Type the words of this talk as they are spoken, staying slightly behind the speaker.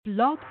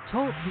Blog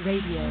Talk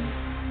Radio.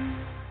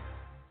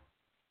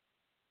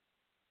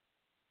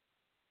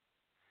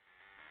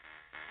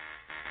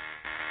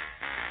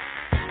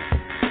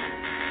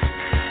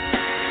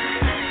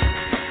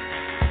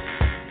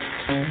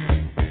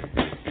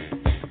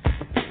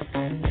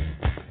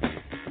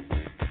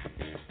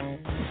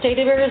 State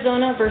of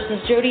Arizona versus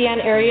Jody Ann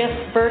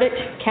Arias, verdict,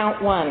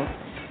 count 1.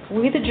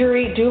 We, the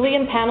jury, duly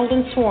impaneled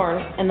and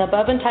sworn, in the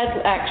above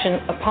entitled action,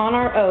 upon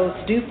our oaths,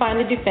 do find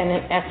the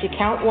defendant as to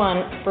count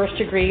 1,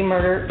 first-degree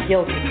murder,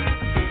 guilty.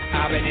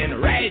 I've been in the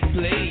right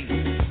place,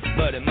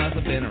 but it must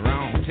have been the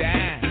wrong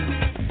time.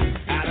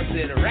 I'd have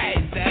said the right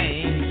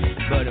thing,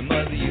 but it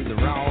must have used the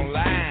wrong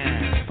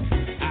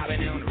line. I've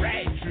been on the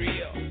right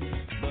trail,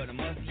 but it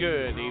must have...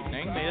 Good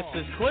evening.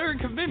 This is Clear and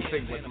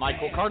Convincing with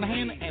Michael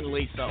Carnahan and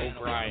Lisa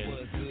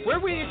O'Brien, where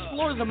we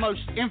explore the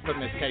most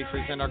infamous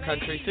cases in our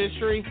country's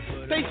history,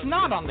 based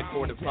not on the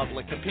court of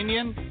public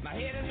opinion,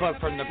 but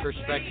from the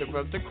perspective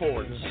of the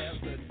courts.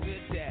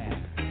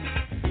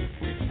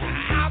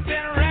 I've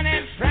been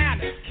running, trying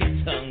to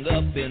get hung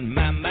up in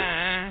my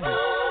mind.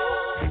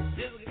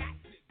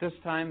 This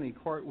time the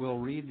court will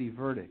read the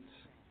verdicts.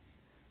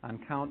 On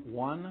count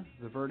 1,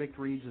 the verdict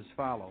reads as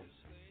follows.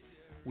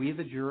 We,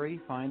 the jury,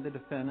 find the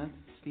defendant,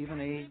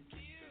 Stephen A.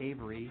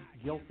 Avery,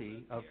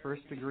 guilty of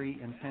first-degree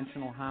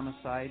intentional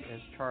homicide as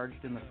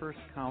charged in the first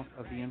count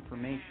of the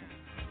information.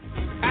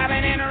 I've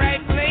been in the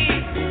right place,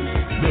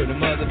 but it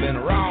must have been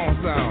the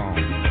wrong song.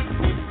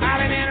 I've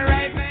been in the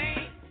right place.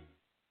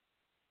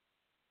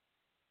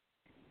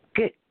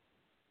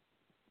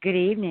 Good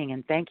evening,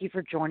 and thank you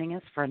for joining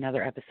us for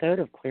another episode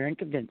of Clear and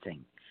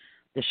Convincing,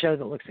 the show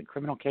that looks at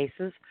criminal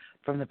cases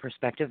from the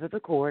perspective of the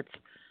courts,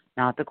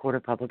 not the court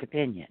of public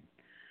opinion.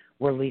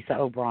 We're Lisa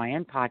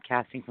O'Brien,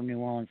 podcasting from New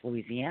Orleans,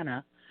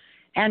 Louisiana,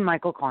 and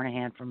Michael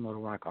Carnahan from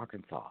Little Rock,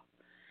 Arkansas.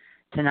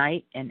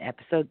 Tonight, in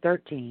episode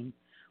 13,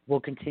 we'll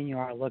continue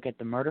our look at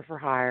the murder for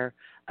hire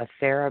of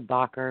Farah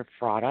Baquer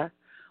Fratta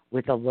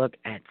with a look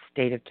at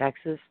State of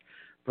Texas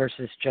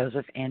versus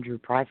Joseph Andrew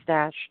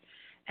Prystash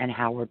and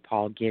Howard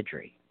Paul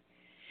Guidry.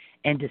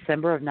 In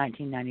December of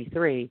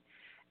 1993,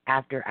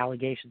 after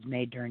allegations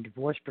made during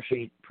divorce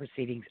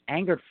proceedings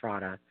angered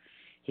Fratta,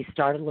 he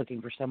started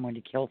looking for someone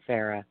to kill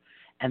Farah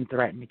and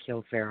threatened to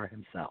kill Farah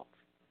himself.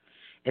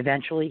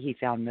 Eventually, he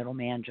found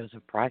middleman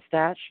Joseph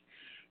Prystash,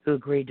 who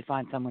agreed to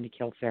find someone to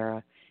kill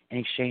Farah in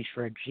exchange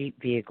for a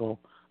Jeep vehicle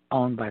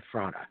owned by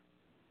Fratta.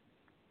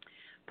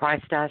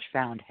 Prystash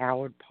found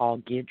Howard Paul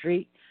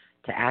Guidry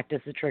to act as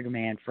the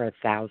triggerman for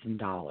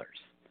 $1,000.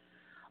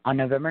 On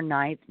November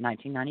 9,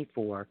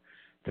 1994,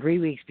 3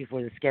 weeks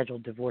before the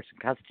scheduled divorce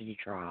and custody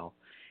trial,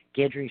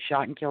 Guidry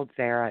shot and killed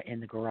Farah in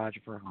the garage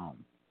of her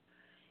home.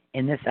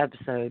 In this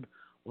episode,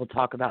 we'll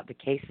talk about the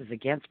cases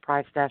against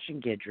Prystash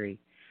and Guidry,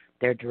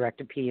 their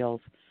direct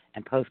appeals,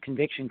 and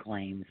post-conviction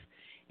claims,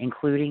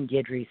 including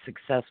Guidry's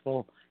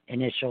successful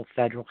initial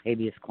federal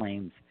habeas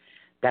claims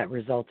that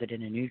resulted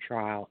in a new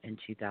trial in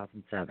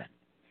 2007.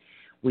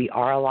 We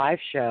are a live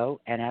show,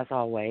 and as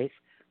always,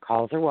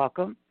 calls are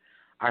welcome.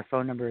 Our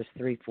phone number is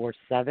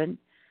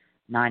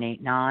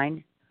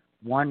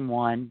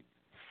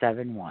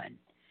 347-989-1171.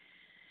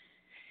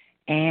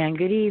 And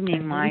good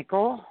evening,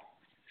 Michael.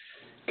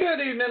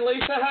 Good evening,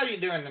 Lisa. How are you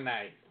doing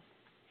tonight?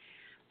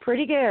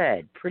 Pretty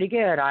good.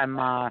 I'm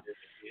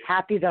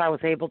happy that I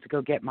was able to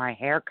go get my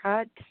hair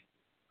cut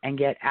and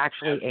get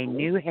actually a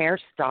new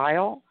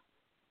hairstyle.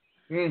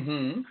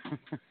 Mm-hmm.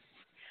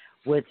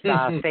 With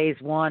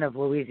phase 1 of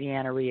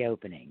Louisiana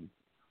reopening.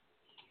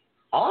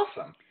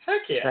 Awesome.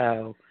 Heck yeah.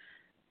 So,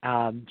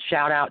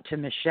 shout out to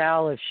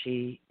Michelle if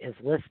she is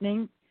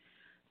listening.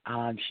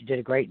 She did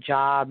a great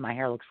job. My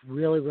hair looks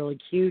really, really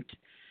cute,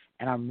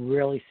 and I'm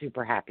really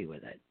super happy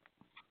with it.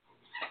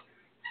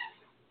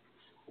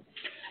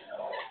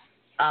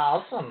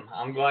 Awesome.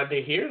 I'm glad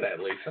to hear that,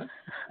 Lisa.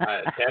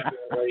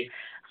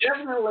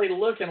 Definitely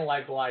looking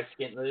like life's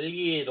getting a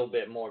little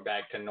bit more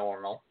back to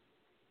normal.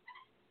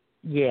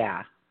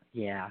 Yeah.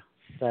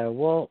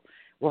 So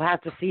we'll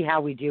have to see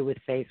how we do with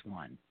phase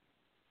 1.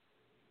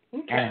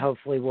 Okay. And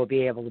hopefully we'll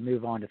be able to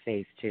move on to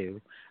phase 2,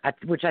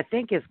 which I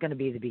think is going to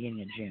be the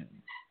beginning of June.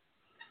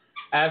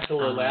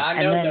 Absolutely.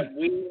 I know that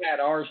we had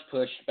ours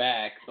pushed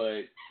back,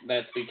 but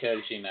that's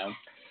because,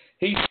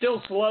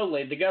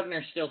 the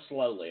governor's still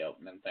slowly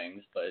opening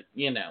things, but,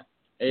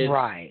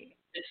 right.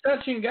 It's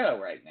touch and go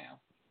right now.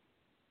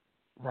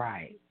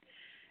 Right.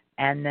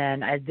 And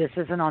then this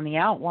isn't on the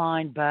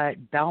outline,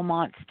 but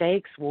Belmont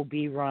Stakes will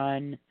be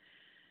run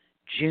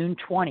June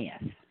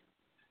 20th.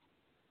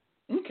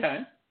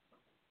 Okay.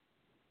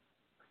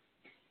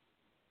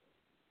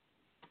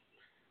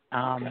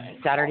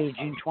 Saturday,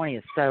 June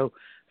 20th. So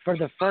for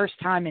the first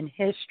time in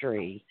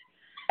history,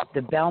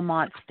 the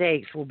Belmont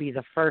Stakes will be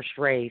the first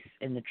race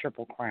in the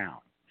Triple Crown.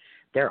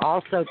 They're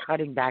also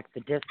cutting back the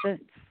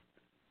distance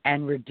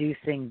and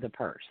reducing the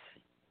purse.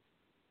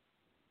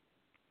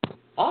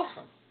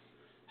 Awesome.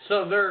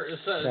 So they're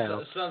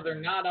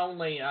not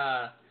only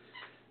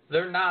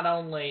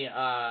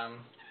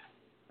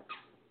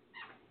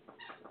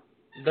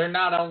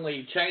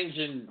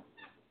changing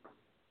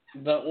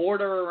the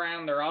order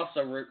around, they're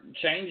also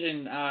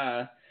changing.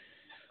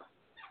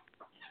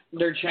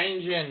 They're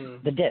changing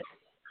the distance.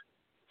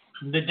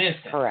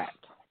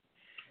 Correct.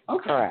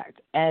 Okay.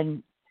 Correct.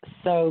 And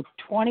so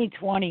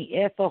 2020,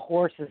 if a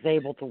horse is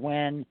able to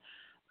win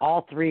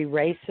all 3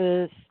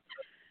 races,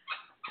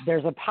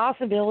 there's a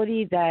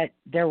possibility that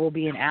there will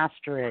be an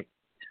asterisk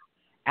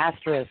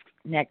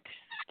next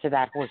to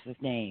that horse's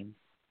name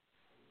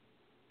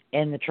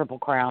in the Triple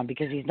Crown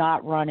because he's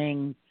not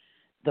running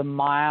the 1.5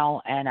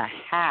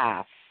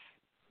 miles.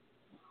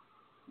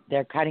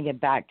 They're cutting it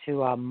back to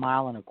 1.25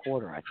 miles,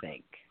 I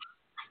think.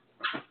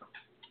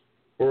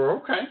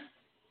 Okay.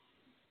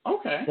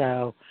 Okay.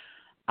 So,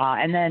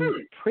 and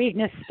then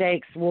Preakness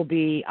Stakes will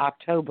be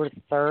October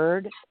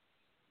 3rd.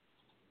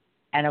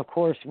 And, of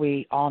course,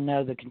 we all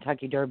know the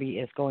Kentucky Derby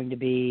is going to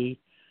be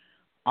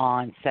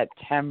on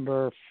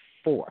September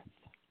 4th.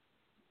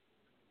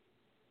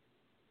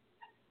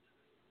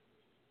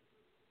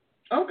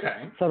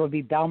 Okay. So it'll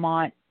be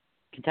Belmont,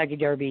 Kentucky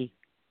Derby,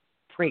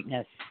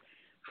 Preakness.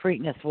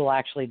 Preakness will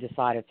actually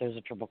decide if there's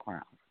a Triple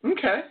Crown.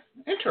 Okay.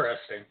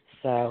 Interesting.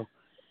 So,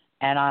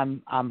 and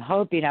I'm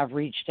hoping, I've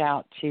reached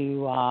out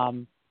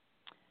to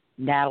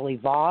Natalie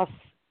Voss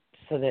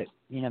so that,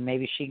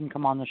 maybe she can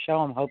come on the show.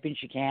 I'm hoping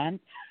she can.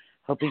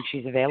 Hoping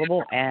she's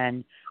available,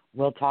 and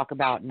we'll talk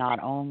about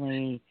not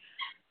only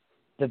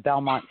the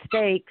Belmont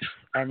Stakes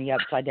and the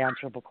Upside Down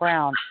Triple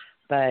Crown,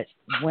 but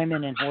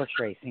women in horse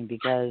racing,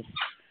 because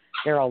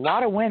there are a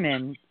lot of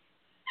women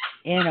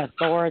in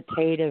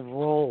authoritative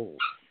roles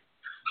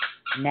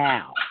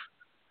now.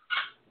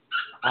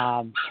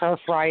 Turf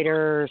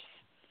riders,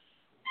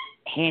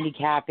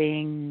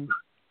 handicapping,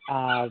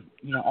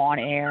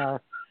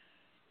 on-air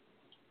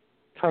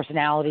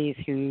personalities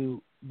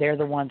who they're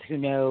the ones who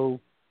know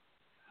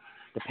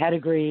the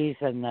pedigrees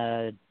and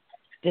the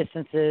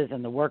distances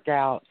and the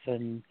workouts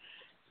and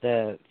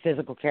the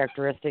physical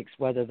characteristics,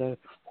 whether the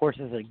horse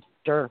is a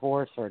dirt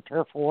horse or a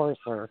turf horse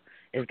or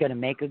is going to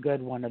make a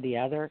good one or the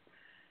other.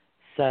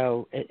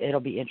 So it'll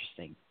be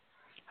interesting.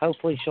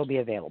 Hopefully she'll be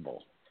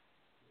available.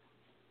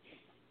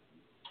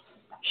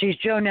 She's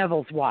Joe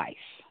Neville's wife.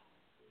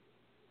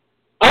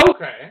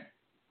 Okay.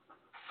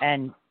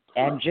 And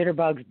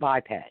Jitterbug's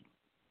biped.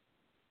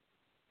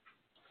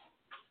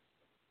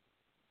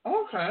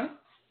 Okay.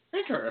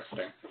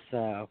 Interesting.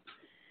 So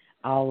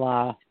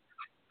I'll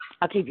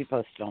keep you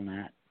posted on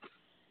that.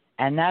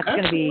 And that's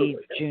going to be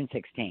June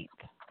 16th.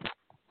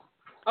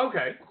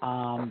 Okay.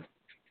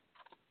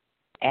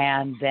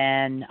 And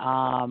then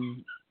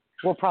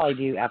we'll probably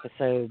do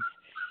episodes.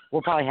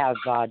 We'll probably have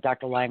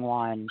Dr.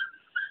 Langlois and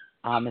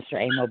Mr.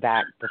 Amo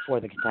back before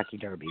the Kentucky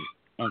Derby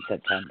in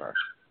September.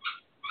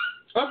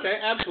 Okay,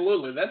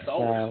 absolutely. That's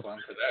always fun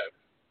for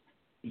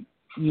that.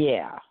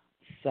 Yeah.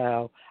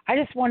 So I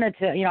just wanted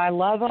to, I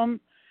love them,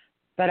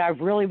 but I've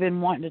really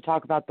been wanting to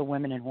talk about the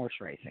women in horse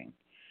racing.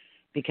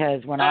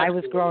 Because when I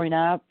was growing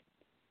up,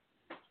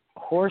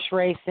 horse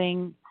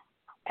racing,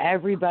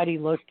 everybody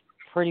looked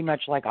pretty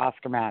much like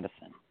Oscar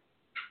Madison.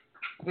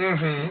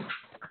 Mm-hmm.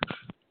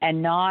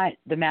 And not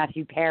the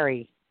Matthew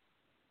Perry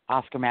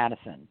Oscar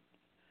Madison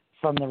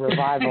from the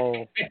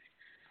Revival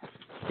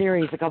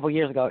series a couple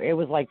years ago. It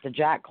was like the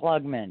Jack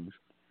Klugman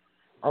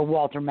or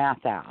Walter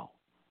Matthau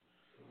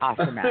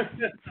Oscar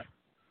Madison.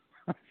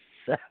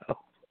 So,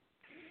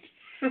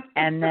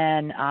 and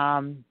then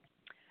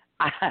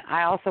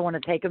I also want to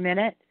take a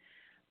minute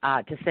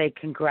to say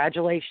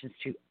congratulations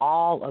to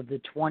all of the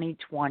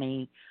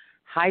 2020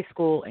 high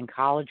school and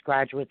college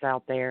graduates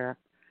out there.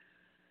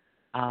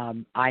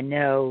 I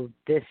know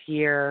this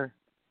year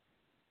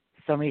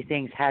so many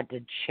things had to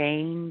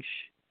change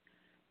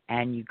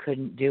and you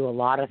couldn't do a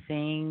lot of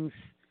things,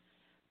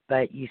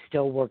 but you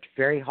still worked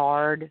very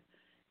hard,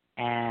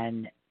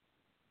 and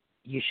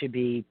you should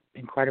be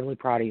incredibly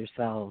proud of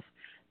yourselves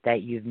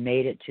that you've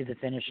made it to the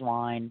finish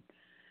line.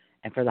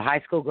 And for the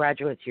high school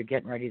graduates, you're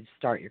getting ready to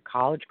start your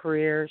college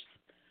careers.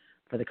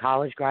 For the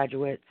college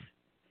graduates,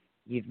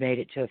 you've made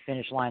it to a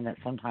finish line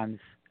that's sometimes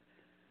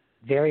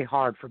very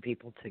hard for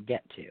people to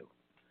get to.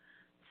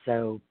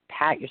 So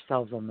pat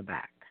yourselves on the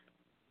back.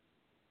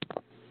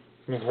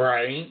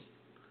 Right.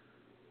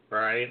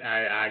 Right.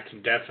 I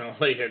can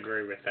definitely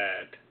agree with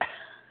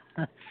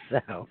that.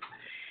 So,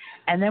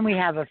 and then we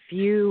have a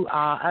few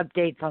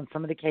updates on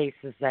some of the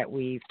cases that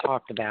we've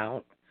talked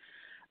about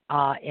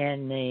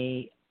in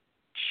the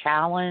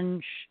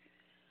challenge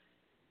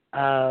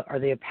or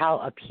the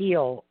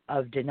appeal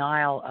of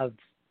denial of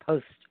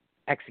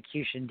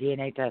post-execution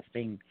DNA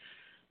testing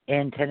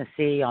in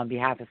Tennessee on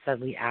behalf of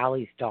Sedley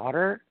Alley's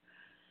daughter.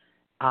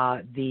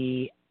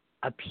 The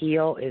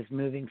appeal is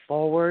moving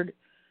forward.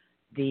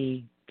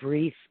 The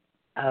brief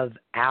of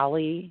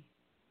Alley,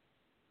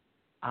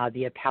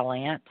 the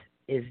appellant,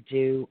 is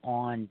due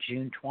on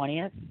June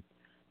 20th,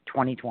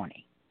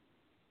 2020.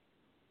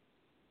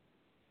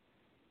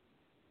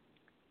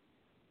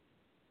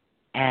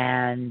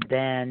 And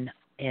then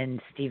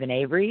in Stephen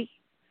Avery,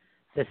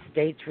 the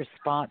state's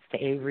response to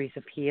Avery's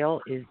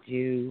appeal is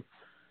due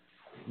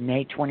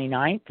May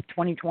 29th,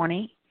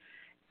 2020.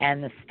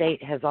 And the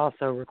state has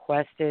also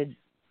requested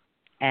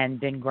and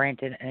been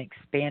granted an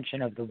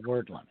expansion of the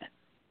word limit.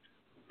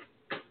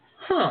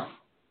 Huh.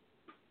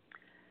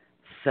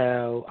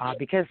 So,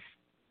 because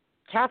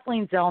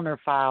Kathleen Zellner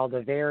filed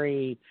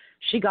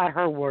she got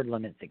her word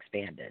limits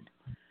expanded.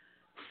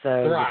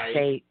 So Right. the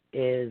state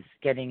is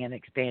getting an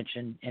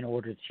expansion in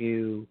order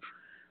to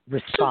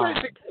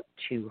respond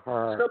to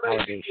her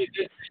allegations.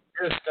 It's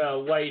just a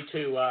way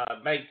to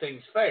make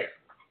things fair.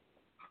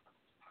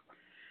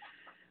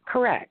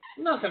 Correct.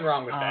 Nothing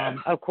wrong with that.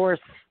 Of course,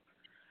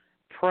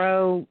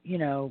 pro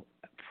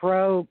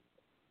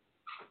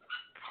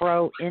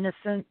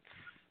innocence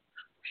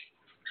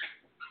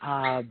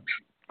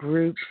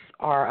groups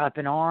are up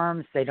in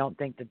arms. They don't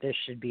think that this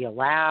should be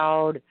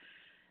allowed.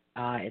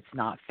 It's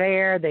not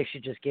fair. They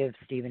should just give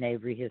Stephen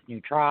Avery his new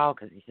trial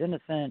because he's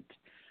innocent.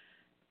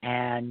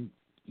 And,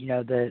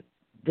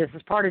 this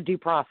is part of due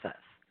process.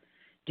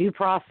 Due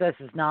process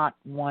is not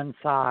one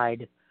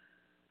side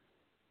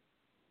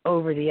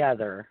over the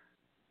other.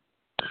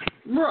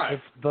 Right.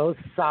 It's both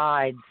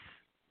sides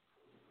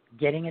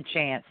getting a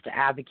chance to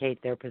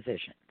advocate their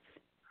positions.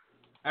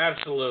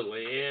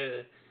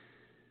 Absolutely.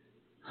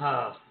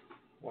 Wow.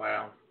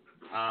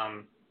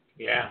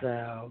 Yeah.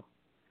 So,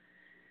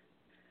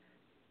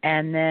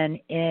 and then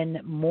in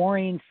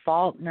Maureen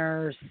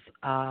Faulkner's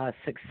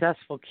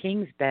successful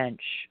King's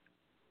Bench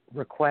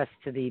request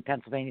to the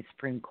Pennsylvania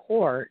Supreme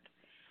Court,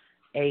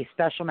 a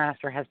special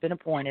master has been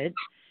appointed.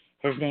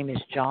 His name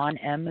is John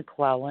M.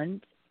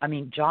 Cleland, and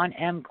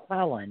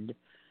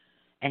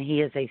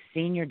he is a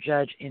senior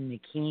judge in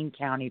McKean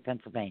County,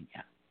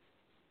 Pennsylvania.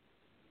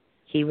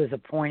 He was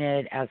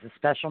appointed as a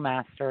special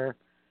master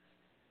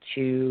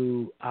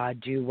to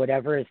do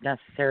whatever is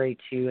necessary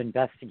to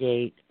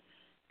investigate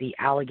the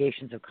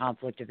allegations of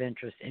conflict of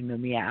interest in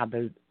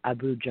Mumia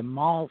Abu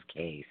Jamal's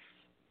case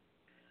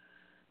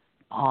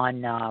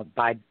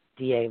by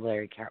DA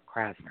Larry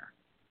Krasner.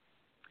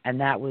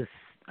 And that was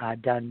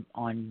done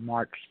on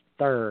March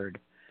 3rd,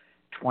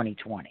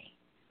 2020.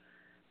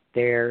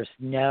 There's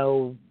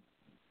nothing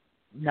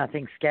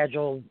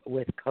scheduled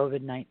with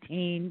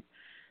COVID-19.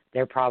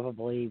 There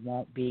probably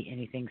won't be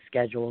anything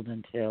scheduled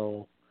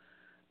until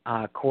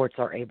courts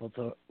are able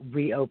to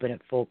reopen at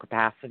full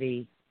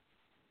capacity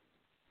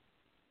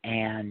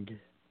and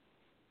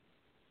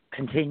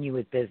continue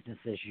with business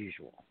as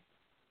usual.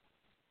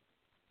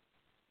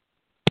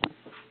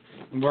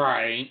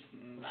 Right.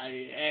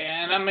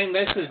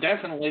 This is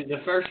definitely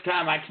the first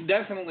time I can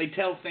definitely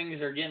tell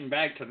things are getting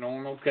back to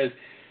normal because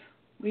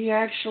we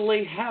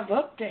actually have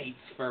updates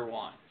for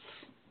once.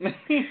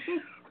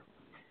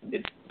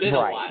 It's been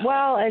right. a while.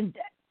 Well, and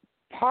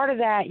part of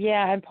that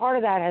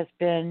has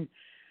been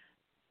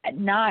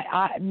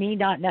me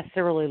not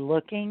necessarily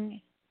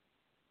looking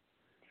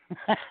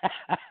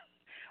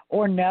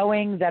or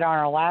knowing that on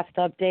our last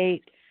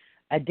update,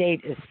 a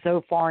date is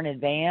so far in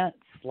advance,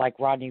 like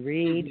Rodney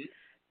Reed,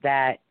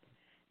 that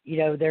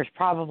there's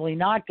probably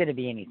not going to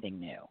be anything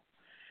new.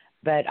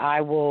 But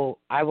I will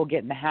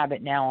get in the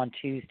habit now on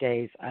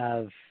Tuesdays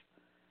of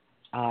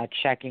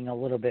checking a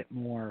little bit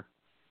more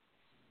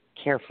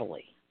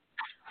carefully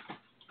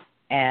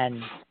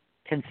and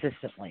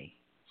consistently.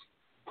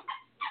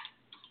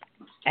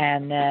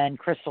 And then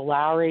Crystal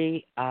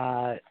Lowry,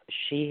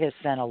 she has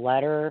sent a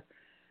letter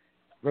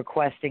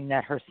requesting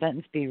that her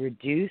sentence be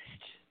reduced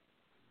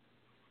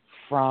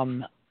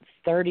from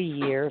 30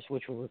 years,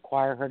 which will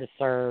require her to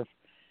serve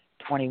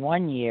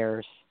 21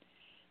 years,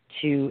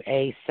 to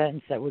a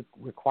sentence that would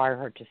require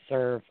her to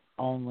serve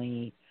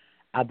only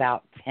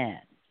about 10.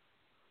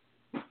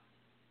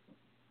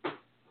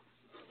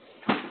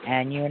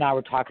 And you and I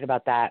were talking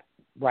about that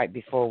right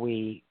before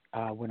we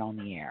went on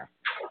the air.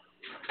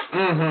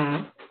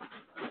 Mm-hmm.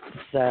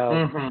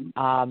 So,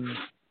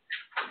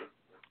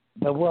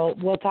 but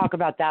we'll talk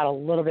about that a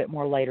little bit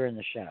more later in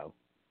the show.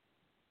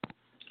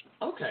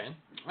 Okay,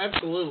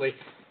 absolutely.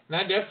 And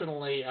I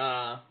definitely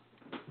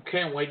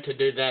can't wait to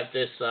do that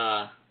this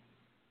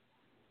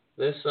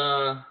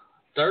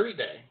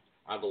Thursday,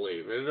 I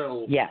believe.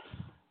 Yes.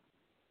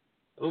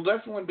 It'll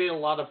definitely be a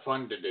lot of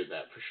fun to do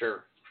that, for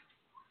sure.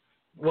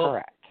 Well,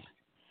 correct.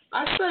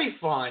 I say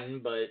fun,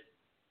 but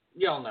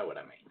y'all know what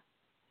I mean.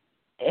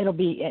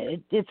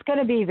 It's going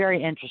to be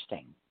very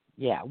interesting.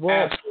 Yeah.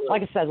 Well, absolutely.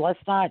 Like I said,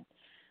 let's not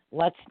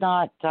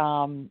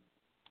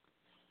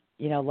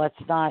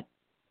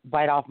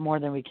bite off more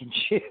than we can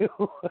chew.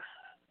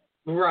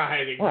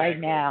 Right, exactly. Right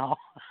now.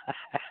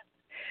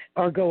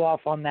 Or go off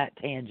on that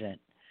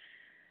tangent.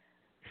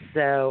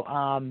 So,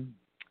 all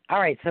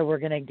right, so we're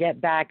going to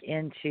get back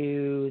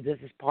into, this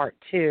is part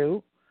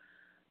 2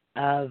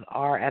 of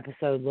our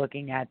episode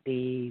looking at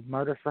the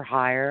murder for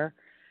hire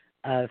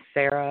of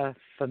Farah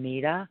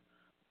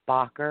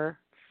Baquer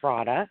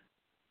Fratta.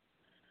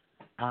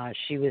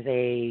 She was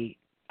a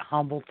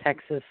humble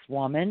Texas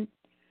woman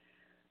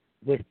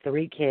with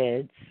 3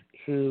 kids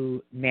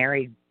who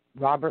married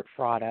Robert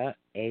Fratta,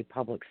 a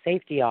public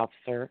safety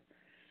officer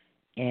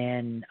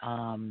in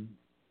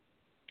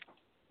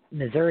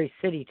Missouri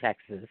City,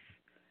 Texas,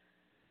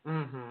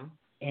 in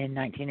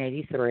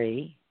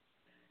 1983.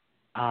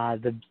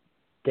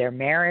 Their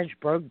marriage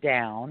broke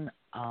down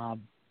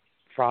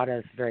Fratta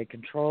is very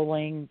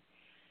controlling.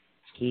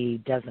 He's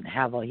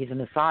a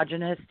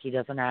misogynist. He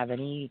doesn't have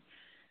any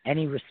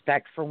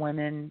respect for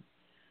women.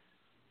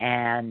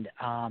 And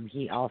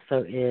he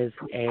also is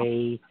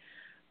a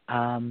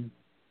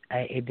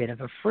bit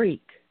of a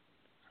freak.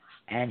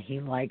 And he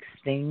likes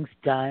things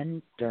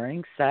done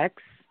during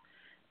sex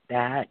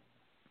that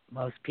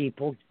most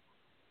people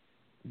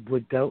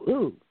would go,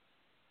 ooh,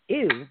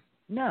 ew,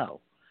 no.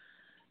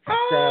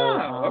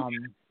 Oh, okay.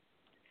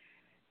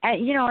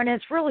 And, and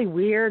it's really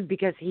weird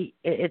because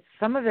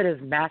some of it is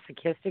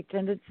masochistic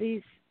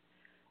tendencies.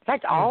 In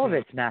fact, all of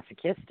it's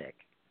masochistic,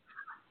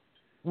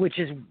 which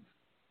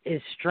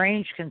is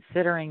strange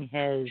considering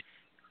his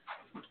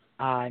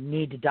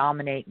need to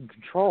dominate and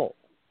control.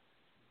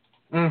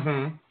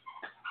 Mm-hmm.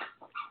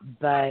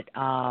 But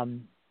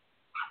I'm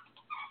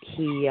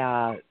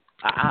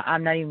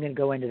not even going to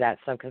go into that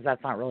stuff because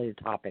that's not really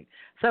the topic.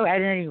 So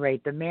at any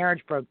rate, the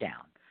marriage broke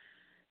down.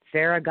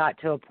 Farah got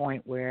to a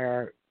point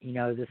where,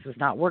 this was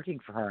not working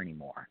for her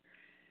anymore.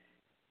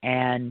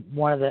 And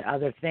one of the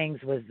other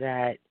things was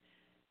that,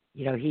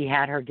 he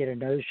had her get a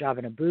nose job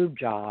and a boob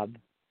job.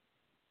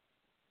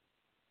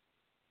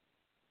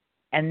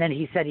 And then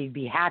he said he'd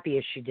be happy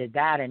if she did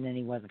that, and then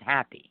he wasn't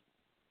happy.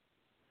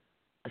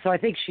 So I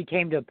think she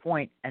came to a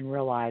point and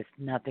realized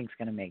nothing's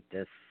going to make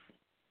this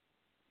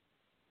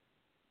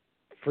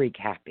freak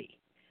happy.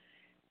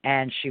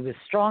 And she was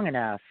strong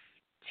enough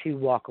to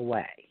walk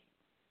away.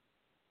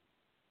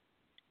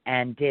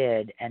 And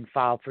did, and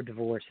filed for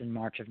divorce in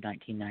March of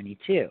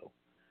 1992.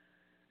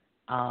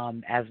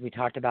 As we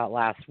talked about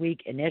last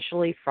week,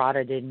 initially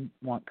Fratta didn't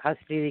want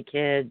custody of the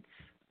kids.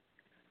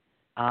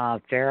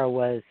 Farah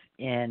was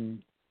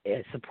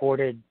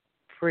supported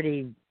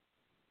pretty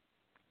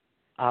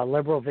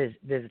liberal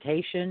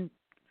visitation,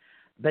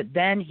 but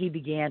then he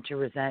began to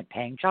resent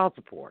paying child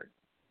support.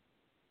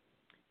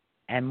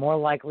 And more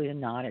likely than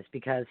not, it's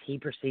because he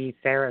perceived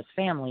Farah's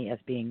family as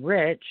being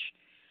rich,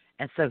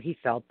 and so he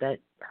felt that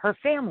her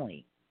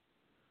family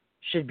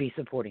should be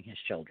supporting his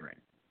children.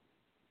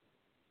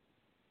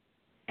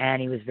 And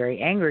he was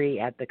very angry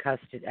at the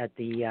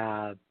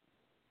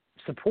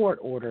support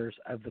orders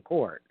of the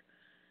court.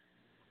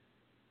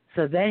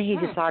 So then he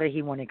decided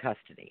he wanted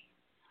custody.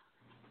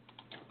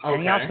 Okay.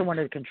 And he also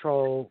wanted to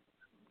control,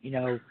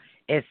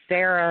 if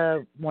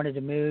Farah wanted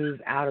to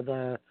move out of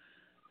the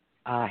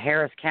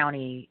Harris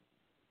County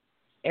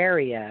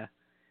area,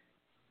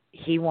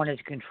 he wanted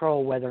to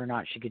control whether or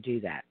not she could do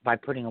that by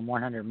putting a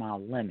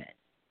 100-mile limit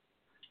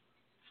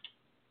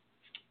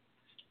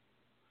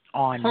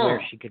on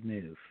where she could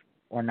move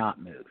or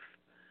not move.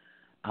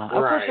 Of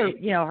course,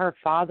 her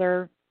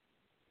father,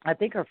 I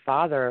think her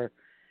father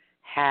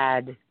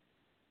had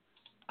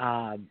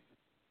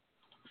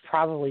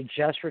probably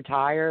just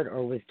retired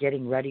or was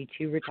getting ready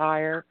to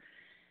retire.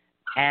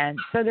 And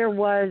so there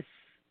was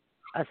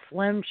a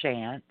slim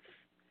chance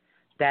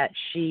that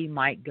she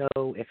might go,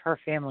 if her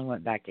family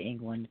went back to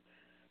England,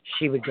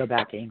 she would go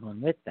back to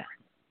England with them.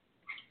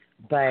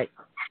 But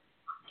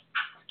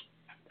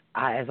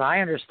as I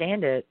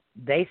understand it,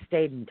 they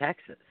stayed in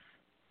Texas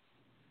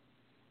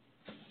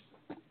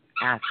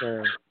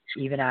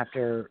even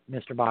after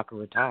Mr. Baquer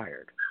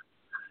retired.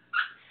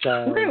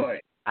 So really?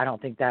 I don't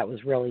think that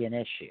was really an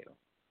issue.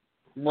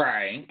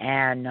 Right.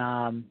 And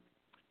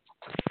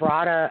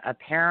Fratta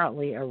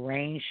apparently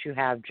arranged to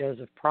have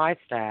Joseph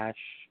Prystash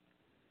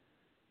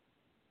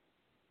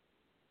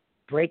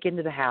break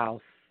into the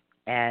house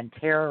and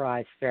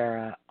terrorize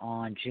Farah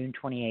on June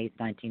 28,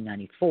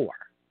 1994.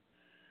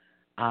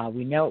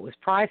 We know it was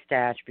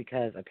Prystash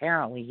because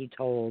apparently he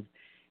told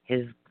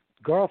his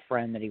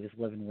girlfriend that he was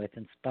living with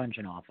and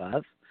sponging off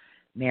of,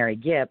 Mary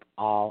Gipp,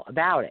 all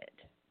about it.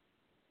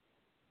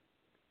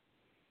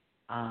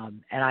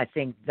 And I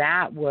think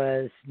that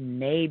was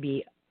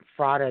maybe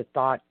Fratta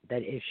thought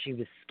that if she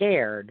was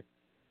scared,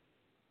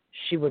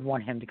 she would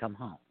want him to come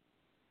home.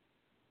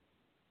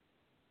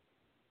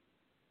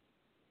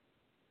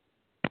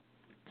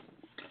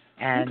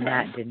 And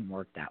that didn't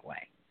work that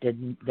way.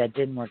 That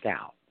didn't work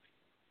out.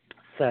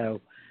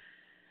 So,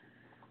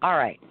 all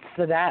right.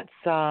 So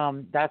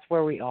that's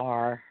where we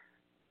are.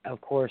 Of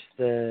course,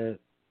 Fratta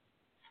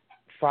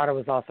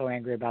was also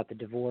angry about the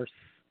divorce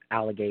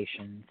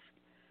allegations,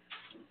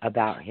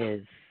 about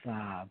his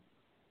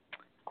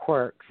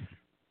quirks,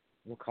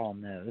 we'll call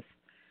them those.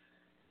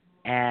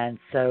 And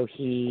so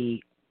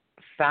he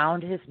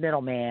found his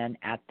middleman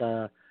at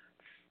the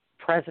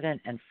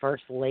President and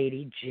First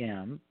Lady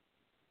gym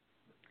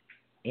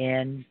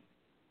in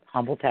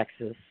Humble,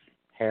 Texas,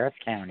 Harris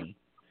County.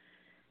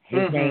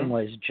 His name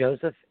was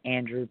Joseph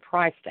Andrew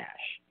Prystash.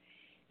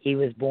 He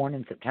was born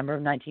in September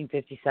of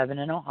 1957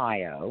 in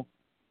Ohio.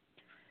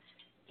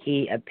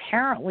 He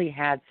apparently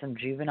had some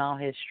juvenile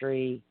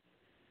history.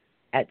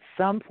 At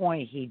some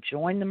point, he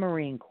joined the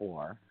Marine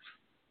Corps,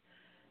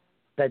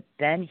 but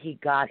then he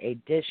got a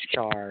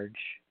discharge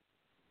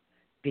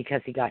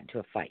because he got into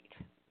a fight.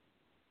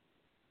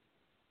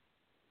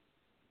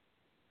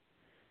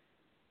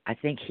 I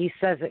think he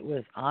says it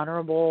was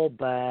honorable,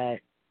 but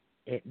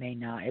it may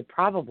not. It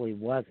probably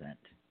wasn't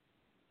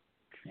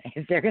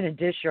if they're going to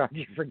discharge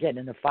you for getting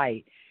in a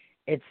fight,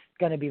 it's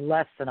going to be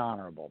less than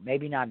honorable.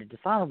 Maybe not a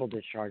dishonorable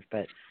discharge,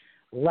 but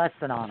less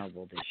than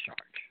honorable discharge.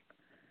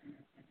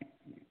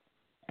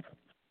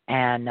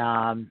 And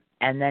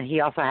then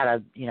he also had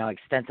a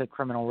extensive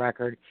criminal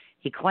record.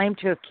 He claimed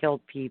to have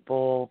killed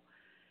people.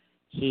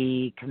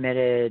 He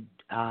committed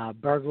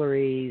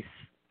burglaries,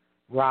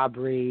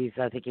 robberies.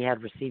 I think he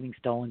had receiving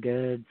stolen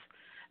goods.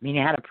 I mean,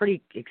 he had a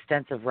pretty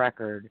extensive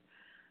record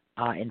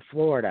in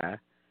Florida.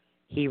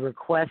 He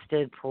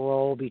requested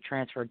parole be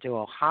transferred to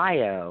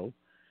Ohio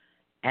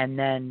and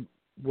then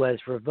was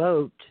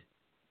revoked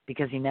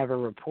because he never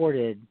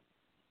reported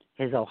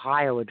his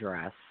Ohio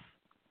address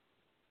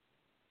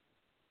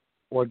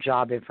or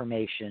job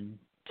information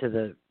to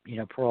the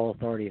parole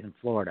authorities in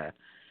Florida.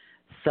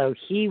 So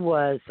he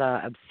was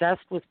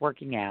obsessed with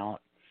working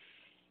out.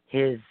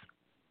 His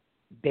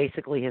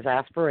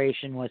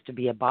aspiration was to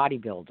be a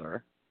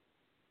bodybuilder,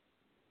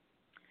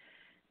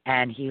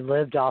 and he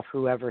lived off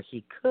whoever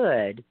he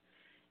could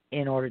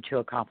in order to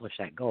accomplish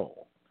that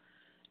goal.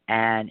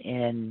 And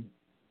in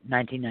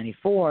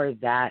 1994,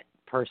 that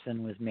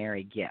person was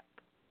Mary Gipp.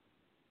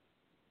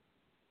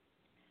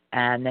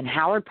 And then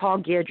Howard Paul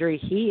Guidry,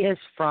 he's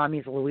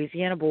a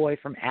Louisiana boy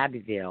from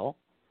Abbeville.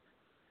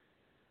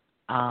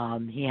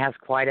 He has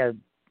quite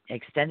an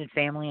extended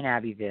family in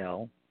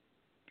Abbeville.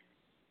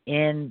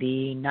 In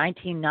the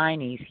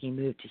 1990s, he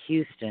moved to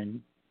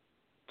Houston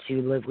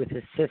to live with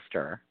his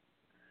sister.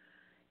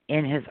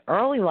 In his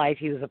early life,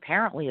 he was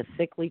apparently a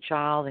sickly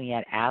child and he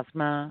had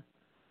asthma,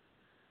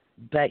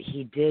 but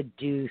he did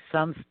do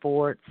some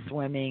sports,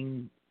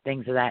 swimming,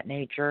 things of that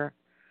nature.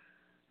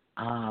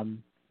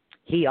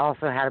 He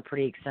also had a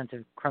pretty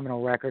extensive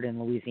criminal record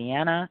in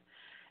Louisiana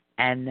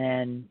and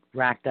then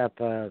racked up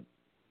a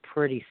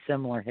pretty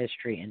similar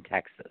history in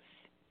Texas.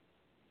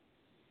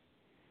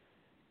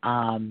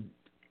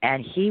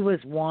 And he was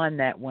one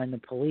that when the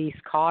police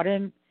caught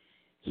him,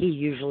 he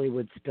usually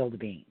would spill the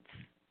beans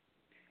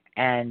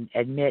and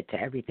admit to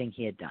everything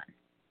he had done.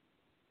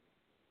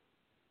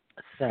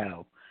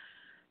 So,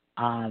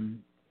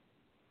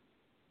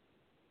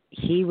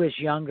 he was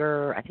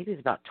younger. I think he was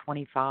about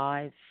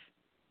 25.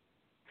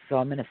 So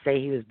I'm going to say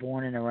he was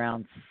born in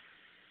around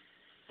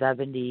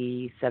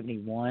 70,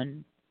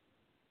 71.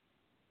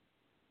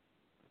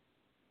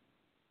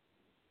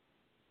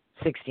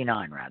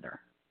 69, rather.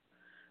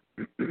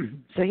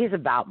 So he's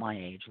about my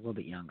age, a little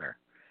bit younger.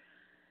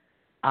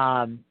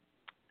 And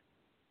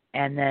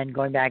then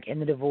going back in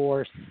the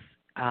divorce,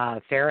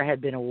 Farah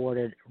had been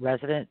awarded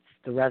residence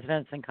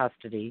in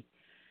custody.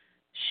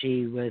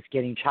 She was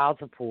getting child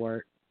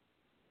support,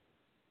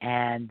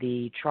 and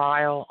the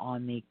trial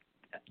on the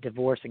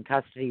divorce in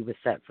custody was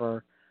set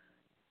for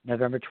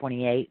November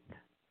 28th,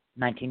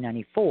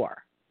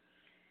 1994.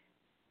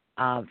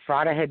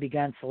 Fratta had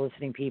begun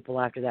soliciting people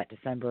after that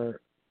December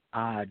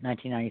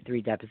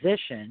 1993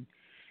 deposition,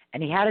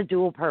 and he had a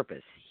dual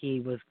purpose.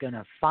 He was going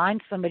to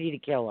find somebody to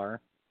kill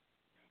her,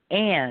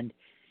 and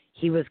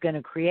he was going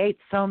to create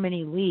so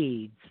many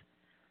leads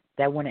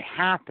that when it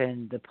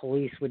happened, the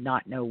police would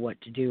not know what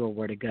to do or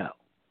where to go.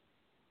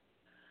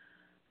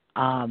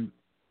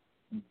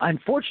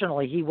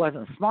 Unfortunately, he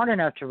wasn't smart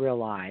enough to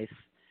realize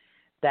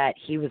that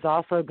he was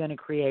also going to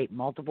create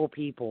multiple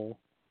people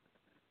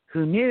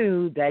who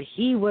knew that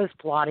he was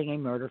plotting a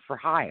murder for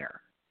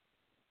hire,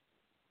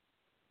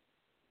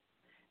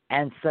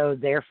 and so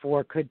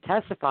therefore could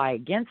testify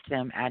against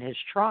him at his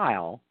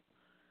trial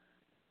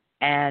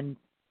and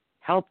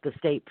help the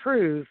state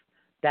prove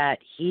that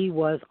he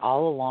was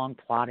all along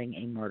plotting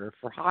a murder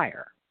for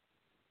hire.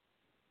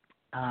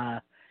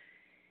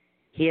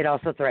 He had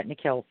also threatened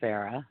to kill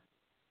Farah.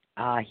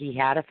 He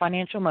had a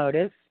financial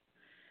motive.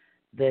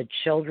 The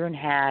children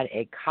had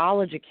a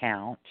college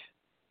account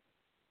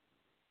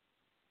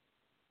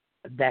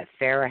that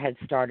Farah had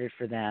started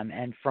for them,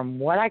 and from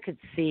what I could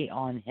see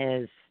on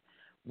his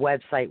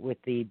website with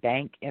the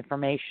bank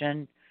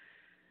information,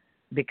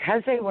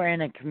 because they were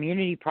in a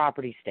community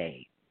property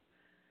state,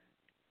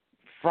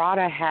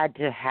 Fratta had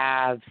to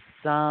have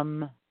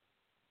some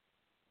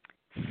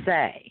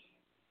say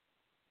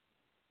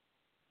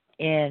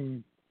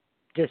in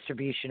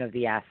distribution of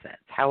the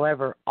assets.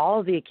 However,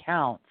 all of the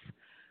accounts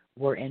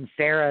were in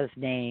Farah's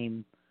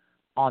name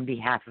on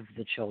behalf of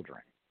the children.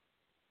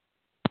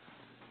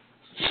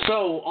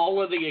 So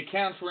all of the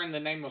accounts were in the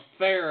name of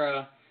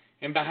Farah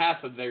in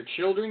behalf of their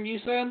children, you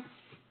said?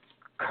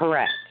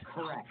 Correct.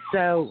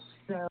 So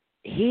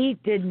he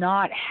did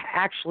not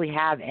actually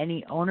have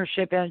any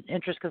ownership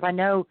interest, because I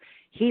know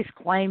he's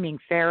claiming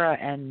Farah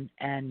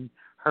and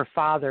her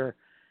father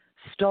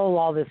stole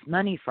all this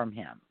money from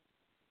him.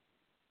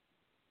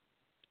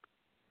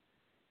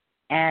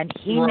 And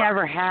he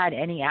never had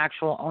any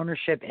actual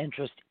ownership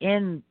interest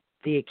in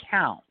the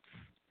accounts.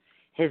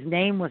 His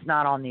name was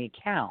not on the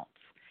accounts.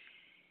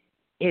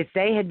 If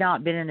they had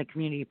not been in a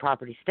community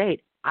property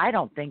state, I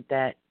don't think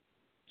that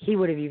he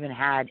would have even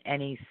had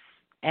any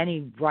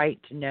right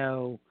to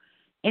know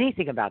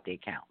anything about the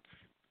accounts.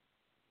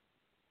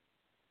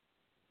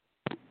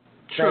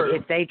 Sure. But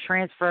if they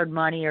transferred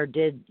money or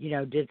did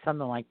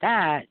something like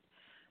that,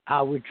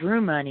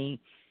 withdrew money,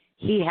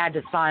 he had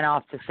to sign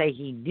off to say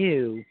he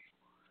knew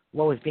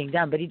what was being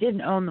done, but he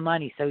didn't own the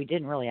money, so he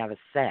didn't really have a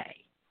say.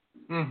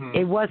 Mm-hmm.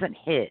 It wasn't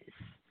his.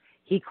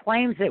 He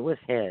claims it was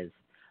his,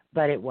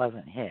 but it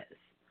wasn't his.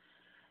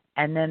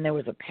 And then there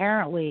was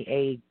apparently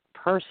a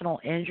personal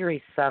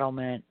injury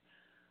settlement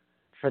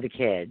for the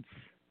kids,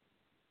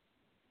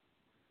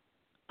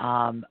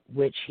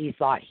 which he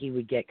thought he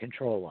would get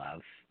control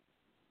of.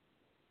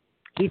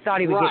 He thought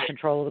he would get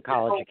control of the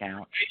college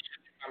account.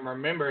 If I'm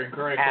remembering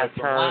correctly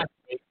from last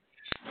week,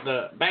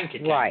 the bank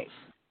account. Right.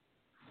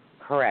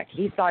 Correct.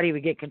 He thought he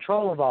would get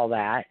control of all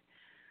that.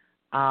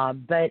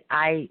 But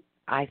I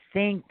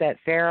think that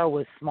Farah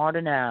was smart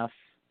enough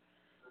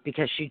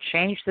because she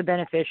changed the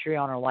beneficiary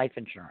on her life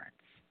insurance.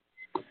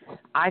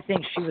 I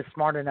think she was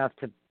smart enough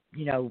to,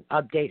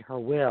 update her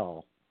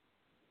will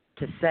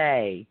to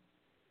say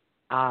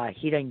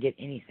he doesn't get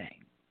anything.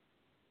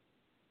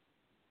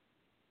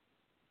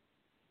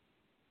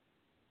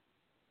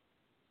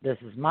 This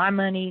is my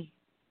money.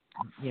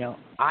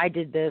 I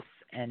did this,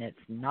 and it's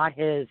not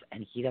his,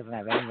 and he doesn't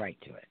have any right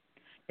to it.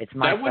 It's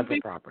my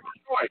separate property.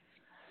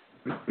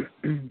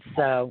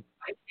 So,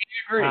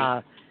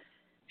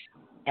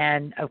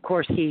 and of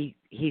course, he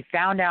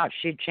found out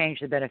she'd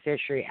changed the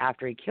beneficiary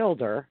after he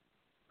killed her.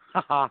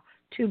 Haha,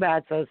 too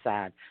bad, so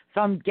sad. So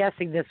I'm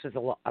guessing this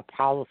was a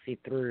policy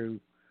through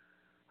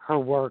her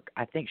work.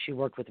 I think she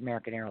worked with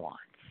American Airlines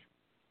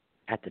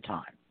at the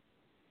time.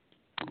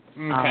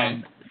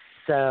 Okay.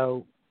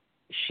 So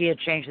she had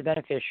changed the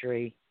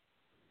beneficiary.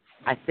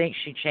 I think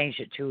she changed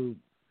it to,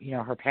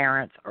 her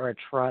parents or a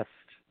trust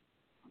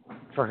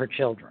for her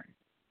children.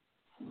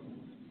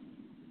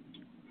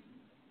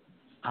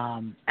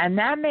 And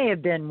that may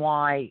have been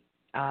why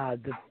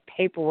the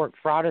paperwork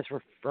Fratta is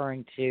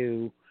referring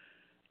to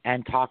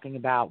and talking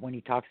about when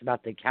he talks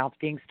about the accounts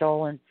being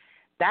stolen,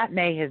 that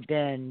may have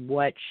been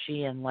what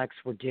she and Lex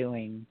were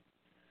doing,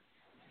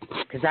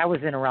 because that was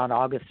in around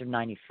August of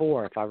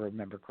 '94, if I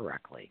remember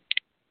correctly.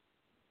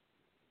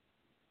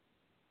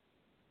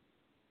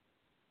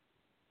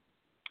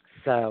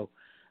 So,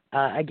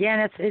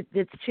 again,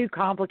 it's too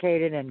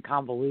complicated and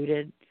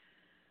convoluted,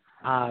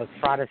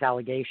 Fratta's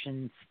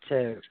allegations,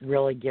 to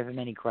really give him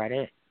any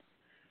credit.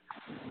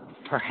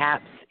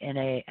 Perhaps in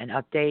an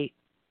update,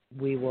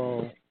 we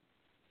will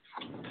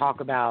talk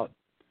about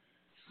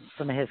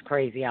some of his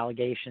crazy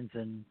allegations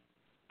and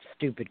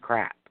stupid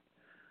crap.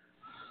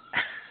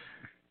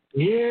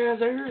 Yeah,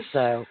 there's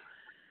a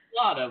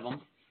lot of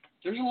them.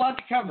 There's a lot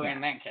to cover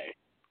in that case.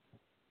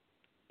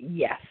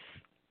 Yes.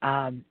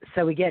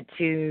 So we get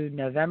to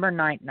November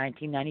 9th,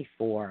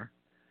 1994.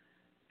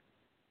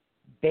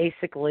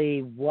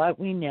 Basically, what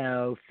we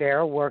know,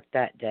 Farah worked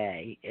that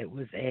day.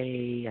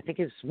 I think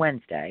it was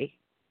Wednesday.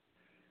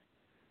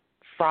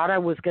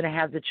 Fratta was going to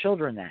have the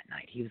children that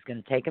night. He was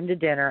going to take them to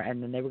dinner,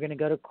 and then they were going to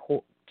go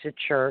to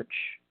church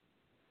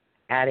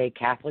at a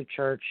Catholic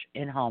church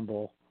in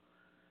Humble.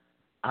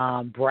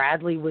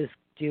 Bradley was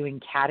doing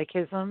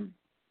catechism,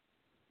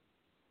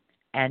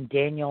 and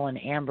Daniel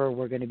and Amber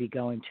were going to be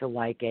going to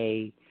like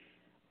a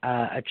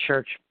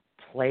church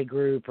play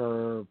group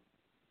or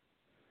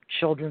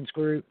children's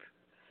group.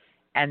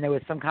 And there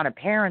was some kind of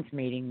parents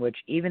meeting, which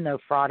even though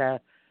Fratta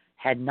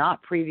had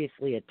not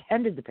previously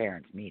attended the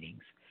parents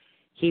meetings,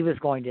 he was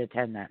going to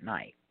attend that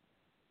night.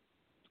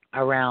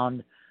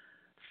 Around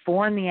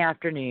 4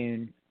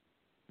 p.m,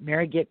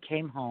 Mary Gipp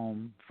came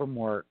home from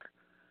work,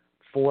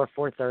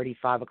 4:30,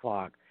 5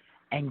 o'clock,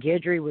 and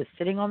Guidry was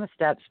sitting on the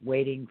steps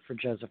waiting for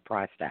Joseph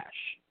Prystash.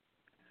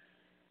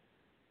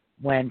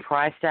 When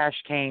Prystash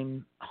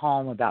came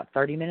home about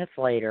 30 minutes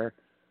later,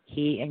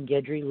 he and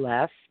Guidry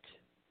left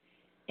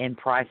in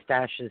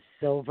Prystash's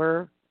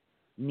silver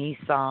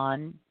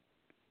Nissan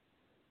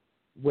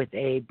with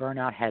a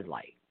burnout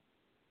headlight.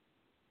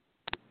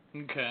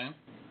 Okay.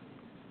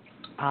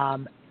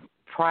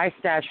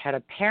 Prystash had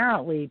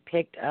apparently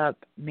picked up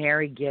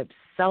Mary Gibb's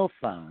cell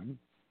phone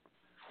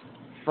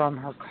from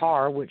her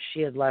car, which she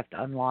had left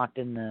unlocked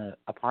in the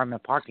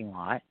apartment parking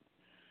lot,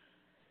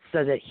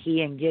 so that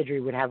he and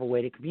Guidry would have a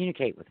way to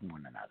communicate with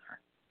one another.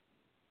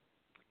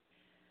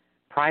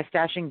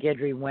 Prystash and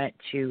Guidry went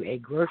to a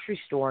grocery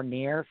store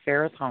near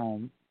Farah's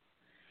home,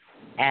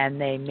 and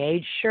they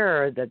made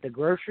sure that the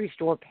grocery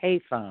store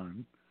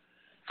payphone,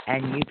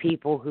 and you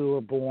people who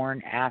were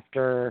born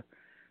after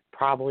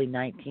probably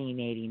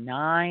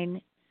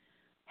 1989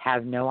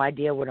 have no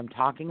idea what I'm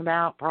talking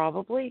about,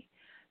 probably,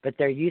 but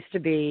there used to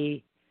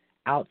be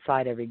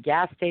outside every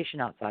gas station,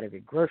 outside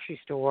every grocery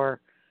store,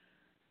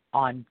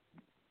 on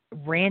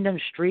random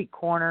street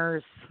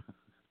corners,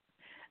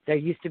 there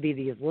used to be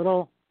these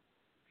little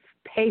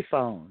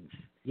payphones.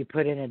 You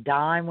put in a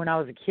dime when I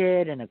was a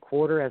kid and a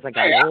quarter as I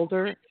got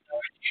older.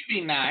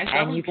 You'd be nice.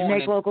 And you can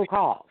make local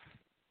calls.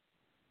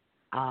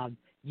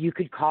 You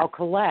could call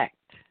collect.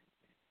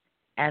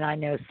 And I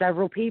know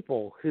several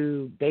people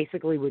who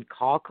basically would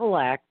call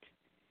collect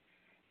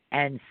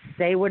and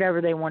say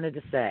whatever they wanted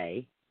to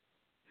say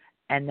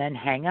and then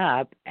hang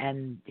up,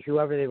 and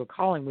whoever they were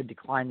calling would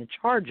decline the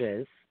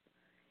charges,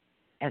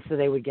 and so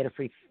they would get a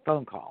free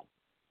phone call.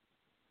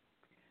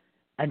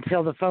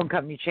 until the phone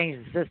company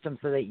changed the system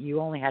so that you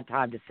only had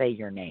time to say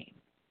your name.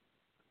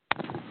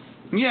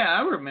 Yeah,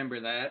 I remember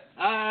that.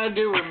 I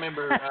do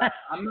remember.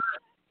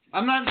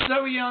 I'm not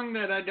so young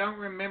that I don't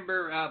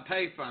remember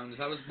payphones.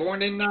 I was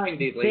born in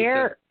 '90,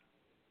 Lisa.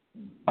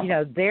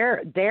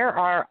 There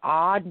are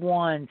odd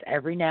ones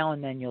every now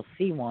and then. You'll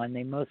see one.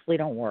 They mostly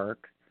don't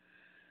work.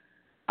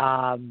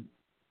 But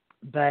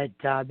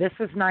this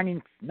was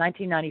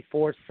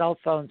 1994. Cell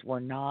phones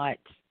were not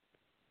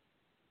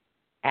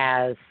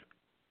as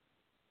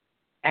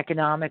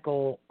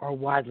economical or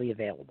widely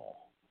available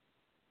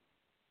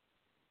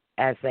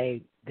as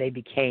they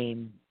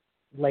became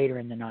later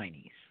in the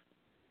 90s.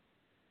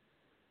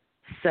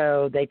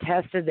 So they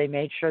tested, they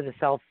made sure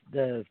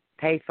the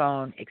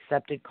payphone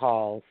accepted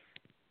calls,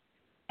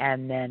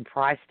 and then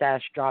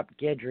Prystash dropped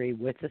Guidry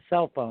with the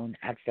cell phone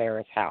at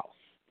Farah's house.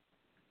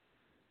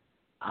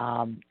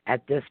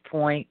 At this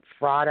point,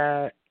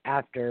 Fratta,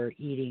 after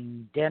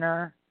eating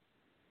dinner,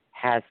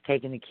 has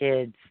taken the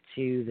kids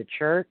to the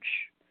church.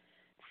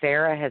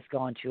 Farah has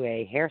gone to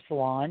a hair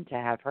salon to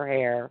have her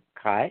hair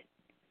cut,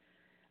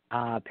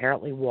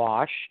 apparently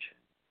washed.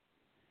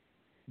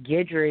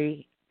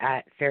 Guidry,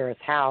 at Farah's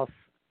house,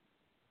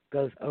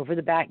 goes over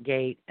the back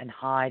gate and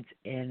hides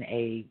in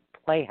a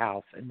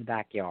playhouse in the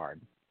backyard.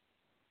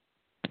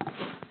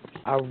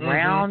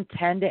 Around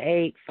 10 to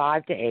 8,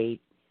 5 to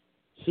 8,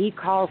 he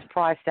calls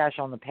Prystash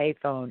on the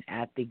payphone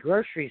at the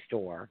grocery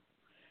store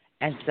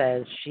and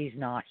says, she's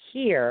not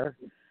here.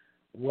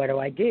 What do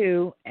I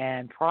do?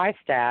 And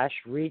Prystash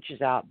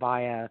reaches out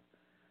via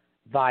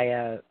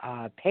pager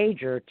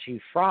to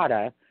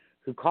Fratta,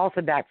 who calls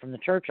him back from the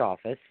church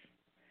office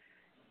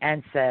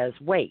and says,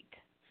 wait.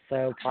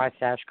 So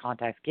Prystash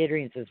contacts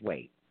Guidry and says,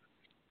 wait.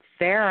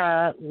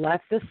 Farah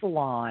left the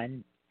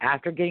salon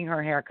after getting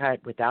her hair cut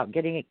without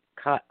getting it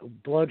cut,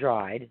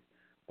 blow-dried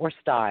or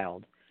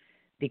styled,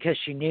 because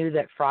she knew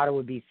that Fratta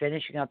would be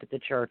finishing up at the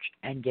church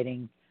and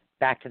getting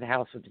back to the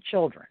house with the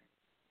children.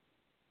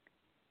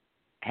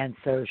 And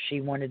so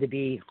she wanted to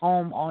be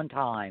home on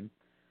time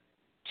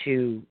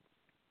to,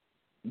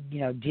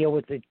 deal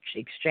with the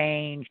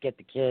exchange, get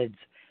the kids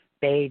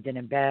bathed and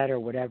in bed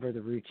or whatever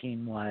the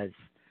routine was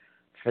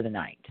for the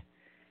night.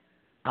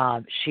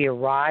 She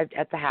arrived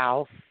at the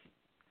house.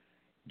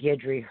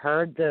 Guidry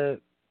heard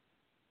the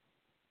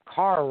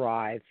car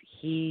arrive.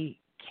 He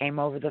came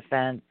over the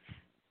fence.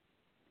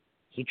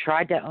 He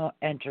tried to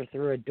enter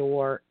through a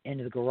door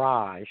into the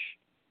garage,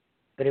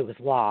 but it was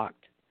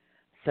locked.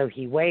 So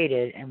he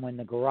waited, and when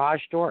the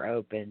garage door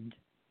opened,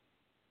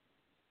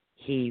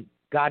 he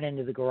got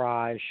into the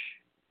garage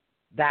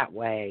that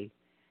way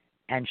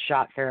and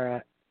shot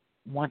Farah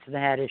once in the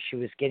head as she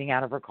was getting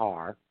out of her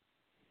car.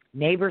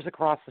 Neighbors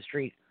across the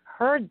street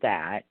heard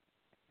that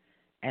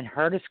and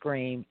heard a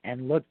scream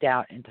and looked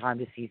out in time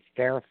to see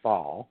Farah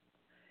fall.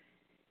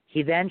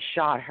 He then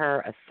shot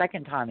her a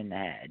second time in the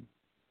head.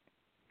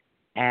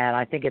 And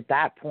I think at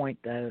that point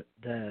the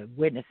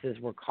witnesses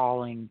were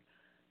calling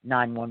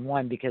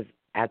 911 because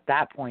at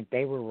that point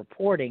they were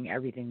reporting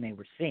everything they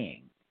were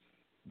seeing.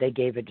 They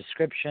gave a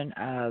description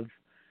of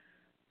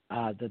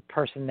the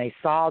person they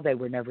saw. They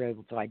were never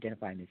able to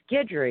identify him as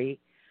Guidry,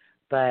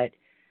 but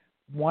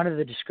one of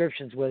the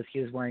descriptions was he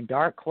was wearing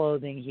dark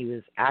clothing. He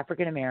was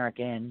African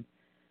American,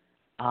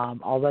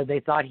 although they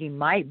thought he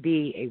might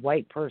be a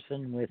white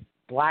person with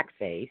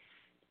blackface,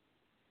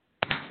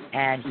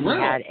 and he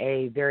had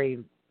a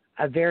very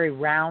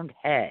round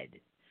head.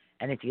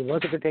 And if you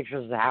look at the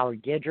pictures of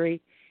Howard Guidry,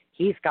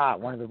 he's got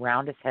one of the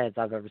roundest heads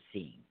I've ever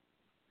seen.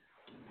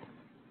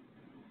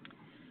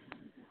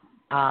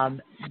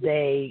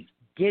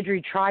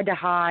 Guidry tried to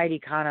hide. He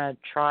kind of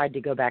tried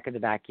to go back in the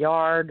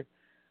backyard,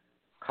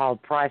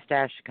 called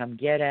Prystash to come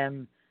get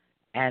him,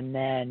 and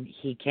then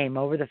he came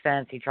over the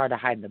fence. He tried to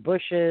hide in the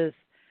bushes.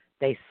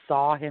 They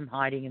saw him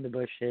hiding in the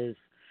bushes,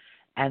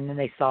 and then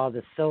they saw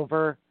the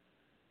silver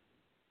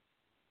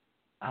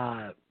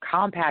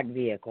compact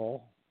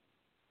vehicle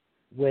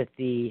with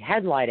the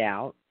headlight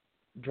out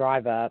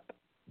drive up.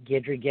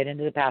 Guidry get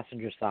into the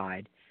passenger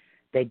side.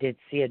 They did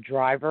see a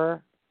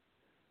driver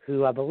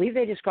who I believe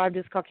they described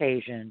as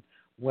Caucasian,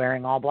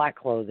 wearing all black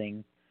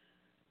clothing.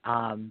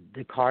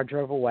 The car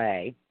drove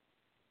away,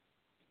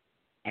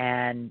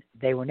 and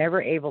they were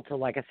never able to,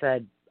 like I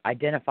said,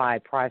 identify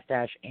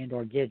Prystash and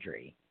or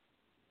Guidry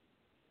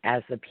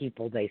as the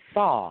people they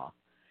saw,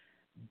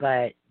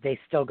 but they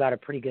still got a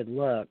pretty good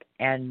look,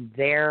 and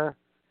their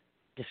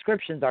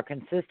descriptions are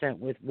consistent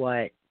with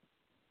what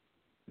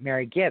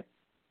Mary Gipp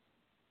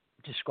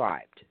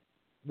described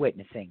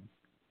witnessing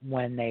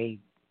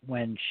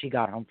when she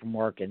got home from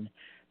work and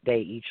they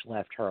each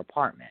left her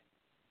apartment.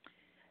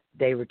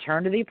 They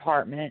returned to the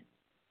apartment.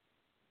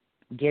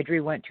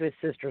 Guidry went to his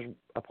sister's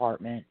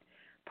apartment.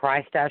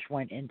 Prystash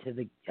went into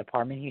the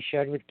apartment he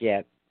shared with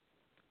Gipp.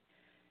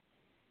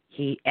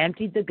 He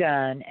emptied the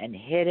gun and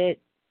hid it,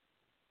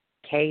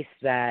 case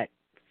that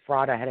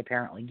Fratta had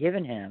apparently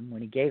given him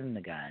when he gave him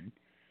the gun,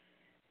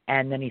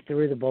 and then he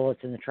threw the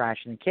bullets in the trash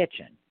in the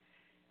kitchen.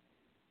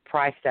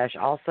 Prystash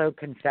also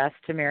confessed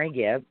to Mary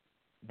Gibb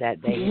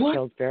that they had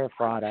killed Farah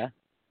Fratta.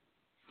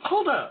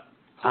 Hold up.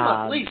 Hold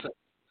on, Lisa.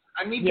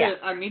 I need to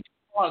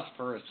pause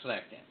for a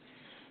second.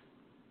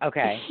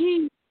 Okay.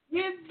 He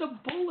hid the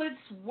bullets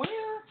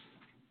where?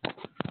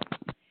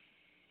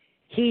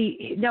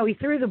 He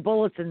threw the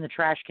bullets in the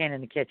trash can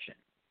in the kitchen.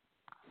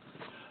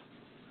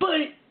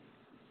 But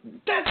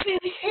that's in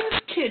his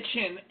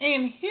kitchen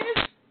and his.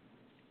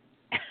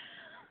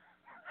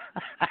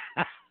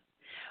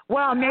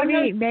 Well,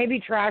 maybe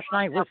trash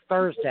night was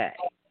Thursday.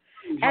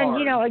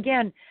 And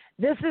again,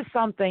 this is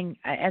something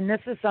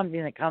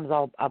that comes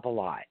up a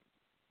lot.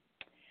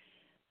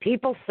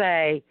 People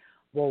say,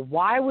 well,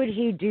 why would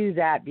he do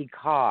that?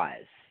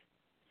 Because.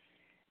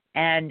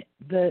 And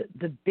the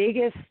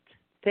biggest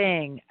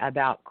thing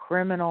about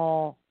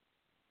criminal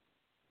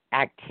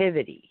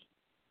activity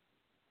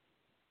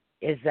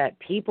is that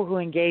people who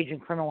engage in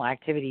criminal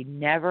activity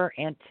never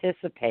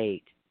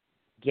anticipate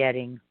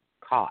getting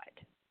caught.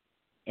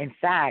 In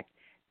fact,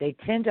 they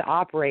tend to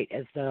operate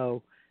as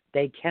though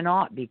they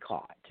cannot be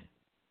caught.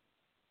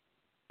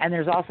 And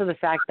there's also the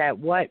fact that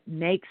what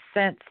makes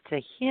sense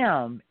to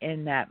him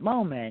in that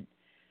moment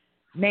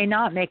may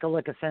not make a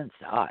lick of sense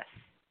to us.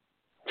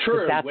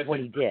 True. That's what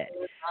he did.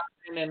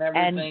 And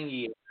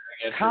everything.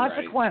 And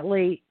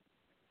consequently,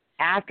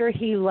 after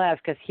he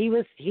left, because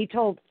he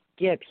told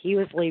Gipp he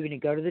was leaving to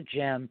go to the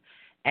gym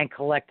and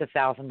collect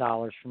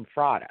 $1,000 from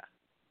Fratta.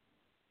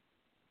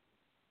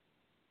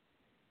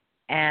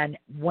 And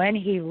when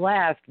he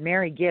left,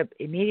 Mary Gipp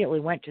immediately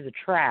went to the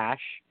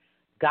trash,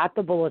 got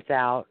the bullets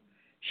out.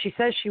 She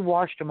says she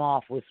washed them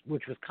off,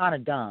 which was kind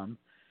of dumb,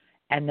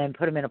 and then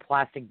put them in a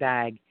plastic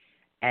bag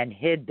and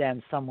hid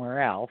them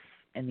somewhere else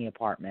in the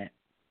apartment.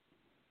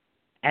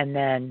 And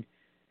then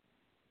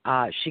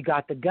she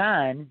got the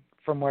gun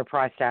from where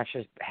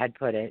Prystash had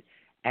put it,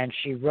 and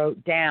she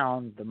wrote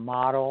down the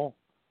model,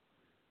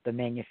 the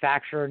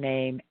manufacturer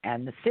name,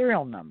 and the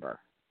serial number.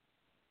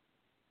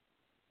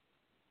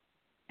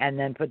 And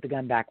then put the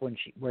gun back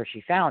where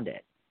she found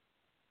it.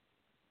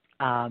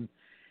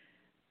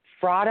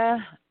 Fratta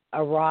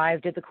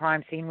arrived at the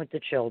crime scene with the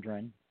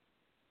children.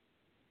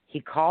 He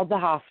called the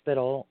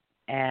hospital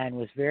and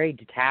was very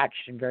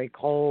detached and very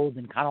cold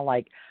and kind of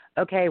like,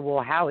 okay,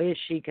 well, how is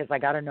she? Because I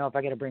got to know if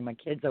I got to bring my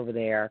kids over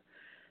there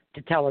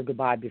to tell her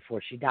goodbye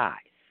before she dies.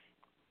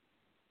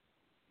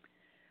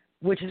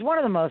 Which is one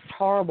of the most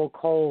horrible,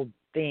 cold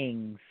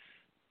things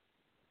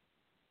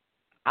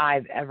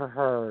I've ever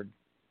heard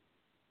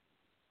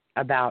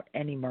about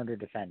any murder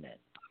defendant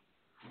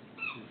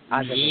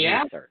I've ever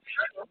researched.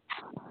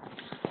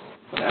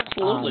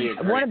 Absolutely.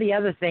 One of the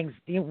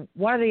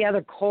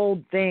other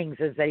cold things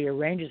is that he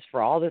arranges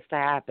for all this to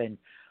happen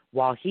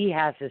while he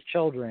has his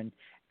children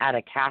at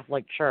a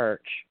Catholic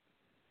church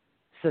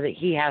so that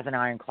he has an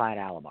ironclad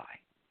alibi.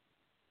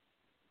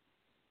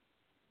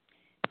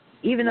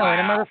 Even though in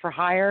a murder for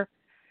hire,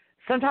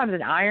 sometimes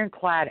an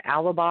ironclad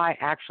alibi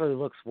actually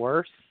looks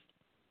worse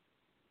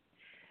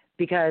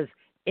because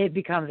it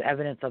becomes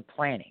evidence of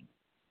planning.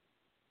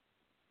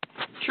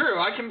 True,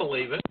 I can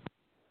believe it.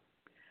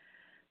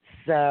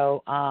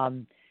 So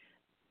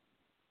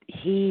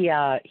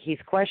he's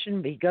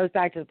questioned. He goes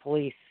back to the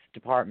police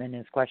department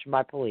and is questioned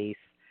by police.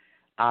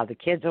 The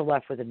kids are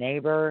left with a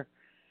neighbor,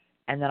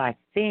 and then I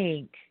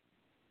think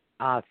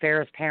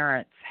Farah's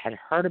parents had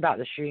heard about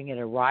the shooting, had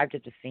arrived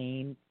at the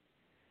scene,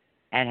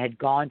 and had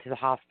gone to the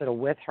hospital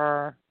with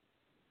her.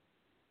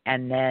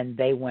 And then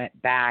they went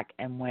back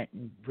and went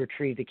and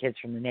retrieved the kids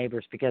from the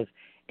neighbors because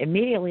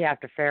immediately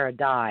after Farah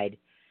died,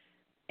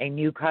 a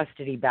new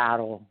custody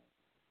battle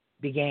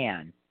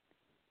began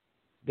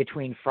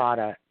between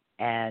Fratta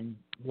and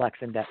Lex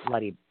and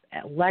Betty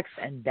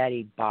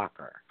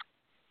Baquer.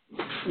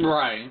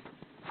 Right.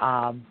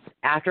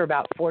 After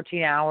about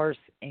 14 hours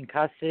in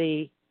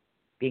custody,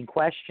 being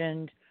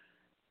questioned,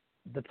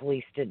 the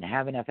police didn't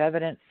have enough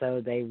evidence,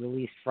 so they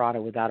released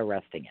Fratta without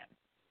arresting him.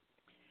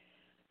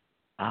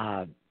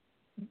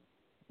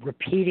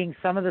 Repeating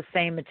some of the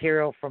same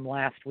material from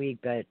last week,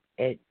 but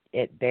it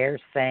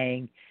bears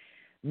saying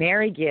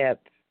Mary Gipp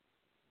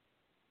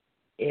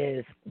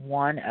is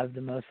one of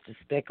the most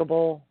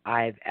despicable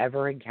I've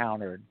ever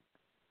encountered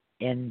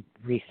in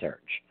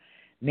research.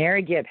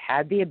 Mary Gipp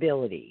had the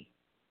ability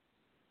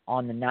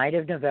on the night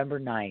of November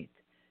 9th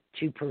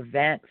to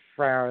prevent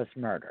Farah's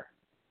murder.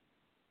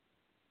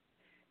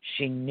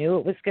 She knew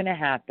it was going to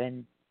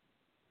happen.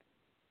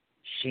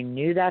 She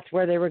knew that's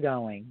where they were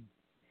going.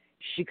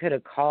 She could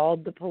have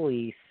called the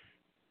police,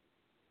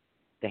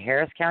 the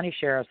Harris County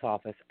Sheriff's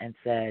Office, and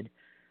said,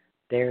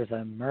 there's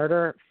a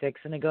murder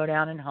fixing to go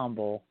down in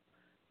Humble.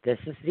 This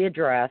is the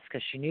address,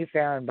 because she knew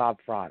Farah and Bob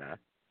Fratta.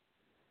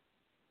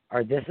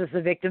 Or this is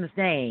the victim's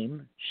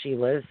name. She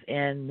lives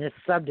in this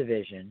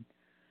subdivision.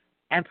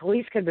 And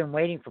police could have been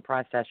waiting for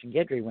Prystash and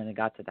Guidry when they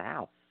got to the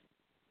house.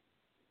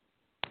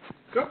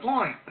 Good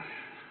point.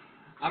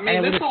 I mean, and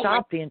it would have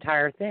stopped the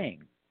entire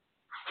thing.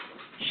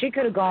 She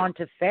could have gone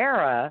to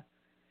Farah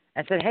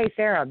and said, hey,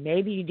 Farah,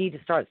 maybe you need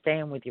to start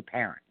staying with your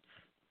parents.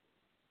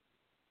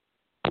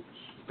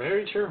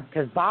 Very true.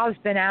 Because Bob's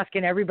been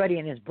asking everybody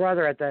and his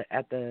brother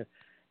at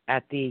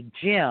the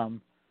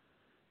gym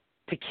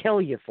to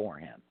kill you for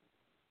him.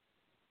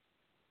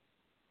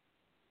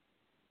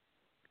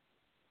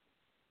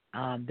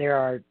 There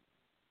are,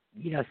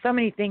 so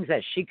many things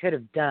that she could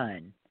have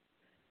done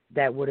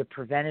that would have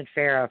prevented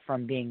Farah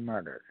from being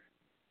murdered,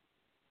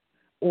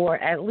 or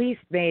at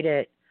least made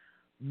it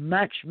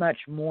much, much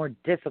more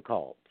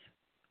difficult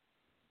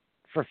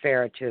for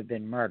Farah to have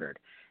been murdered.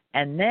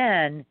 And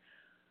then,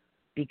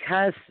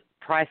 because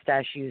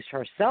Prystash used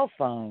her cell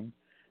phone,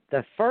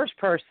 the first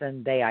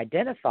person they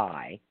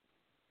identify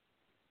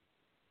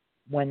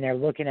when they're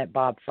looking at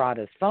Bob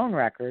Fratta's phone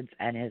records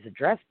and his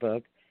address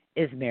book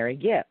is Mary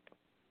Gipp.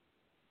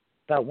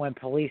 But when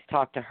police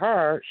talk to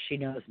her, she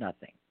knows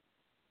nothing.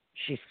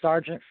 She's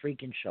Sergeant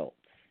freaking Schultz.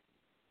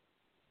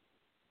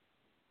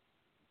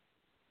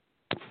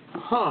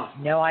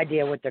 No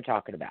idea what they're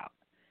talking about.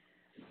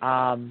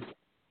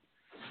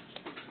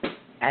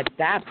 At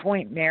that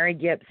point, Mary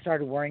Gipp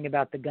started worrying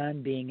about the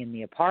gun being in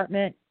the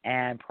apartment,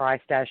 and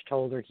Prystash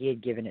told her he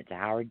had given it to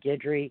Howard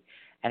Guidry,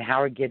 and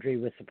Howard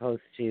Guidry was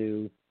supposed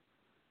to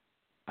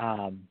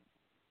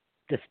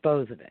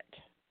dispose of it.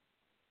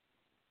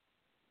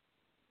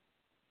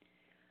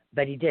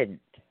 But he didn't.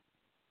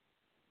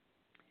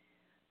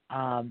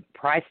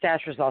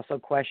 Prystash was also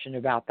questioned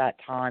about that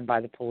time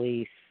by the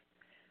police,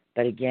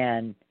 but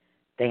again,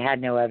 they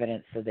had no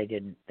evidence, so they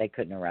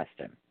couldn't arrest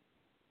him.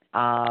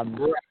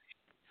 Right.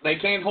 They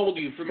can't hold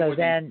you for more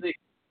than 6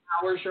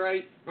 hours,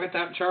 right?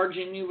 Without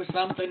charging you with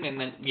something, and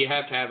then you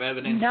have to have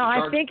evidence. No,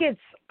 I think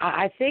it's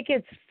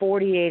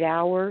 48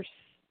 hours.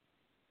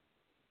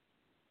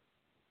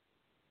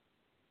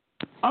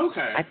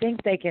 Okay. I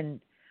think they can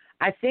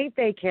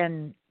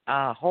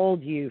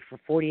hold you for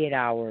 48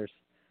 hours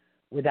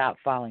without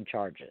filing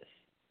charges.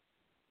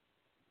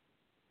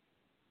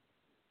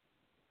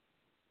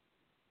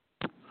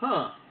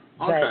 Huh.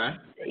 Okay.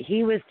 But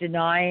he was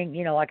denying,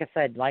 like I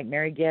said, like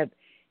Mary Gibb,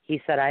 he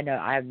said,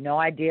 I have no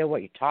idea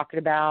what you're talking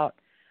about.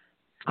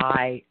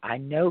 I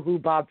know who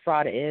Bob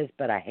Fratta is,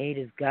 but I hate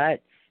his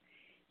guts.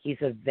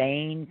 He's a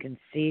vain,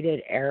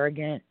 conceited,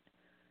 arrogant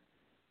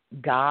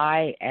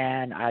guy,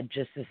 and I'd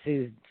just as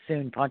soon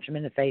punch him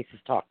in the face as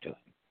talk to him.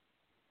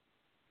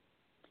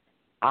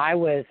 I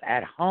was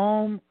at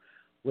home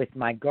with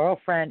my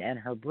girlfriend and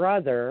her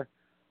brother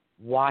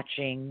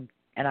watching,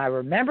 and I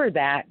remember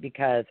that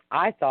because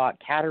I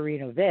thought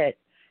Katerina Witt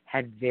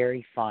had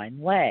very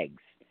fine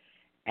legs,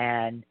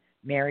 and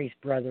Mary's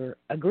brother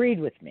agreed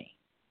with me.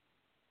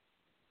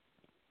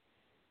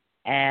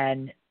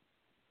 And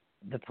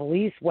the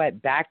police went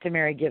back to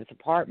Mary Gibbs'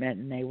 apartment,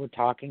 and they were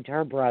talking to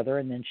her brother,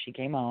 and then she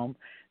came home.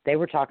 They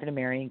were talking to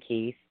Mary and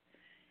Keith,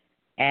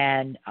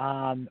 and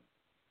Prystash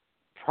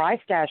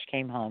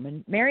came home,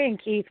 and Mary and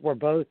Keith were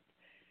both,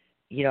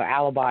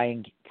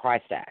 alibying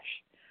Prystash.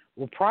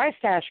 Well,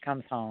 Prystash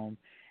comes home,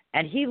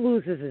 and he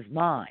loses his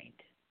mind,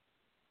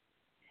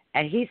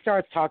 and he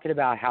starts talking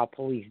about how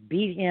police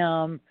beat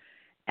him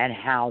and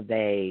how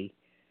they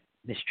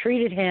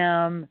mistreated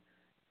him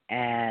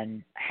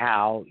and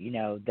how,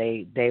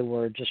 they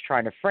were just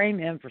trying to frame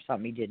him for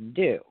something he didn't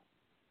do.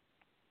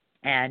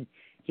 And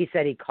he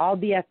said he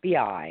called the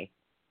FBI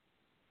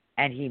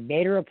and he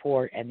made a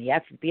report, and the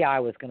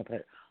FBI was going to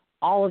put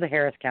all of the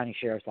Harris County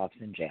Sheriff's Office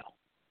in jail.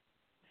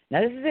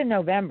 Now, this is in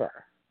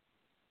November.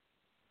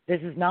 This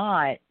is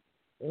not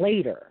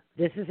later.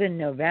 This is in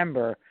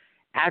November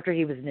after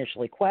he was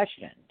initially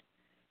questioned.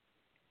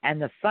 And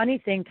the funny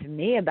thing to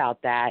me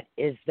about that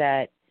is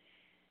that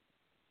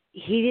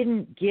he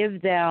didn't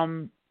give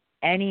them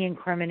any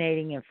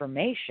incriminating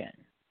information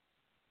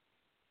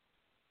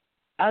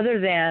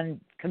other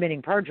than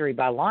committing perjury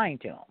by lying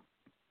to him,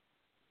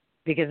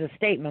 because the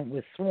statement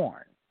was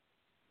sworn.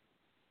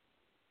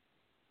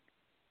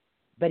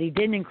 But he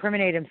didn't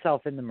incriminate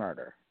himself in the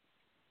murder.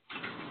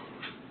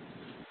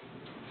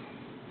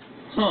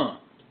 Huh.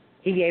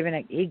 He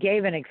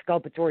gave an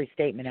exculpatory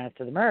statement as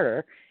to the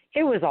murder.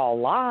 It was all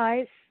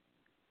lies,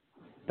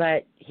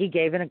 but he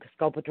gave an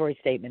exculpatory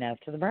statement as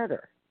to the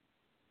murder.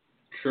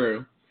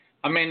 True.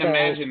 I mean,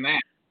 imagine that.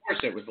 Of course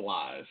it was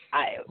lies.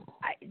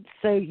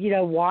 So,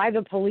 why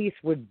the police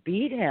would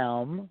beat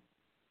him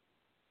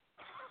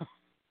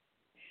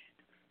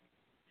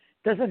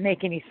doesn't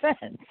make any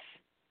sense.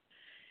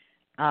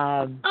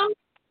 At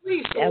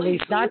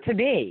least not to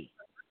me.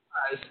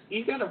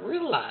 You got to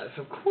realize,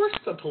 of course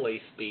the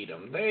police beat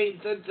him.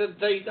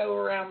 They go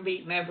around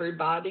beating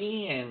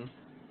everybody and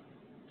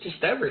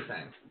just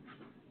everything.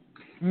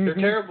 Mm-hmm. They're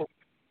terrible.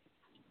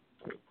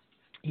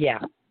 Yeah.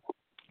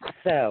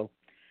 So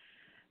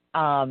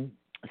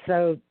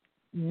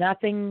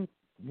nothing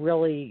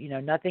really,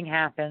 nothing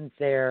happens.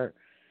 They're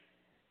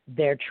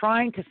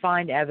trying to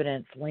find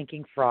evidence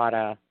linking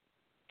Fratta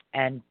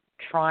and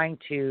trying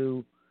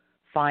to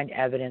find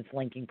evidence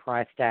linking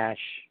Prystash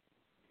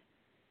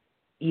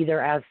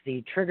either as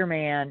the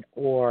triggerman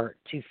or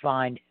to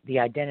find the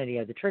identity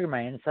of the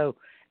triggerman. So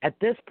at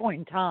this point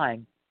in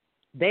time,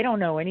 they don't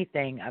know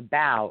anything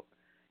about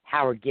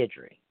Howard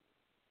Guidry.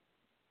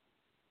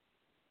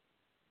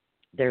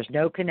 There's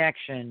no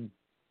connection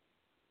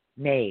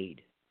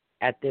made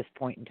at this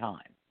point in time.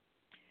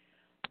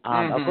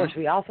 Of course,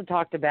 we also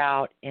talked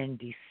about in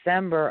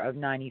December of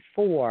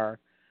 94,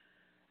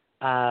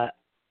 a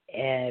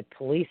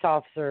police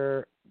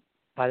officer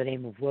by the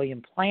name of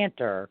William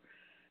Planter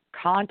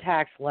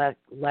contacts Lex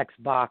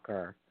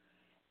Baquer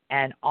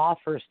and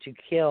offers to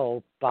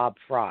kill Bob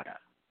Fratta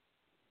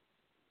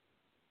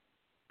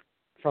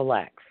for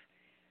Lex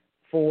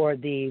for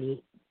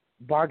the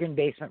bargain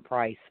basement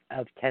price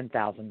of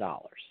 $10,000.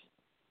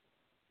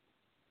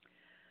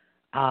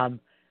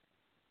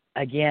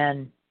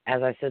 Again,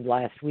 as I said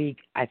last week,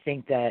 I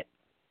think that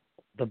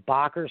the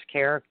Baquer's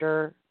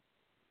character,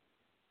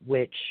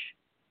 which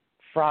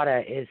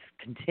Fratta is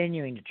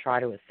continuing to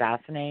try to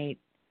assassinate,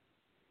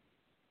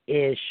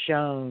 is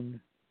shown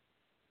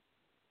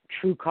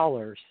true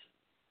colors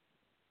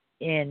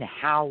in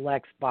how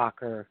Lex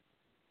Baquer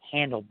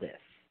handled this.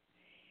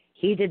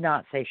 He did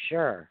not say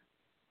sure,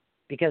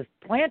 because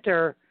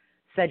Planter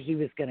said he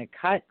was going to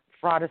cut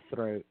Fratta's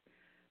throat,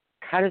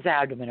 cut his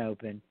abdomen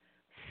open,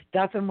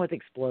 stuff him with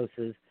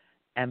explosives,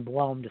 and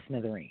blow him to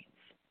smithereens.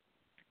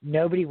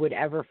 Nobody would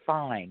ever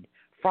find.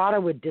 Fratta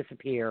would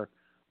disappear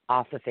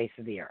off the face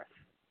of the earth.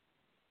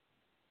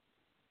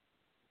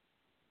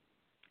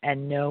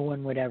 And no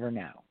one would ever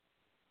know.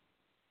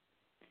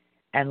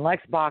 And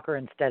Lex Baquer,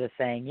 instead of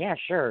saying, yeah,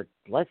 sure,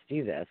 let's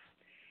do this,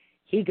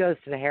 he goes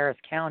to the Harris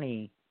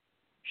County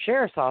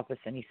Sheriff's Office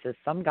and he says,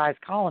 some guy's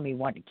calling me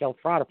wanting to kill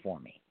Fratta for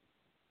me.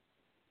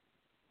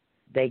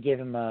 They give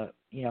him a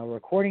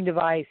recording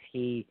device.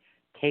 He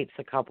tapes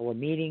a couple of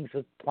meetings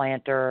with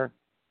Planter,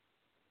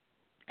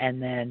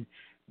 and then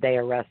they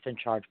arrest and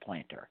charge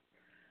Planter.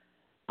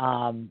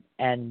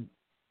 And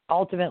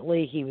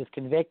ultimately he was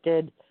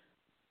convicted,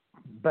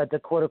 but the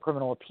Court of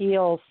Criminal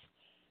Appeals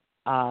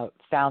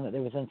found that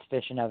there was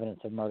insufficient evidence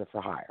of murder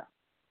for hire.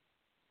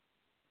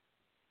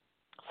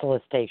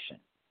 Solicitation.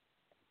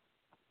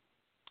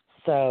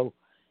 So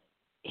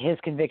his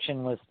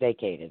conviction was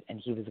vacated and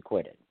he was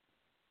acquitted.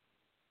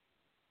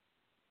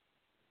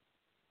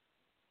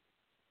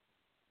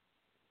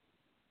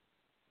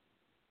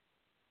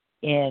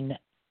 On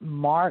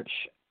March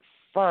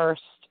 1st,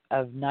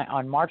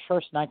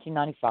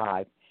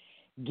 1995,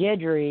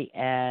 Guidry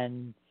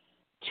and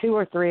 2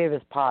 or 3 of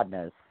his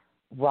partners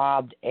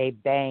robbed a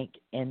bank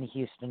in the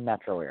Houston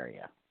metro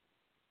area.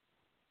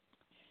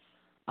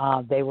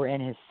 They were in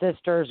his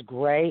sister's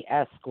gray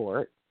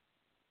Escort,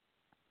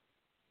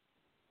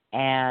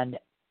 and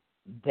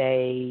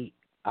they,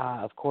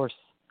 of course,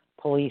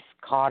 police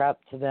caught up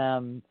to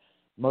them.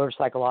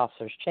 Motorcycle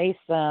officers chased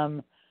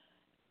them.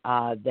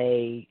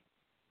 They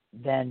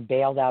then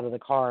bailed out of the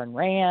car and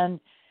ran,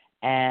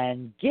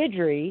 and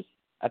Guidry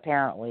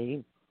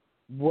apparently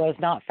was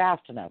not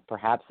fast enough.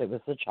 Perhaps it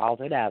was the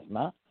childhood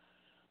asthma,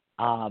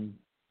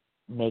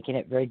 making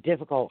it very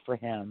difficult for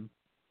him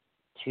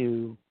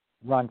to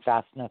run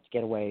fast enough to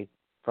get away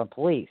from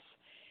police.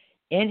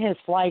 In his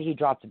flight, he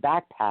dropped a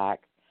backpack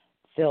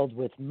filled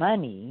with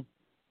money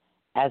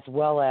as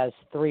well as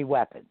 3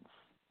 weapons,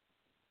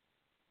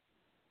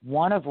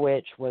 one of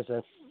which was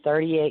a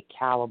 .38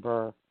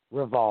 caliber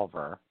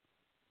revolver,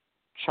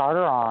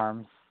 Charter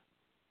Arms,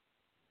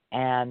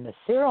 and the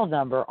serial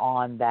number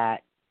on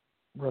that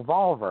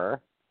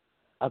revolver,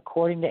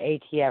 according to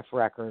ATF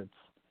records,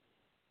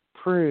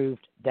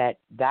 proved that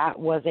that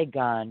was a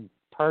gun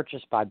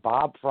purchased by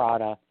Bob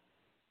Fratta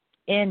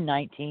in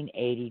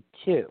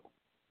 1982.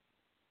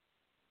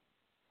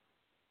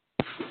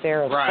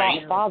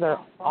 Farrah's father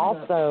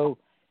also,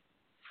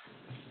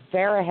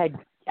 Farah had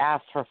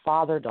asked her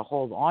father to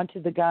hold on to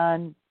the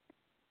gun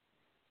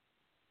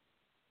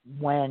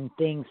when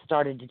things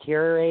started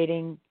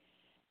deteriorating,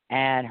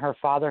 and her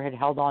father had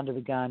held on to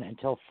the gun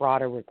until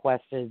Fratta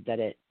requested that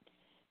it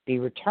be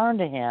returned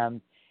to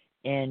him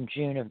in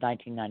June of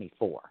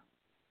 1994.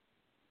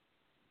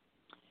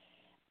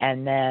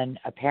 And then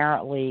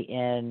apparently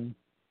in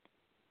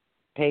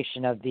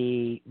patient of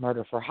the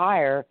murder for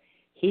hire,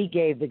 he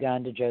gave the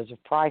gun to Joseph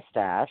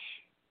Prystash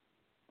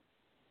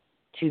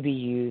to be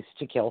used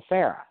to kill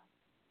Farah.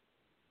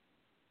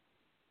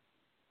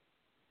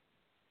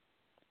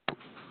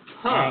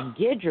 And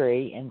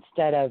Guidry,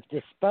 instead of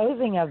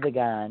disposing of the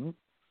gun,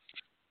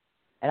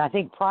 and I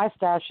think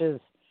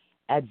Prystash's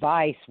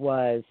advice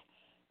was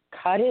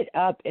cut it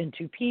up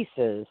into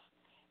pieces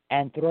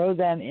and throw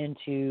them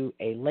into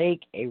a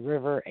lake, a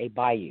river, a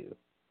bayou.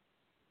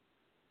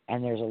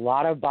 And there's a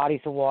lot of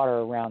bodies of water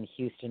around the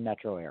Houston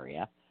metro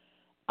area.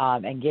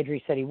 And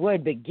Guidry said he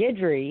would, but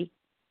Guidry,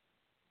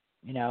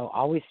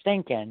 always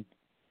thinking,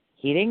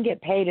 he didn't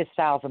get paid his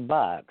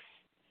 $1,000.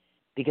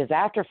 Because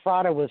after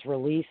Fratta was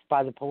released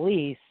by the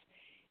police,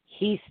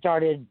 he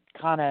started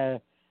kind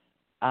of,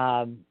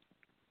 kind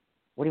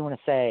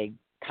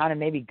of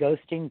maybe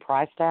ghosting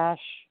Prystash.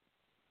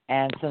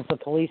 And since the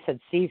police had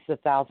seized the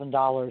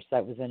 $1,000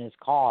 that was in his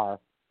car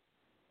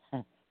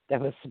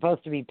that was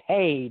supposed to be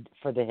paid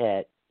for the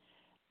hit,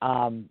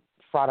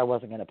 Fratta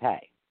wasn't going to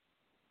pay.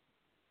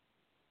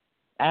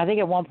 And I think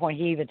at one point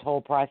he even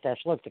told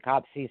Prystash, look, the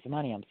cops seized the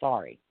money. I'm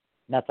sorry.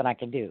 Nothing I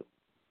can do.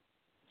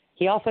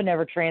 He also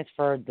never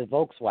transferred the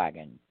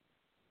Volkswagen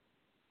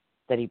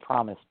that he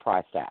promised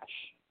Prystash.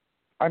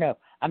 Or no,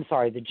 I'm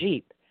sorry, the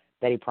Jeep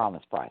that he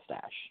promised Prystash.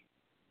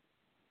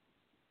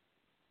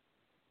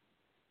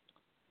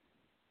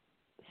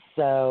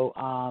 So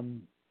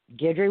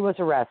Guidry was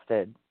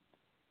arrested.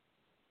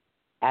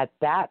 At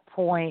that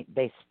point,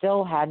 they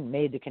still hadn't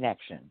made the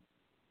connection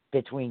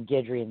between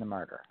Guidry and the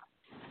murder.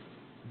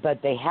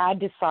 But they had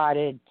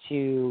decided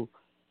to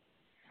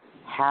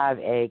have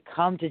a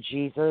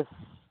come-to-Jesus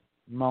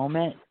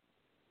moment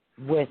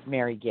with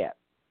Mary Gipp.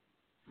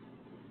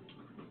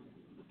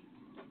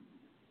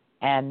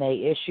 And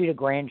they issued a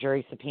grand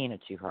jury subpoena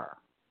to her.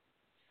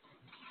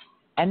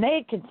 And they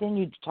had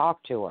continued to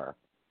talk to her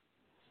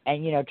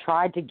and,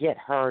 tried to get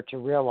her to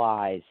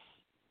realize,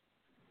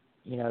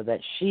 that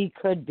she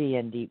could be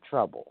in deep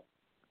trouble.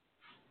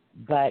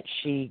 But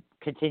she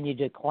continued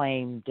to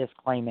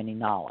disclaim any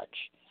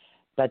knowledge.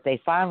 But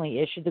they finally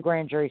issued the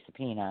grand jury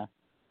subpoena,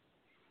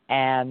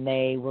 and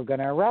they were going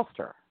to arrest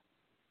her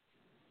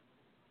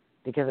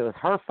because it was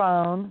her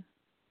phone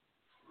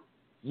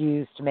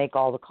used to make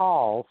all the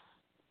calls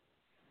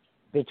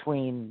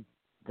between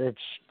the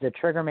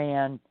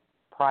triggerman,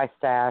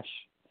 Prystash,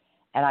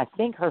 and I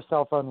think her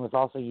cell phone was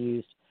also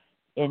used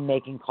in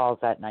making calls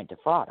that night to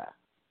Fratta.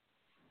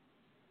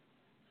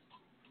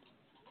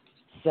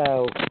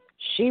 So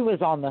she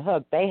was on the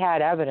hook. They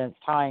had evidence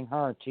tying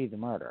her to the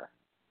murder.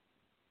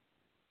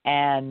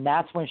 And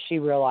that's when she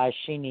realized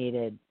she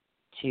needed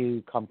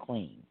to come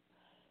clean.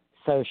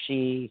 So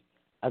she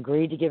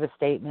agreed to give a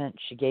statement.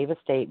 She gave a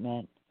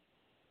statement.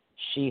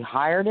 She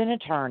hired an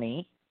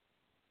attorney.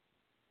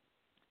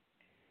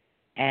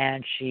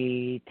 And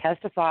she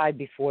testified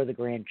before the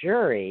grand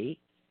jury.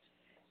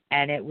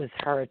 And it was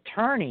her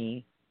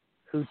attorney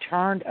who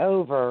turned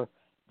over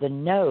the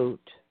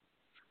note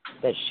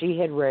that she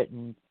had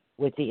written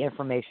with the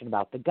information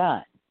about the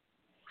gun.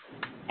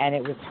 And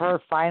it was her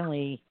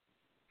finally,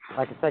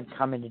 like I said,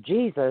 coming to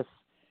Jesus,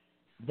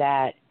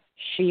 that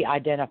she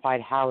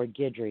identified Howard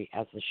Guidry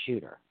as the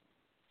shooter.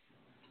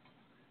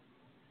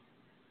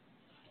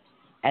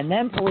 And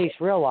then police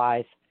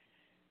realized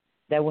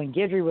that when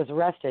Guidry was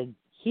arrested,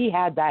 he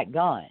had that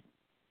gun.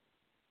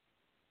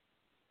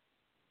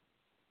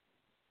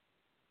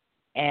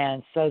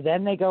 And so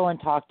then they go and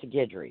talk to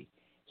Guidry.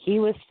 He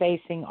was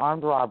facing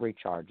armed robbery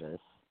charges.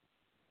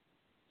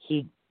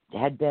 He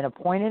had been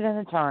appointed an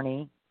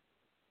attorney.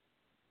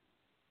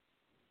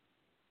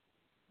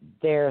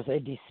 There's a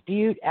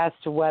dispute as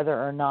to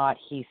whether or not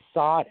he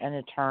sought an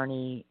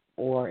attorney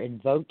or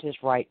invoked his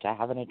right to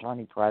have an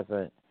attorney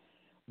present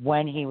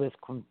when he was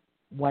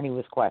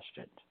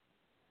questioned.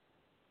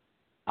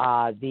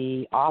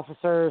 The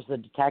officers, the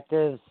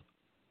detectives,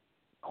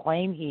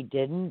 claim he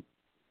didn't,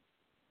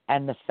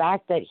 and the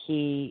fact that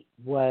he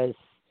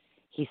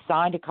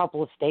signed a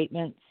couple of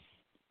statements,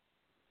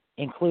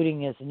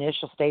 including his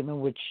initial statement,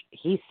 which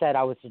he said,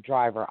 "I was the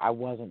driver, I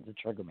wasn't the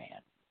trigger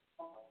man."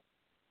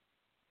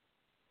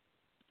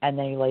 And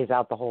then he lays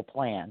out the whole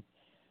plan.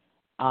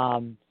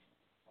 And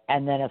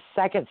then a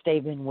second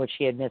statement in which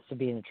he admits to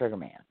being the trigger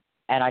man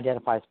and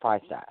identifies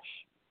Prystash.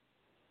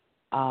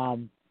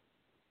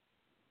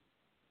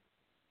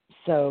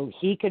 So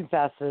he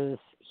confesses,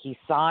 he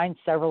signed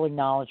several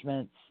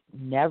acknowledgments,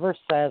 never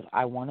says,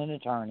 "I want an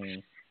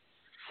attorney,"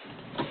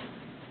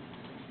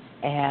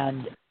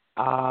 and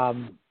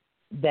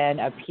then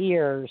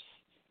appears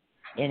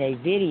in a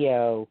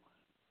video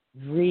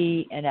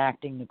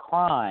reenacting the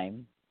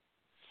crime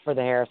for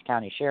the Harris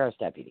County Sheriff's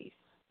deputies,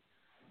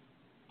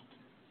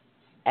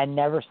 and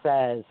never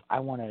says, "I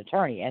want an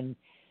attorney." And,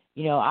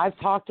 I've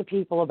talked to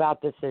people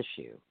about this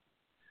issue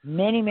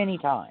many, many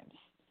times.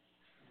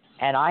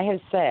 And I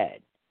have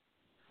said,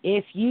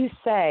 if you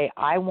say,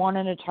 "I want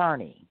an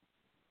attorney,"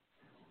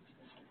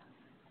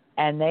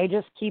 and they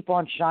just keep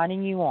on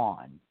shining you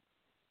on,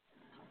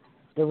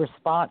 the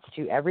response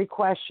to every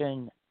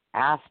question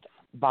asked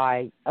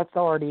by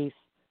authorities,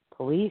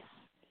 police,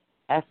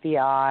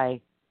 FBI,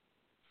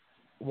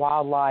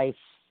 wildlife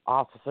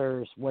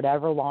officers,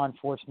 whatever law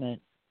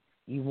enforcement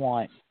you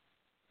want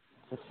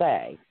to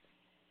say,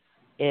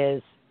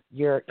 is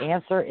your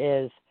answer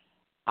is,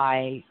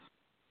 "I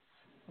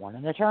want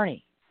an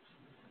attorney.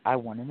 I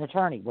want an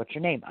attorney. What's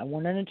your name? I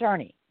want an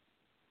attorney.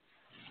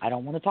 I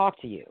don't want to talk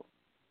to you.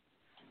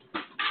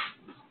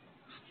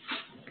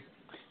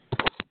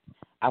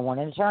 I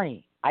want an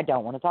attorney. I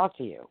don't want to talk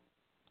to you.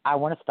 I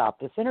want to stop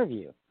this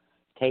interview.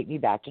 Take me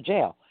back to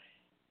jail."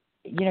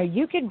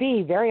 You can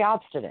be very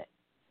obstinate.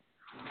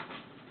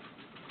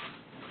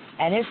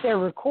 And if they're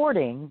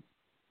recording,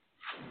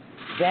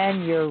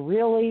 then you're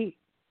really,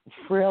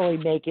 really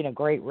making a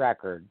great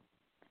record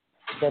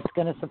that's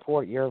going to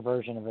support your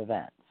version of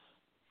events.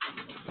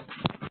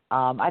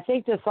 I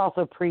think this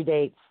also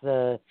predates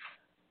the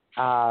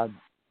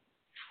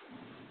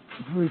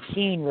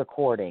routine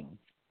recording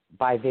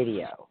by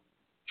video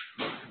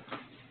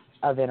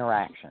of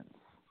interactions.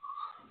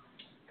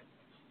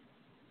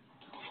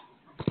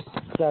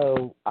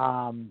 So,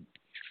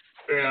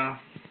 yeah.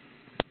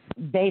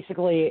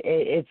 Basically,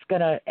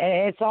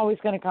 it's always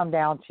gonna come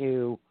down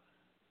to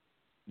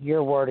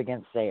your word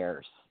against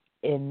theirs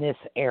in this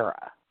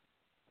era.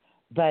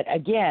 But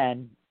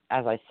again,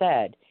 as I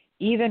said,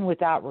 even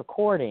without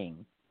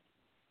recording,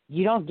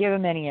 you don't give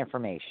them any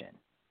information.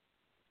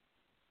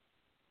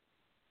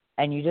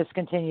 and you just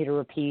continue to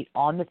repeat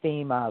on the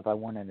theme of, I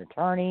want an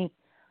attorney,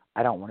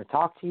 I don't want to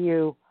talk to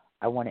you,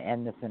 I want to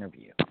end this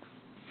interview.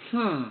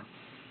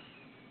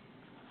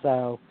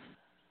 So,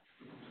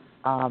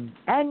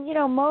 and, you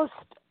know,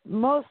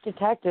 most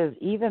detectives,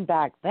 even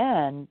back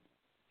then,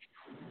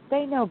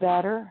 they know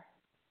better.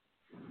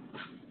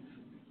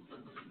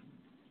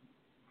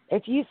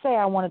 If you say,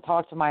 I want to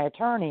talk to my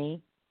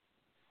attorney,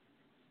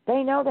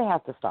 they know they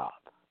have to stop.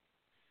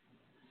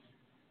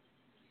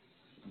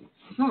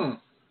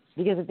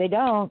 Because if they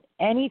don't,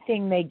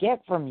 anything they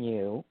get from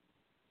you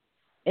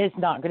is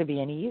not going to be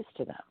any use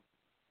to them.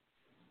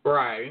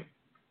 Right.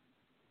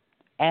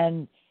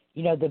 And,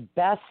 you know, the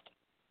best,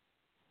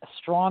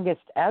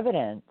 strongest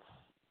evidence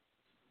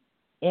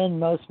in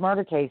most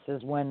murder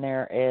cases when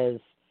there is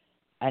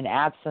an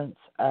absence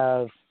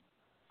of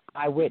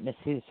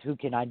eyewitnesses who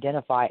can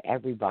identify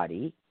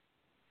everybody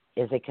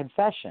is a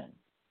confession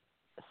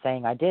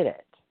saying I did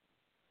it.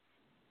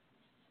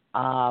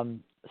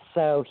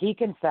 So he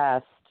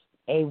confessed.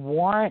 A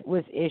warrant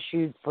was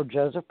issued for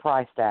Joseph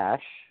Prystash,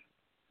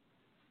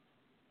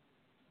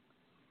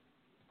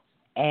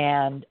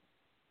 and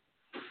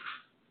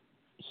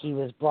he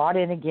was brought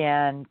in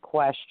again,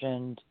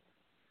 questioned,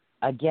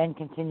 again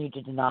continued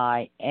to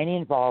deny any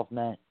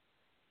involvement.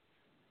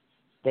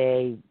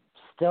 They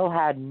still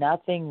had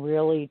nothing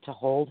really to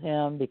hold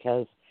him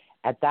because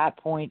at that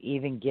point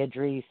even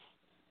Guidry's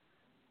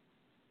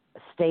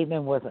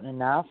statement wasn't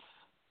enough.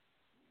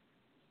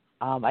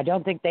 I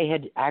don't think they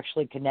had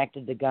actually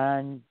connected the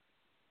gun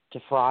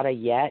to Fratta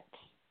yet,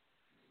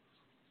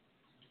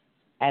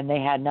 and they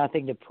had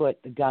nothing to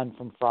put the gun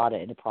from Fratta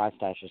into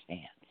Prystash's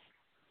hands.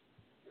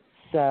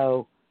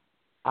 So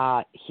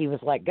he was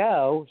let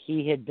go.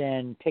 He had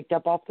been picked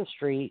up off the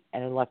street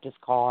and had left his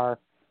car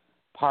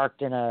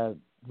parked in a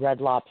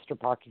Red Lobster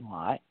parking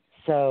lot.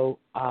 So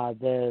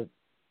the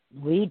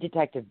lead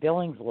detective,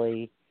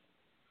 Billingsley,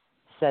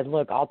 said,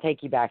 look, I'll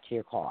take you back to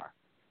your car.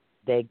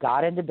 They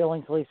got into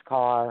Billingsley's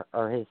car,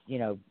 or his, you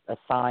know,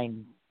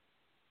 assigned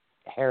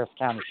Harris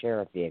County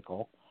Sheriff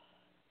vehicle.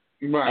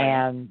 Right.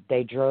 And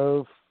they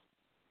drove.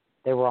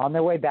 They were on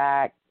their way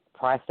back.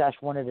 Prystash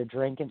wanted a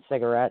drink and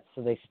cigarettes,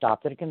 so they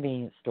stopped at a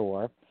convenience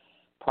store.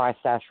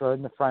 Prystash rode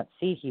in the front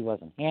seat. He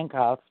wasn't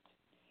handcuffed.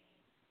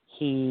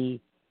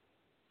 They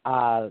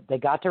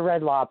got to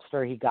Red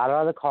Lobster. He got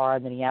out of the car,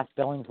 and then he asked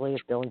Billingsley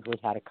if Billingsley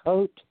had a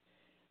coat.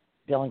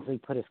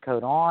 Billingsley put his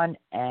coat on,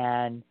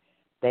 and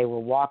they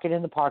were walking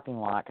in the parking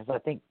lot because I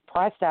think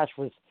Prystash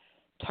was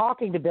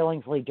talking to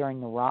Billingsley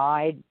during the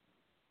ride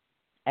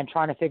and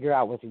trying to figure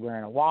out, was he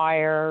wearing a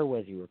wire?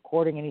 Was he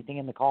recording anything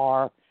in the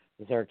car?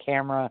 Was there a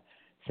camera?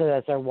 So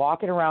as they're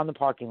walking around the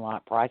parking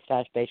lot,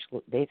 Prystash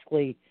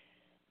basically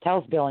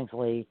tells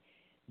Billingsley,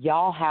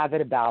 y'all have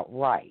it about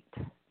right.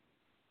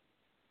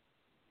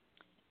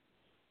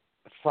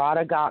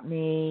 Fratta got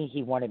me.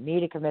 He wanted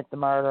me to commit the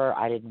murder.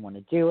 I didn't want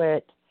to do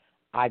it.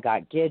 I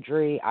got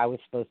Guidry. I was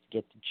supposed to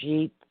get the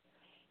Jeep.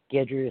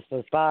 Guidry was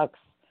supposed to bucks.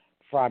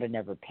 Fratta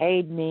never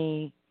paid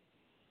me.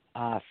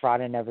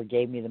 Fratta never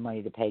gave me the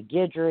money to pay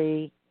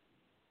Guidry.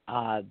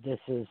 This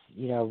is,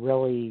 you know,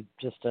 really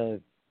just a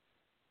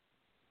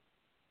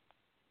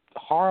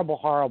horrible,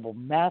 horrible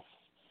mess.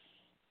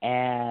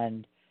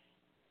 And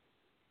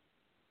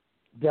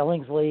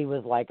Billingsley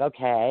was like,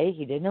 okay.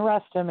 He didn't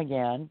arrest him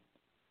again.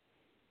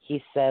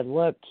 He said,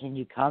 look, can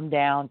you come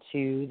down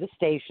to the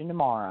station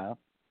tomorrow?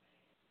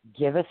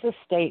 Give us a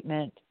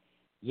statement.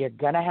 You're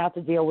going to have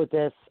to deal with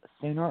this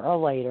sooner or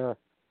later.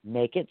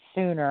 Make it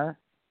sooner,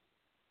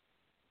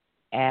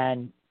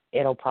 and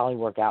it'll probably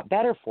work out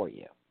better for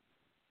you.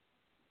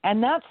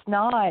 And that's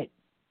not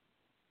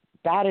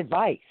bad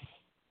advice.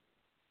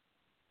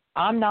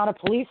 I'm not a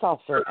police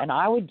officer, and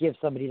I would give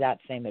somebody that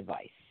same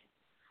advice.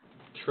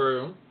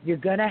 True. You're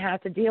going to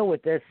have to deal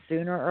with this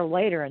sooner or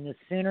later, and the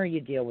sooner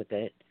you deal with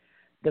it,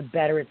 the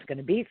better it's going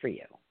to be for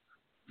you.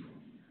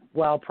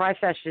 Well,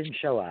 Prystash didn't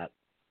show up.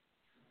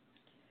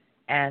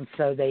 And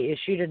so they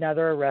issued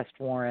another arrest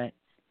warrant,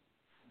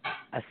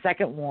 a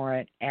second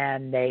warrant,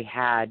 and they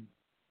had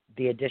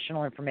the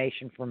additional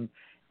information from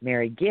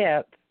Mary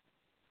Gipp,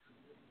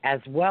 as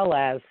well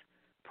as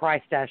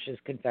Prystash's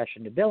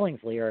confession to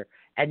Billingsley, or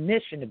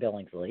admission to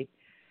Billingsley.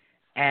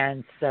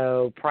 And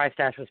so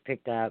Prystash was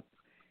picked up.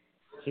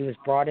 He was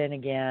brought in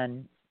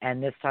again,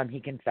 and this time he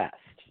confessed.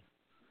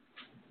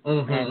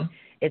 Mm-hmm. And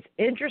it's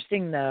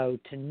interesting, though,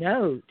 to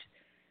note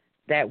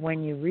that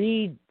when you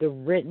read the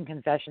written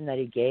confession that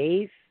he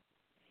gave,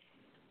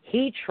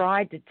 he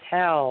tried to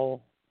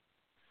tell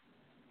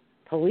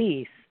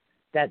police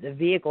that the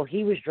vehicle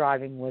he was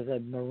driving was a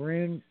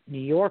maroon New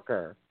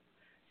Yorker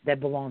that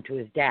belonged to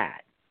his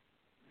dad.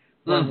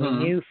 When we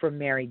knew from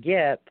Mary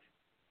Gipp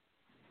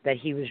that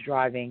he was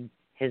driving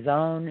his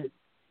own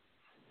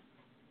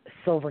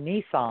silver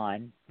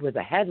Nissan with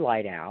a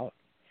headlight out,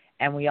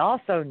 and we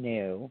also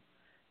knew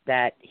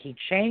that he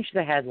changed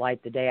the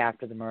headlight the day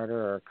after the murder,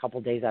 or a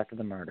couple days after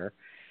the murder,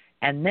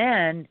 and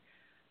then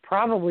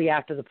probably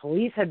after the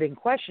police had been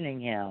questioning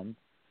him,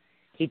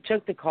 he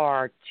took the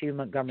car to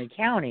Montgomery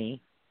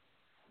County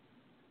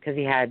because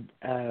he had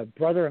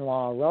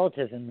brother-in-law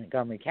relatives in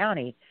Montgomery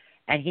County,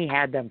 and he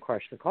had them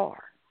crush the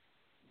car.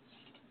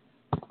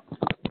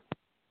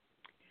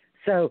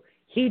 So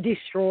he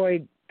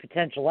destroyed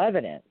potential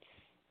evidence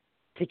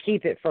to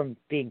keep it from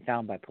being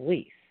found by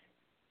police.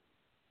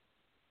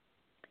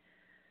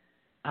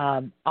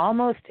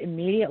 Almost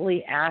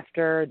immediately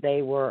after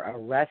they were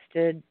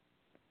arrested,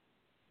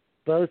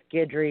 both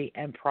Guidry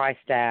and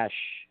Prystash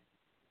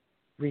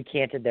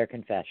recanted their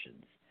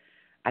confessions.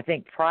 I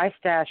think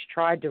Prystash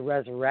tried to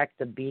resurrect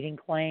the beating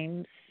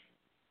claims,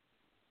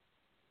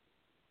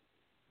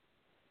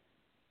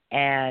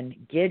 and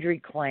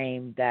Guidry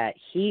claimed that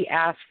he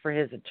asked for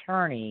his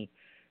attorney,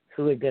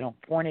 who had been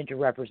appointed to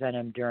represent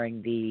him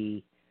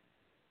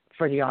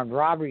for the armed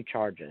robbery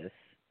charges,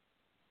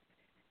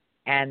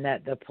 and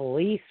that the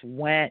police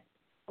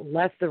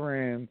left the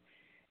room,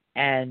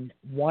 and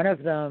one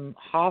of them,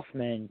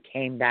 Hoffman,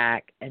 came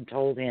back and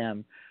told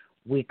him,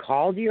 "We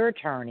called your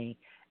attorney,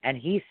 and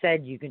he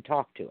said you can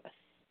talk to us."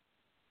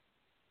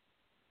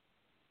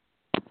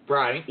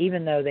 Right.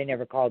 Even though they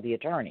never called the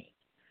attorney.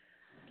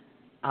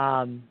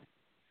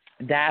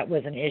 That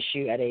was an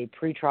issue at a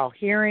pretrial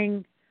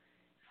hearing.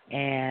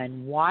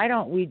 And why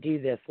don't we do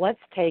this?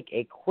 Let's take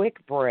a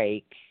quick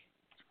break.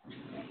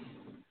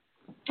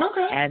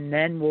 Okay. And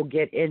then we'll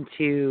get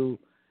into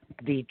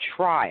the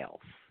trials.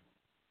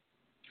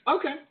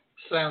 Okay.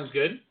 Sounds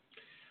good.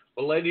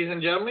 Well, ladies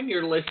and gentlemen,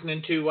 you're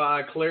listening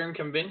to Clear and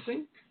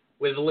Convincing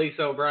with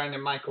Lisa O'Brien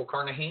and Michael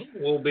Carnahan.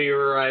 We'll be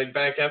right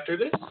back after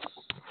this.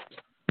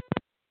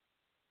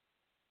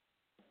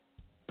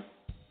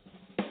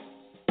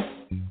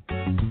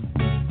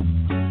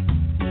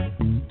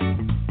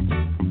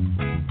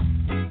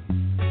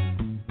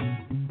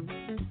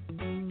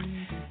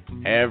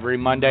 Every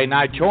Monday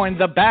night, join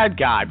the bad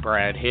guy,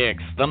 Brad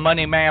Hicks, the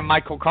money man,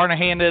 Michael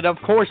Carnahan, and, of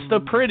course, the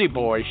pretty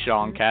boy,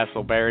 Sean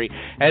Castleberry,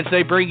 as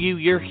they bring you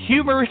your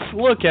humorous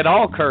look at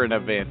all current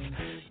events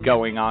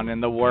going on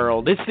in the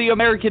world. It's the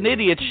American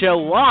Idiot Show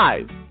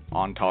live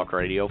on Talk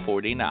Radio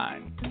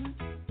 49.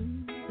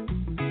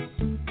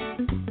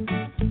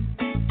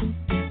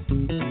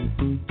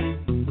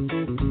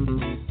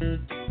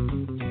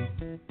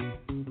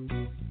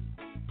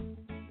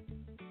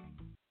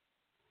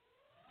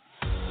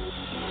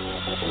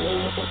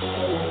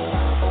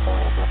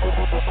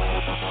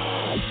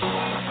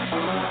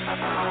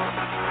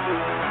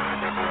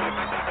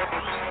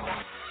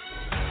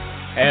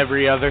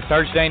 Every other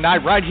Thursday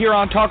night, right here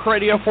on Talk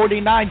Radio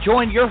 49,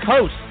 join your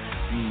hosts,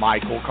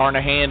 Michael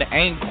Carnahan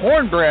and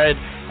Cornbread,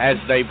 as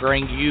they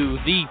bring you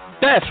the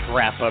best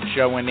wrap-up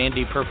show in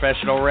indie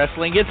professional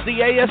wrestling. It's the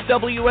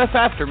ASWF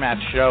Aftermath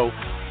Show,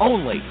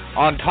 only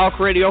on Talk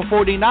Radio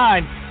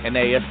 49 and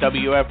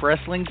ASWF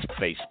Wrestling's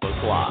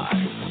Facebook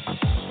Live.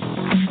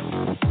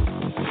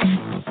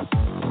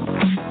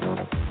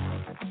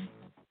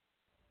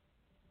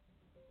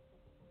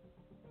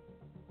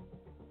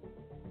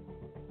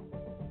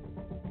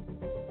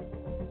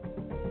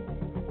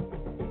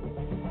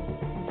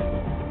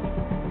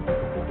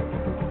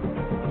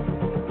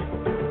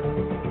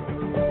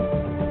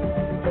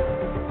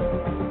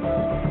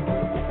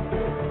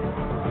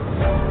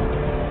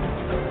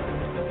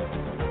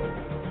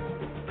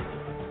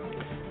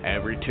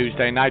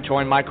 Tuesday night,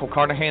 join Michael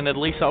Carnahan and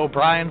Lisa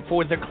O'Brien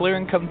for the Clear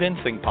and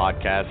Convincing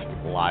podcast,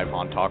 live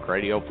on Talk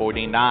Radio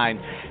 49.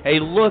 A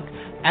look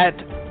at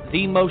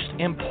the most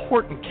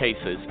important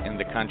cases in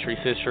the country's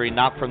history,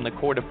 not from the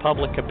court of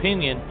public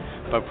opinion,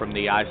 but from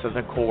the eyes of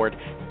the court,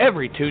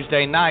 every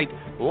Tuesday night,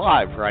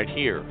 live right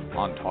here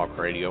on Talk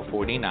Radio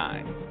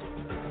 49.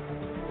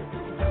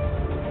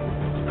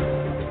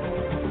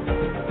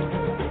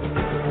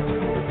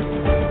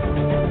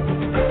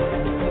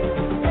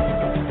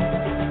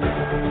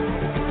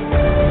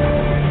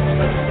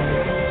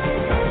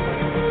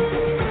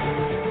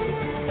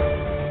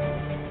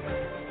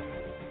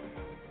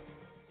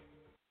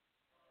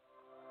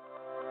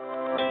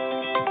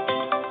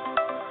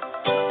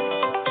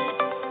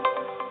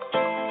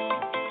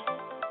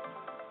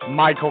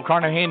 Michael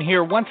Carnahan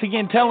here, once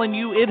again telling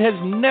you it has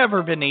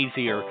never been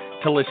easier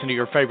to listen to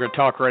your favorite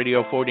Talk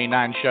Radio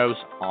 49 shows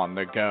on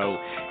the go.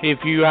 If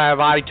you have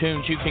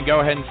iTunes, you can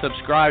go ahead and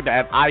subscribe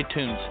at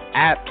iTunes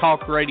at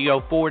Talk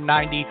Radio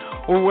 490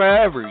 or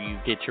wherever you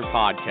get your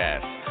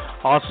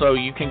podcasts. Also,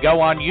 you can go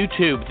on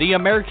YouTube, the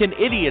American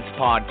Idiots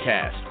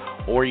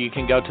Podcast, or you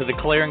can go to the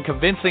Clear and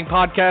Convincing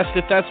Podcast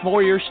if that's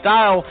more your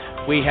style.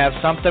 We have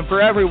something for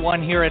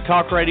everyone here at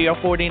Talk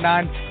Radio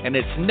 49, and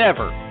it's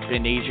never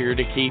been easier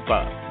to keep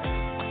up.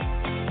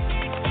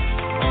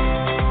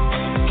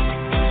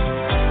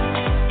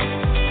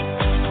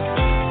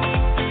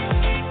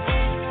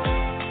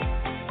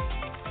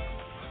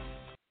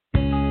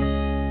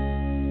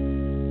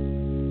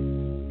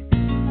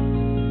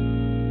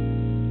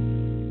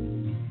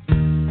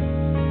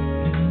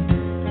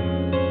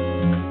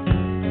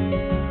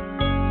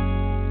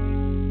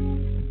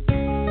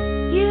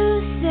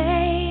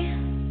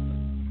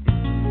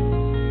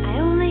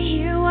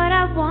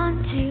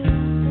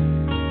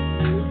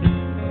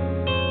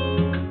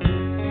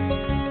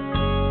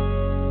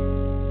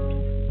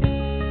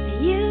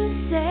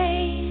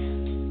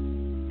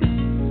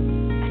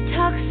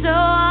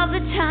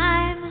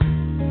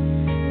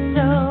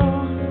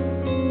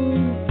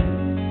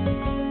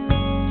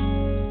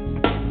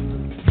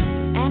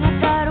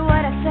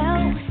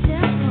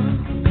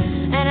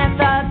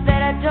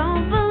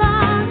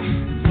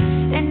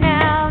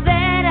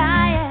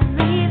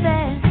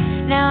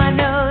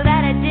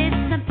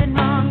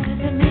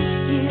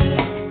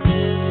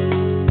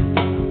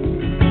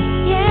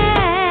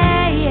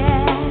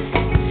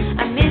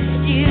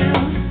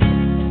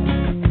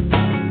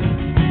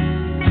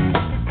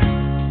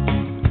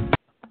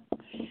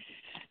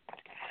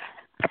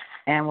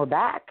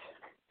 back?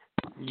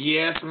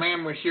 Yes,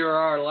 ma'am, we sure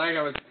are. Like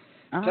I was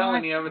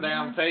telling you over there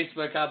on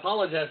Facebook, I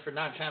apologize for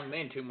not chiming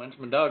in too much.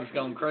 My dog's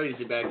going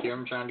crazy back here.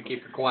 I'm trying to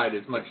keep her quiet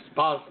as much as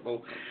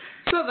possible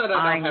so that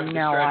I don't have a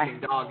distracting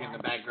dog in the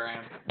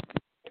background.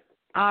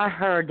 I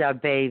heard the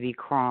baby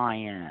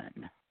crying.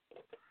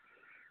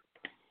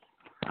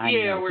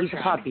 We're He's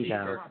trying. A puppy,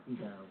 though.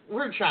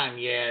 We're trying,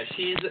 yeah.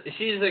 She's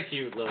a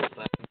cute little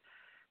thing.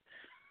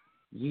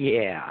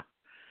 Yeah.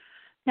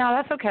 No,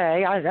 that's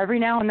okay. Every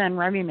now and then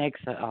Remy makes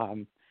a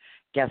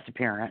guest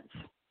appearance.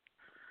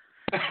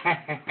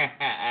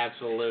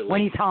 Absolutely.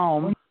 When he's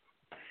home.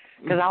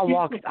 Because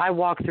I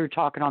walk through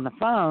talking on the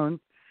phone,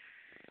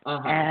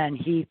 and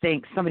he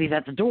thinks somebody's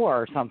at the door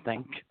or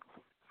something.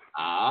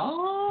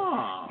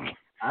 Oh.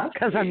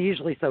 Because I'm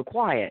usually so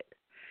quiet.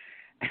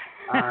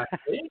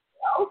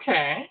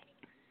 Okay.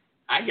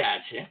 I got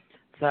you.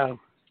 So,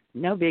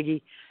 no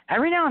biggie.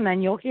 Every now and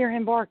then you'll hear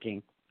him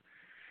barking.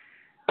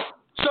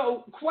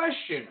 So,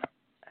 question.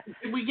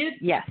 Did we get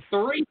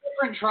 3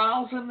 different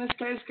trials in this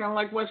case, kind of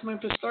like West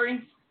Memphis 3?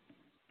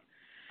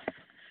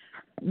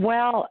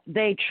 Well,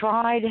 they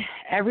tried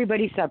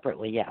everybody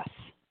separately, yes.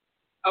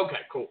 Okay,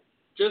 cool.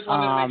 Just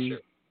wanted to make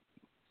sure.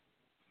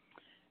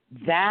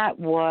 That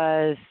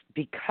was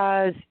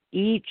because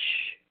each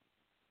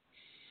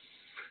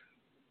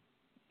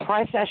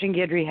Prystash and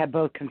Guidry had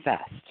both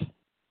confessed.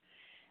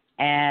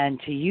 And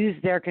to use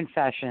their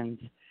confessions,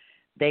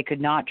 they could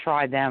not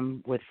try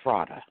them with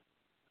Fratta,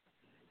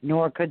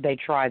 nor could they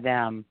try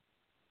them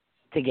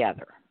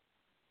together.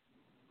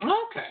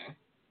 Okay.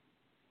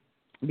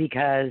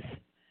 Because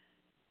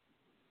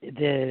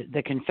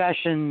the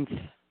confessions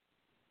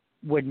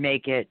would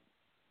make it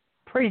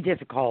pretty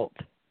difficult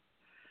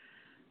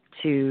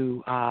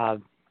to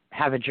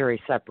have a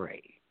jury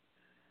separate.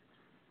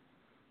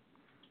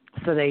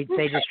 So they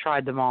just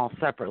tried them all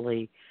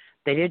separately.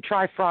 They did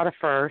try Fratta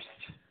first,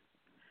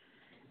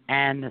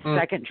 and the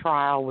second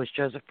trial was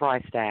Joseph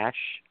Prystash.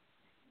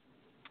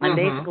 And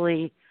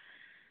basically,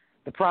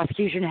 the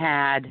prosecution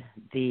had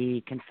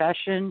the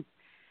confession,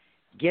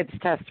 Gibbs'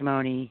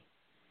 testimony,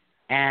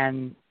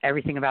 and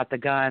everything about the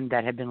gun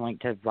that had been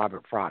linked to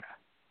Robert Fratta.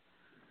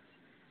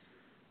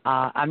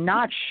 I'm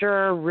not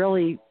sure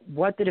really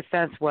what the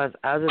defense was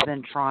other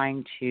than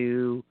trying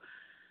to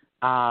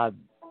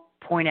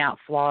point out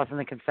flaws in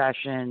the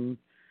confession,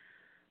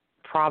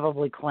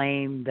 probably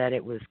claim that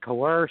it was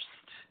coerced,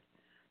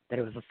 that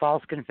it was a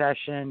false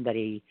confession, that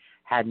he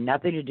had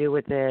nothing to do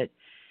with it,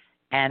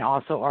 and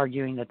also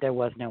arguing that there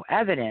was no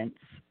evidence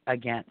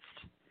against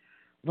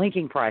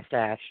linking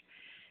Prystash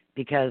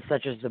because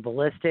such as the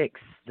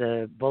ballistics,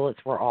 the bullets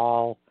were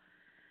all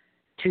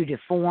too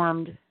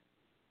deformed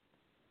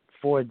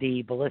for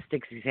the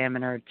ballistics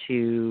examiner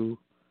to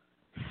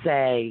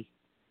say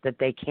that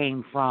they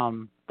came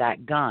from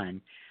that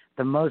gun.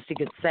 The most he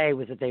could say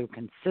was that they were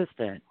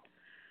consistent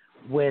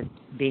with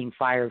being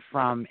fired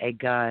from a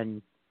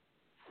gun,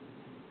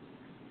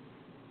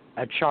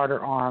 a Charter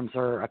Arms,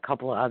 or a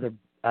couple of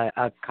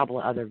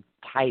other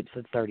types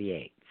of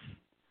 38s.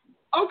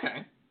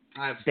 Okay.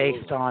 Absolutely.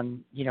 Based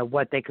on,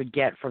 what they could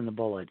get from the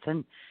bullets.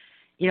 And,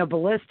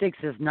 ballistics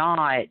is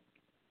not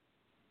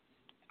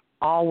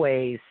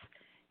always,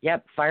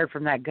 fired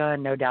from that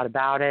gun, no doubt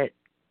about it.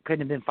 Couldn't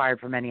have been fired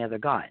from any other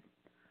gun.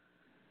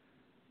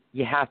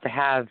 You have to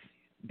have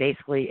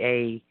basically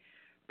a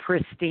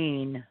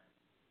pristine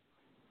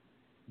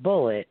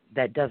bullet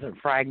that doesn't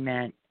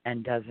fragment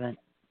and doesn't,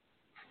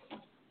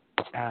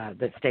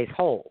 that stays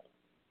whole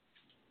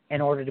in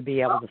order to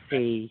be able to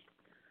see,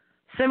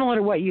 similar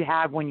to what you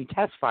have when you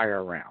test fire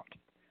a round.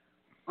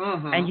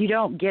 And you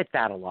don't get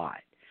that a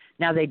lot.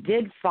 Now, they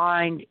did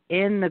find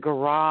in the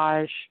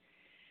garage,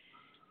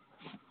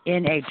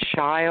 in a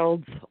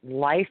child's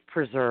life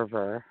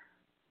preserver,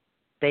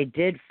 they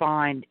did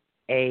find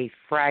a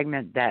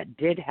fragment that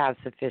did have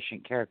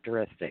sufficient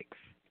characteristics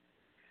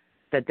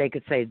that they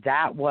could say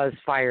that was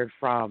fired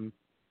from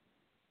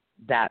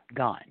that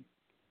gun.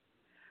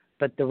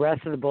 But the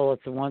rest of the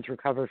bullets, the ones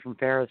recovered from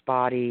Farah's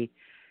body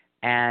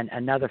and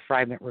another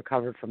fragment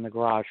recovered from the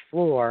garage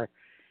floor,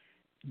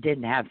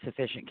 didn't have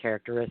sufficient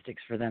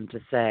characteristics for them to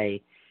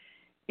say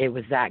it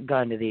was that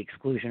gun to the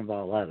exclusion of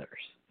all others.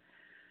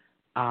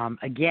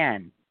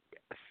 Again,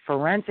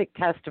 forensic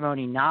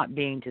testimony not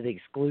being to the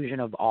exclusion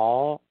of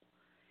all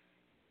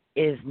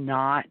is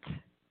not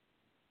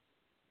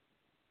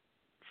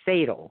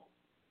fatal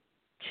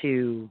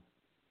to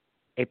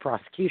a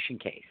prosecution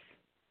case.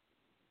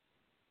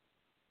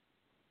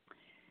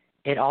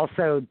 It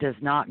also does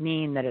not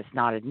mean that it's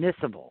not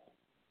admissible.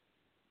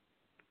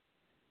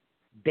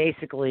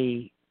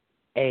 Basically,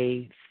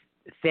 a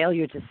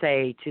failure to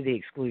say to the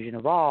exclusion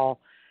of all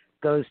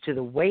goes to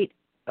the weight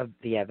of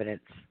the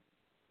evidence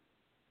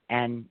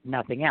and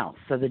nothing else.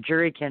 So the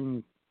jury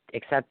can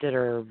accept it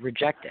or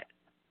reject it.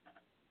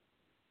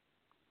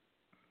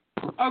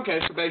 Okay,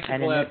 so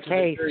basically up to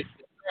the jury's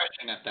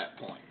discretion at that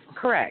point.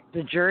 Correct.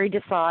 The jury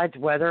decides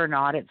whether or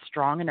not it's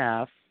strong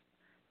enough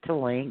to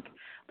link.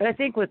 But I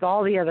think with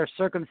all the other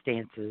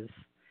circumstances,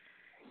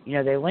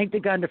 they linked the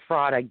gun to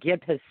Fratta.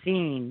 Gibb has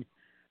seen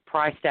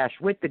Prystash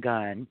with the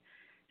gun.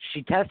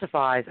 She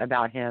testifies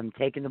about him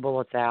taking the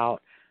bullets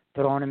out,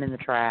 throwing them in the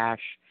trash.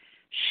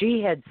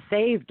 She had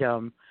saved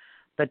them,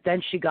 but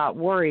then she got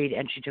worried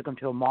and she took them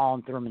to a mall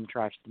and threw them in the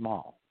trash at the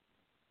mall.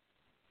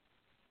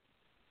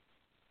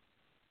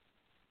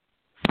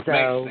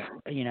 So,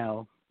 you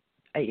know,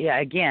 yeah,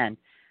 again,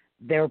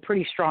 there were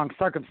pretty strong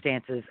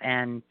circumstances,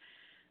 and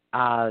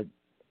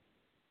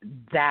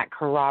that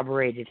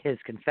corroborated his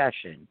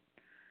confession.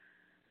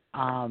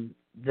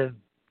 The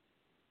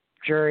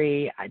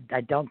jury,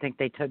 I don't think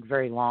they took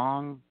very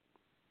long.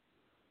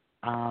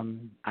 I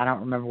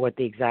don't remember what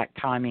the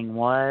exact timing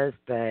was,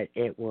 but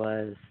it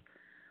was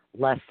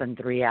less than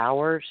 3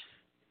 hours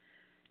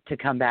to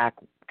come back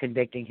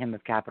convicting him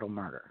of capital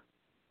murder.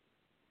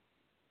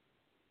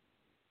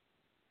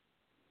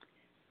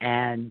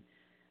 And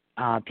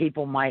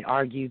people might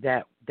argue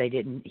that he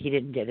didn't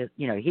get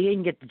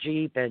the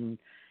Jeep and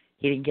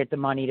he didn't get the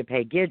money to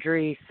pay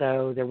Guidry,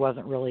 so it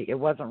wasn't really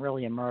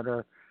a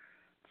murder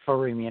for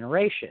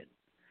remuneration.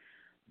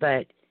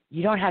 But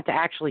you don't have to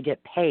actually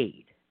get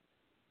paid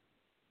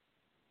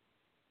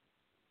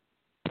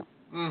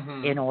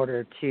in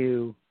order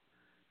to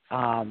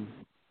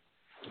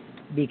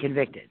be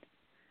convicted.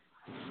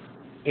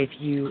 If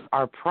you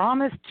are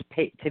promised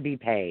to be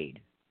paid,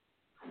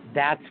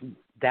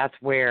 that's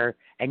where,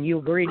 and you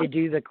agree to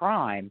do the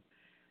crime,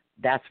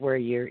 that's where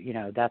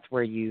that's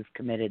where you've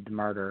committed the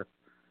murder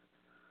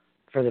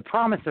for the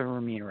promise of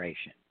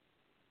remuneration.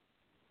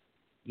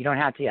 You don't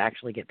have to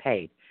actually get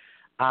paid.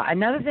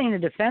 Another thing the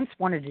defense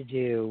wanted to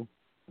do,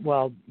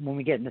 well, when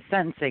we get into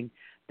sentencing,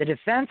 the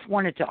defense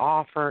wanted to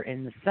offer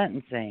in the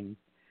sentencing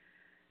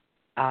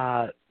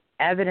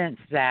evidence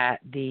that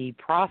the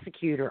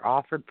prosecutor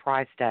offered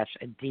Prystash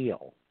a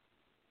deal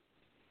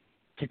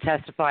to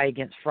testify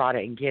against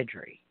Fratta and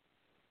Guidry,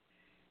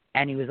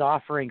 and he was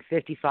offering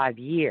 55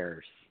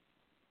 years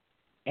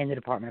in the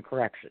Department of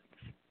Corrections.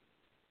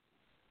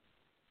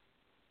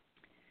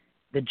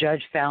 The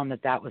judge found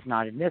that was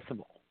not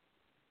admissible.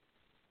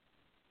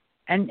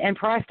 And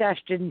Prystash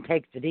didn't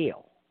take the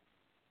deal,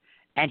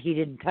 and he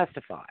didn't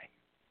testify.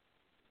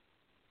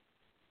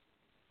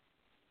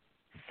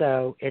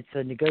 So it's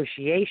a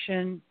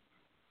negotiation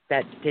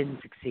that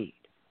didn't succeed.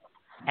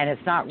 And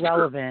it's not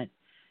relevant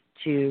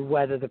to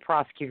whether the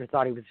prosecutor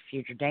thought he was a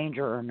future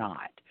danger or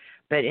not.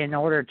 But in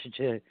order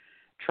to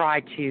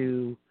try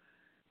to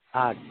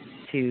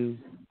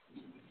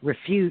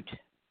refute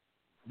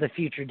the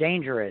future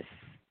dangerousness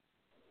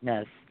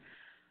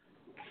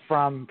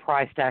from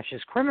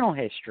Prystash's criminal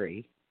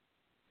history,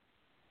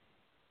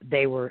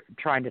 they were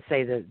trying to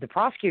say that the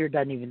prosecutor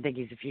doesn't even think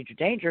he's a future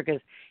danger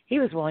because he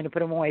was willing to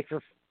put him away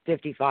for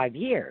 55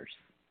 years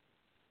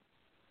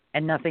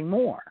and nothing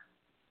more.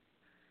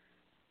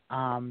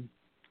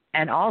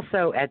 And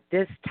also, at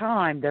this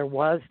time, there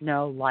was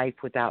no life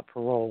without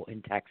parole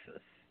in Texas.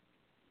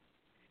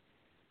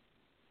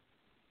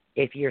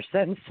 If you're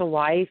sentenced to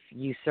life,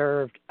 you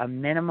served a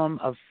minimum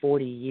of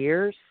 40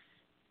 years,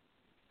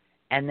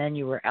 and then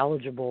you were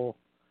eligible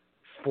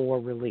for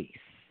release.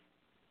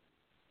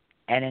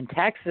 And in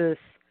Texas,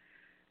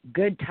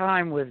 good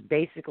time was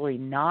basically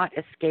not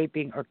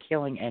escaping or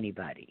killing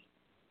anybody.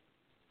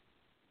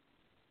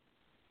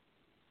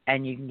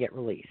 And you can get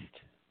released.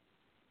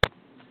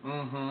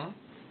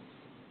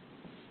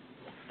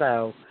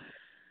 So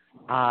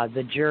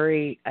the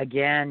jury,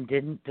 again,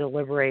 didn't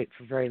deliberate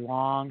for very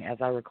long, as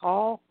I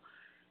recall,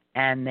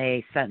 and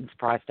they sentenced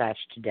Prystash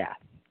to death.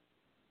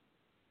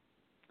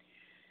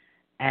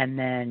 And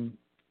then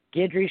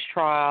Guidry's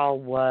trial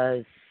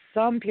was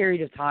some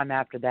period of time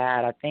after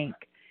that. I think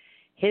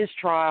his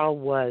trial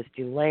was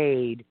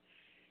delayed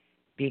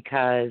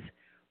because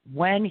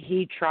when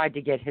he tried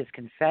to get his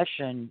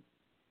confession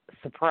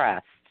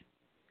suppressed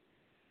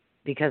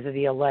because of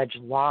the alleged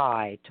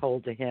lie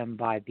told to him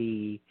by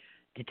the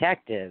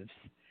detectives,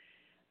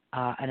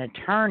 an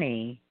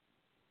attorney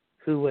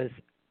who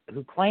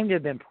claimed to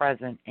have been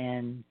present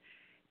in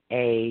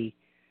a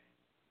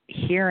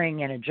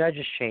hearing in a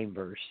judge's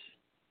chambers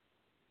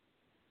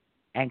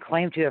and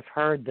claimed to have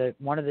heard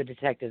one of the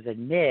detectives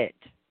admit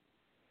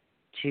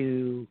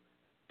to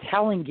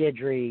telling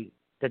Guidry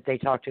that they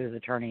talked to his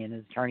attorney, and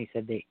his attorney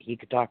said that he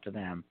could talk to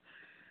them.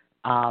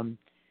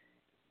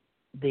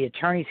 The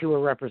attorneys who were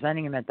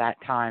representing him at that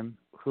time,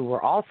 who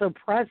were also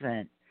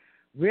present,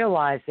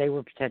 realized they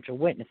were potential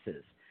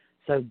witnesses.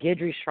 So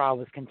Guidry's trial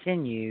was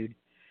continued,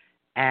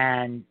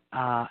 and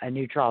a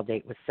new trial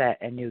date was set,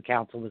 and new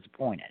counsel was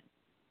appointed.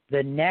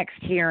 The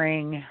next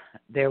hearing,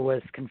 there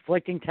was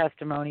conflicting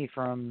testimony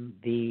from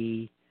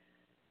the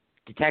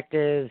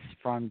detectives,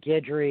 from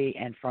Guidry,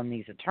 and from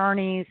these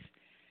attorneys,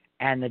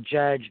 and the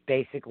judge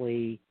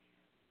basically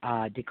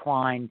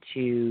declined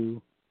to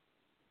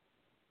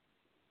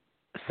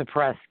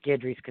suppress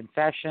Guidry's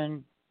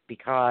confession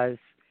because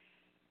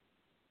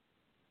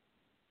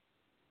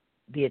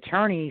the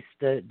attorneys,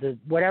 the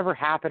whatever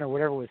happened or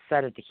whatever was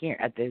said at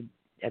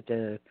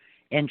the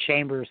in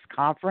chambers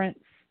conference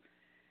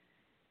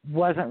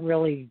wasn't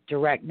really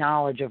direct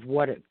knowledge of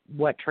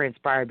what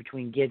transpired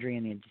between Guidry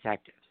and the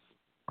detectives.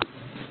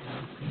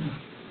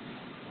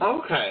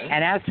 Okay.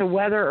 And as to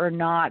whether or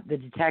not the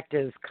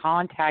detectives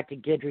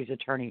contacted Guidry's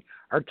attorney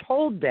or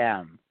told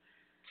them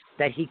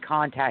that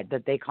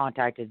they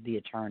contacted the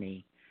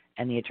attorney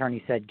and the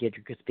attorney said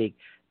Guidry could speak,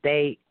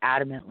 they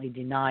adamantly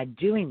denied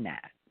doing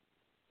that.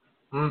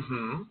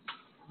 Mm-hmm.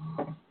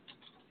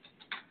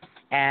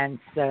 And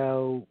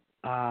so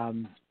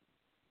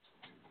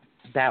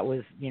that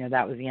was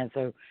the end.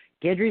 So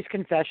Guidry's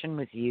confession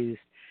was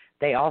used.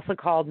 They also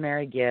called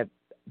Mary Gipp,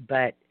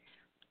 but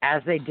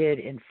as they did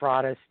in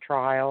Fratta's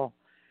trial,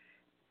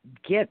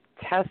 Gipp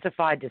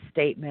testified to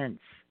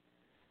statements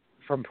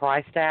from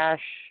Prystash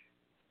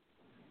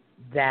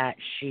that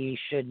she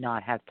should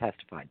not have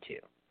testified to.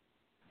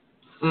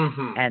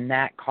 Mm-hmm. And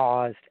that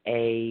caused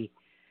a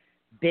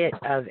bit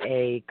of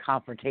a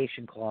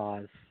confrontation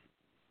clause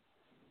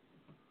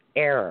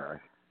error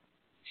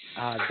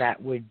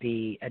that would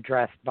be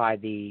addressed by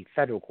the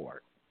federal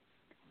court.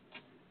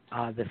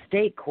 The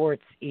state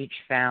courts each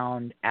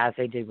found, as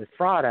they did with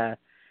Fratta,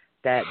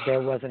 that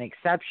there was an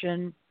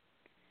exception.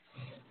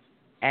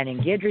 And in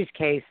Guidry's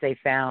case, they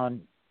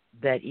found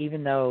that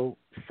even though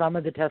some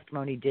of the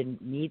testimony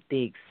didn't meet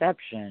the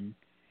exception,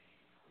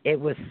 it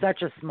was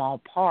such a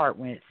small part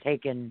when it's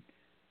taken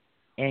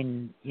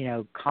in,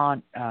 in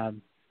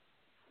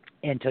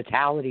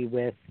totality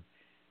with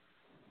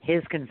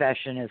his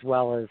confession as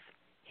well as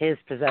his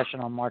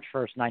possession on March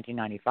 1st,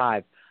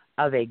 1995,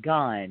 of a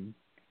gun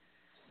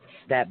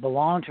that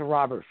belonged to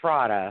Robert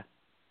Fratta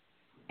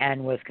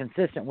and was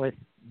consistent with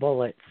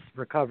bullets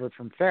recovered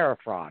from Farah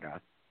Fratta,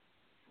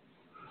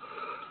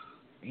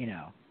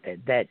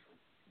 that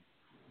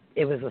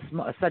it was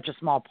such a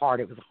small part,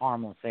 it was a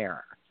harmless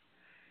error.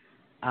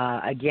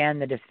 Again,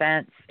 the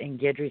defense in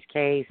Guidry's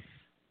case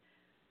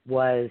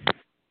was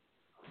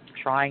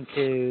trying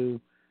to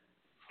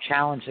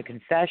challenge the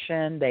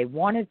confession. They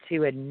wanted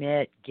to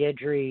admit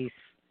Guidry's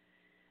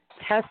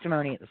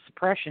testimony at the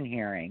suppression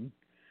hearing,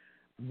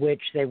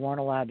 which they weren't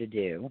allowed to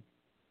do.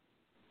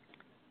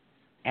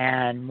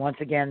 And once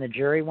again, the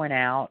jury went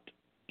out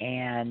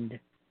and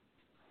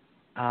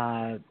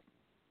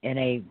in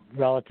a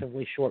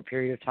relatively short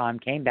period of time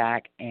came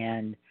back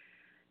and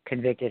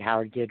convicted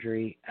Howard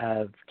Guidry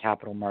of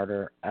capital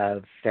murder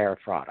of Farah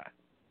Fratta.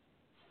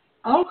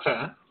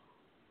 Okay.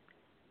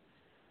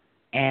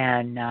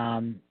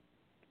 And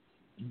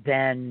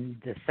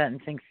then the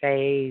sentencing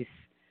phase,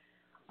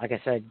 like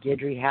I said,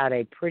 Guidry had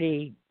a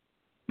pretty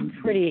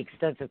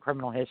extensive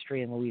criminal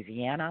history in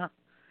Louisiana,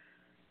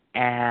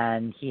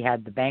 and he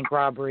had the bank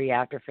robbery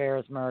after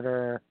Farah's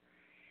murder.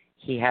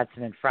 He had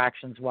some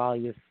infractions while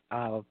he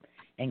was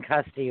in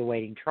custody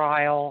awaiting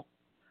trial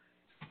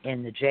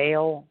in the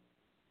jail,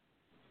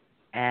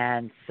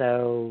 and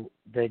so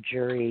the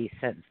jury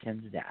sentenced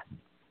him to death.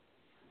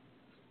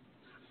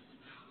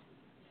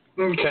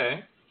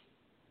 Okay.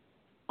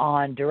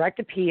 On direct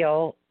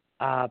appeal,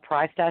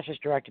 Prystash's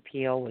direct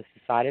appeal was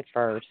decided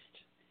first,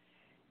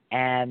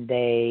 and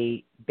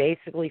they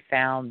basically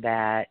found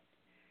that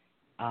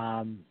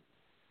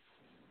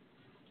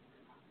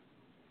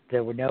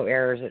there were no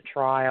errors at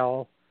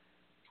trial,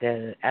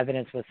 the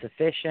evidence was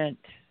sufficient,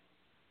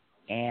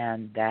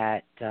 and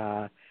that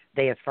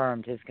they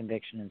affirmed his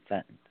conviction and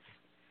sentence.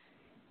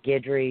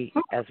 Guidry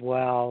as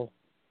well,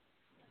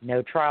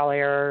 no trial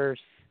errors,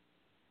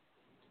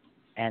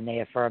 and they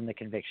affirmed the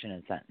conviction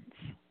and sentence.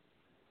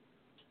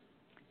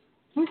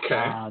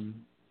 Okay.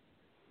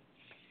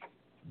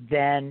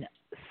 Then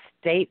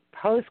state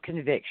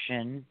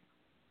post-conviction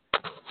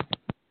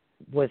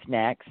was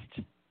next,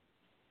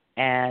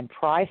 and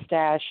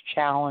Prystash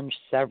challenged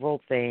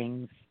several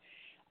things.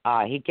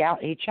 He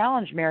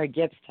challenged Mary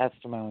Gipp's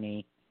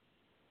testimony,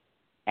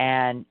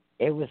 and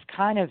it was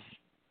kind of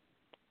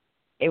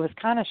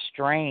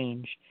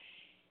strange.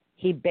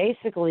 He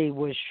basically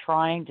was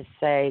trying to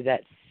say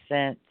that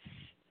since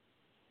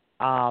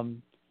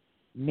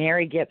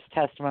Mary Gipp's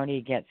testimony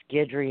against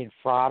Guidry and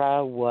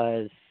Fratta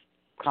was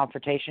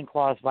confrontation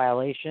clause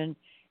violation,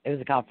 it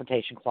was a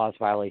confrontation clause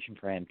violation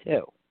for him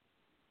too.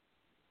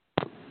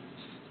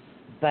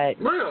 But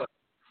really?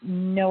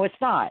 No, it's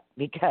not,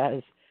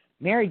 because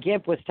Mary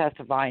Gipp was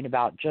testifying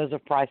about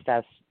Joseph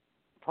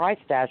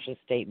Prystash's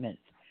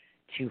statements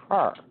to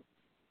her.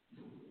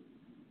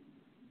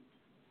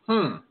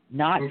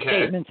 Not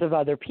statements of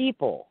other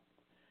people.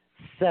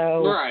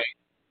 So right.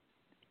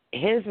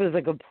 His was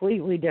a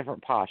completely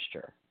different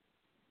posture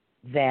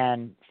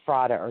than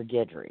Fratta or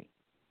Guidry.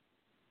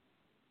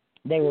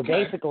 They were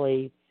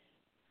basically,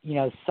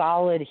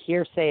 solid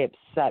hearsay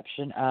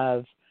exception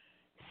of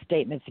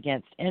statements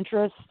against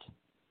interest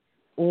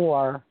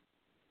or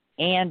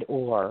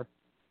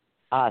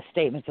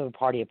statements of a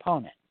party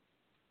opponent.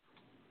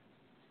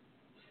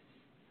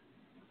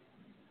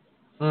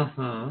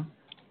 Mm-hmm.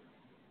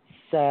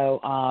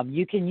 So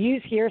you can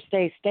use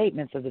hearsay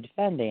statements of the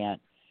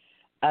defendant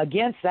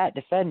against that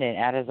defendant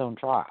at his own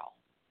trial.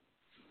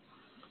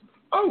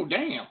 Oh,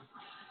 damn.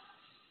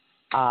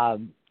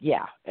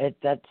 Yeah,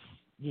 that's,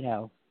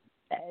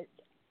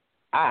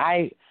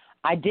 I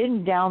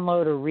didn't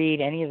download or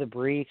read any of the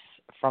briefs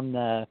from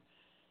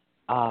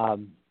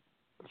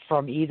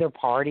from either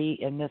party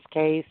in this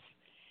case,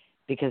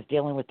 because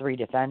dealing with 3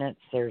 defendants,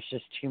 there's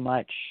just too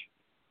much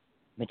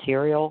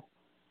material.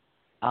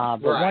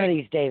 But one of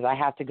these days, I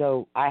have to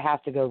go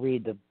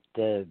read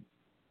the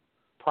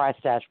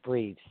Prystash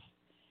briefs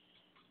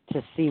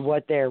to see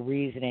what their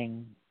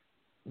reasoning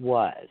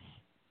was.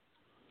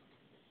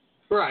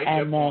 Right.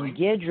 And then point.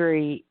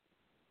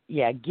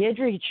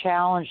 Guidry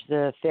challenged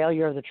the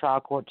failure of the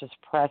trial court to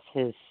suppress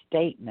his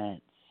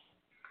statements,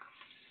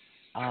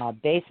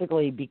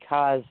 basically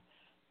because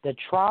the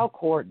trial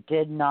court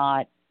did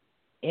not,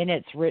 in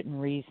its written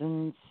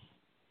reasons,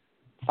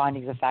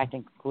 findings of fact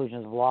and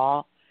conclusions of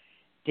law,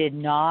 did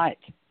not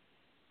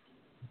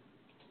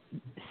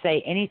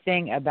say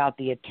anything about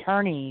the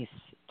attorney's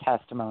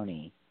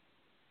testimony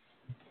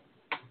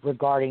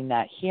regarding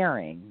that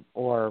hearing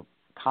or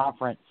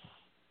conference,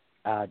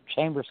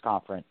 chambers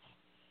conference,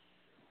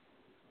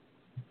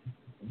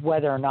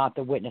 whether or not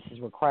the witnesses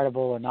were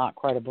credible or not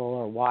credible,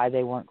 or why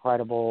they weren't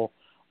credible,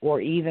 or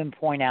even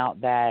point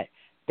out that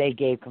they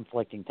gave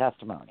conflicting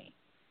testimony.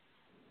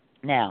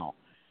 Now,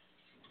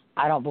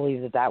 I don't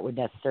believe that would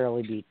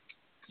necessarily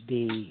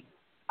be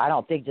I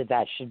don't think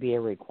that should be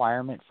a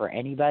requirement for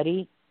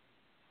anybody.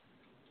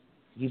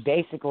 You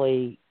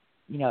basically,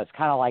 it's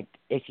kind of like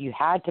if you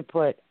had to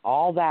put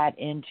all that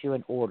into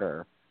an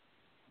order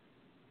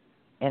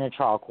in a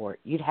trial court,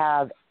 you'd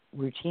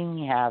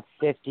routinely have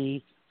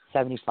 50,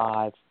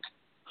 75,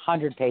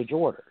 100-page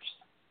orders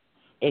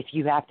if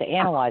you have to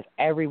analyze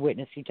every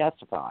witness who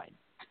testified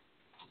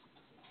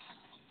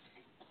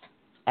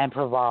and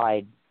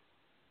provide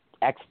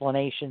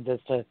explanations as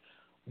to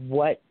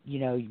what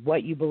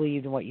you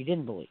believed and what you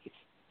didn't believe.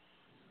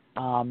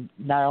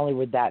 Not only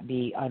would that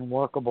be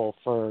unworkable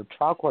for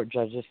trial court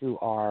judges who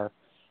are,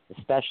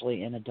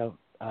 especially in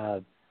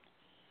a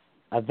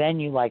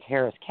venue like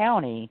Harris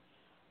County,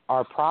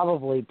 are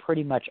probably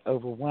pretty much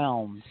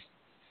overwhelmed,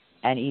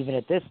 and even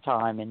at this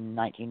time in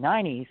the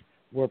 1990s,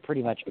 were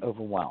pretty much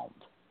overwhelmed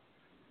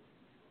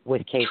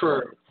with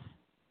caseloads.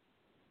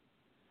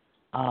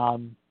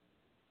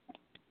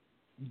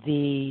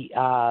 The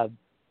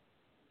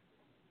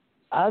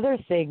other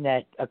thing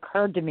that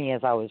occurred to me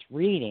as I was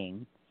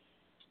reading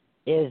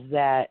is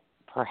that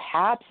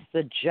perhaps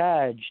the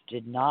judge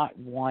did not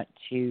want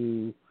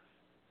to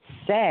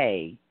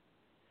say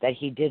that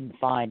he didn't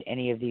find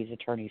any of these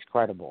attorneys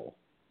credible,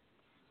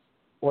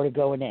 or to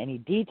go into any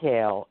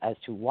detail as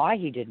to why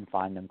he didn't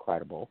find them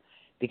credible,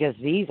 because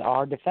these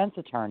are defense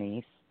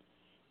attorneys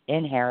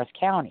in Harris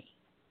County.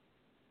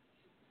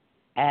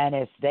 And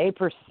if they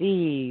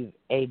perceive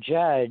a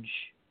judge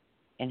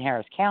in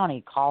Harris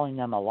County calling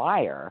them a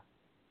liar,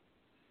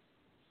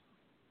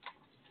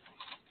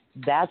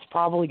 that's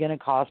probably going to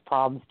cause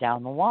problems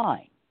down the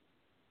line.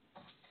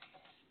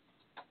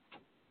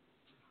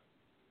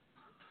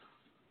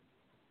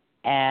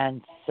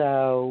 And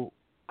so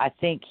I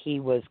think he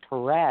was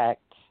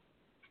correct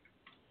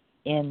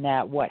in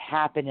that what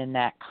happened in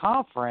that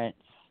conference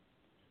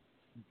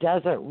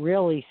doesn't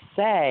really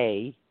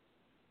say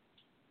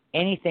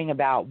anything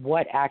about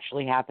what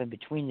actually happened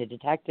between the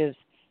detectives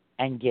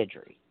and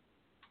Guidry.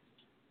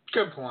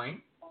 Good point.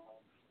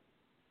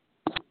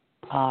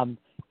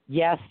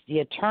 Yes, the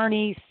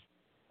attorneys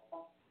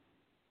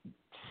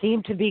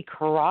seem to be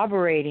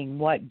corroborating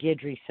what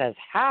Guidry says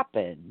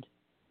happened,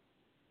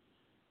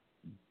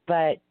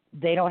 but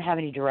they don't have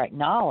any direct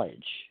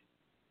knowledge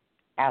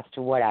as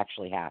to what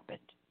actually happened.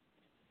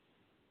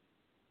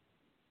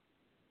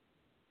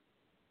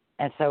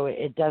 And so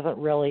it doesn't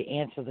really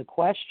answer the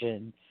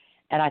question.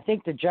 And I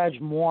think the judge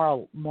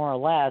more or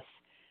less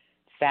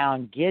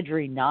found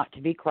Guidry not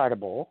to be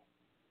credible.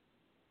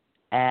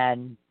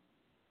 And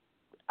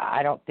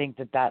I don't think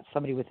that that's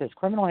somebody with his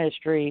criminal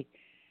history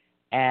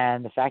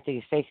and the fact that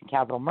he's facing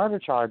capital murder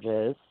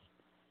charges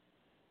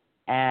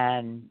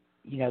and,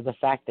 the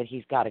fact that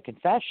he's got a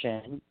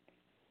confession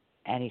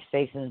and he's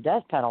facing the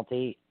death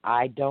penalty.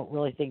 I don't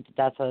really think that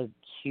that's a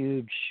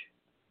huge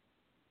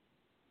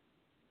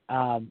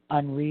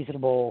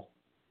unreasonable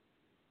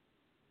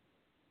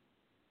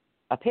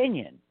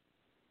opinion.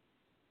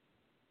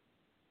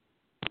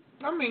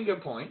 I mean,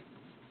 good point.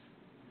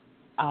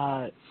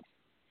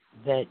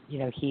 That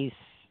he's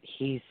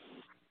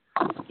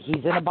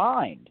in a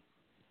bind,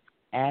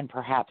 and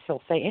perhaps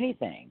he'll say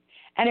anything.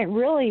 And it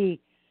really,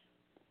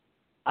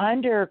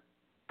 under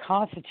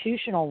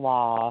constitutional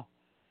law,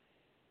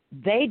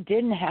 they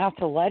didn't have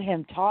to let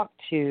him talk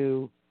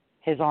to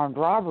his armed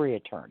robbery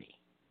attorney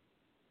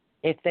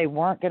if they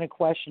weren't going to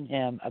question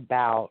him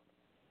about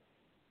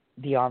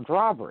the armed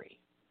robbery.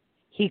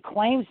 He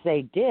claims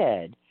they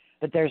did,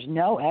 but there's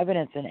no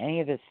evidence in any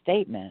of his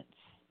statements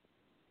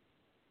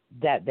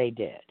that they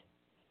did,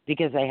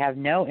 because they have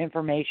no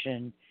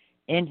information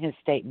in his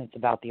statements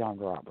about the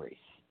armed robberies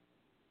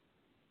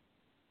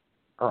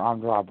or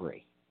armed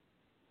robbery.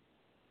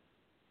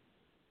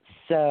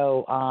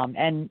 So,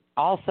 and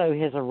also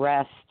his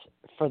arrest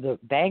for the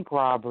bank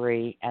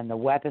robbery and the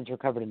weapons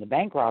recovered in the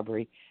bank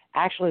robbery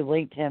actually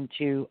linked him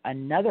to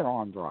another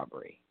armed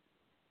robbery.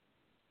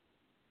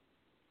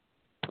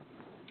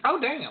 Oh,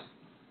 damn.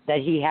 That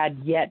he had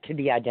yet to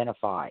be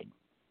identified.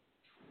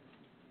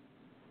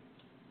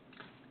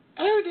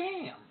 Oh,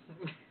 damn.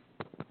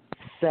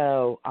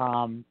 So,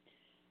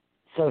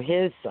 so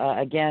his,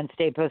 again,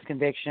 state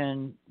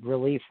post-conviction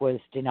relief was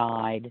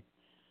denied.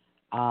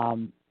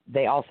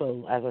 They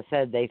also, as I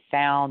said, they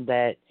found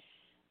that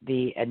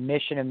the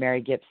admission of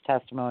Mary Gipp's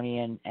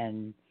testimony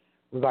and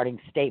regarding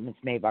statements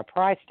made by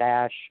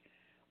Prystash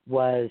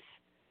was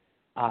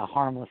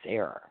harmless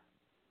error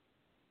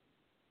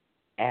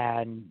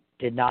and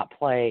did not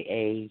play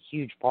a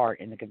huge part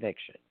in the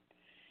conviction.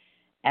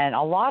 And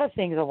a lot of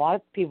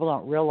people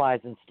don't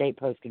realize in state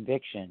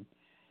post-conviction,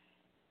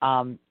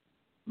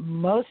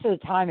 most of the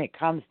time it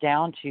comes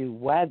down to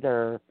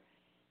whether,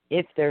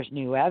 if there's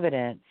new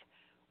evidence,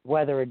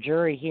 whether a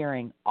jury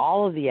hearing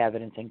all of the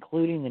evidence,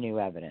 including the new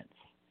evidence,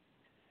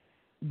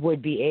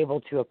 would be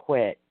able to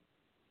acquit.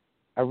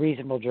 A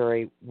reasonable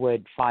jury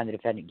would find the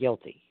defendant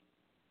guilty.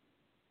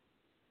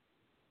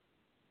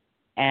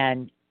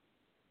 And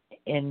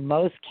in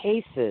most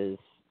cases,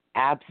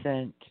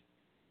 absent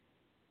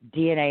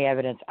DNA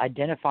evidence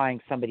identifying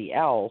somebody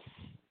else,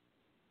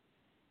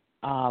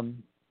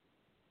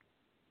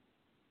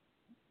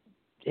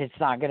 it's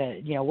not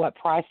going to, what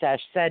Prystash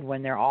said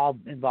when they're all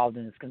involved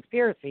in this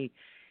conspiracy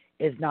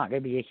is not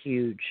going to be a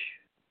huge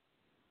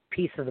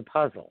piece of the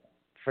puzzle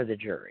for the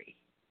jury.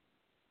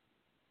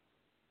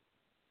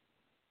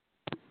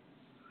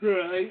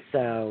 Right.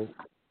 So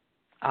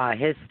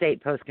his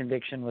state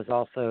post-conviction was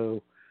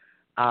also,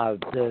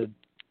 the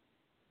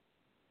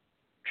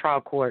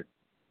trial court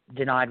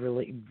denied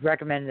relief,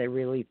 recommended that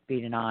relief be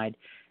denied,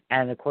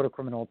 and the Court of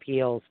Criminal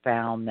Appeals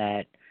found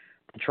that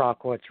the trial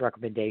court's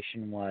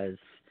recommendation was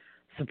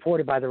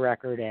supported by the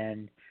record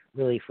and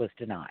relief was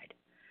denied.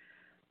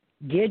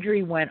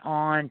 Guidry went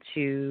on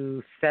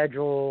to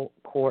federal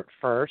court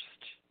first,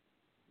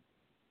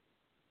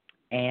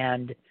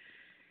 and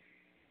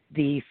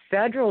the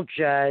federal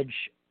judge,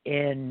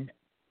 in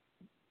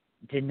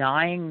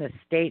denying the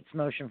state's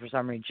motion for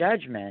summary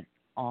judgment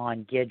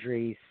on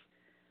Guidry's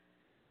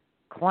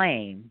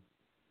claim,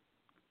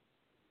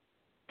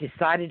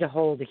 decided to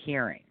hold a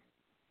hearing.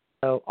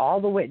 So all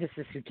the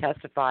witnesses who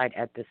testified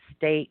at the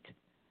state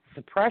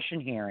suppression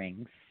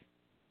hearings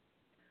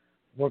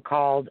were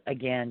called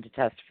again to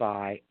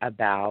testify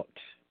about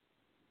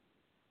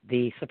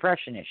the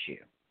suppression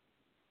issue.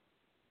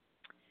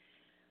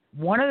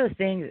 One of the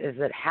things is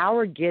that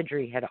Howard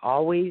Guidry had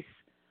always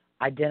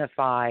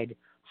identified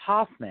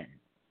Hoffman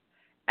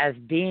as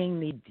being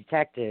the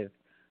detective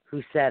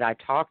who said, "I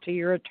talked to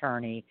your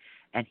attorney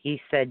and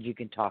he said you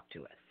can talk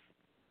to us."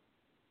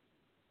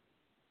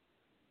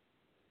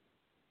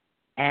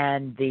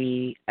 And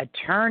the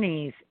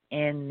attorneys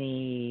in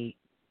the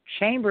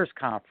Chambers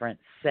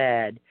conference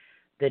said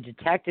the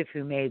detective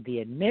who made the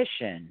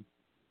admission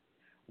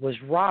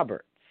was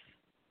Roberts,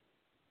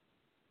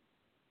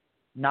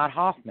 not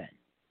Hoffman.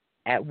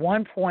 At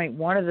one point,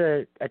 one of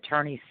the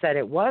attorneys said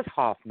it was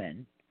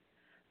Hoffman,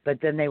 but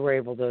then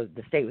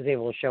the state was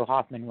able to show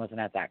Hoffman wasn't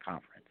at that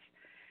conference.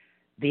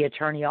 The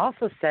attorney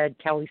also said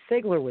Kelly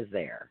Sigler was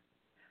there,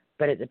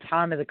 but at the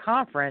time of the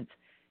conference,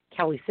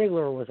 Kelly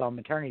Sigler was on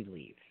maternity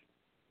leave.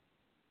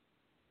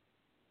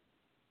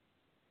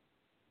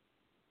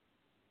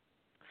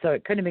 So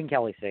it couldn't have been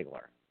Kelly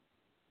Sigler.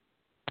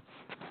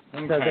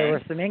 Okay. So there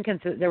were some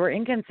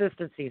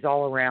inconsistencies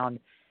all around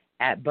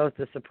at both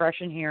the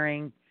suppression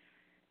hearing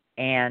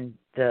and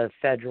the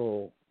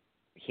federal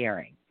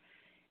hearing.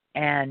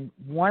 And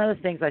one of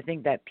the things I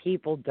think that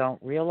people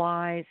don't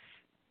realize,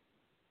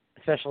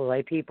 especially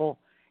lay people,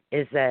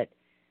 is that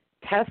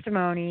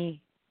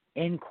testimony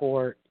in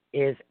court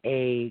is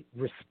a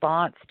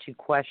response to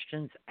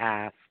questions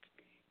asked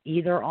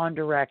either on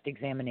direct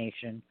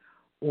examination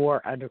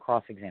or under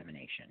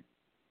cross-examination.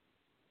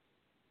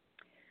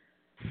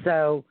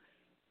 So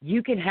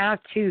you can have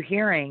two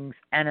hearings,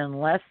 and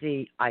unless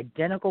the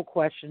identical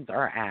questions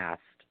are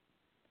asked,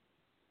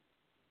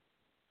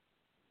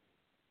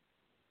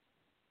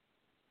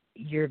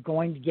 you're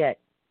going to get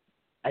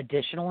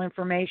additional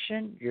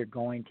information, you're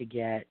going to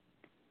get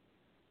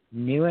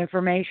new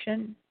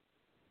information.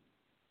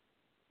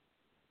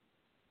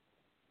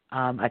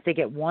 I think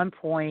at one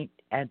point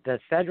at the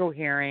federal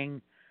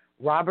hearing,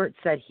 Robert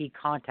said he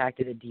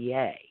contacted a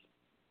DA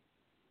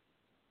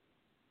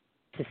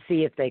to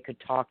see if they could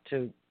talk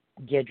to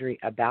Guidry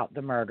about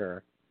the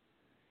murder,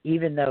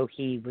 even though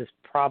he was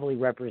probably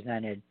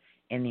represented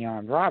in the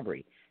armed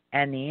robbery.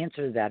 And the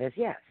answer to that is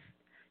yes.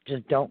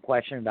 Just don't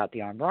question about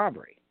the armed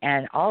robbery.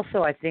 And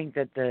also I think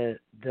that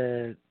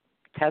the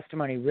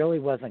testimony really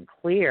wasn't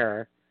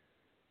clear,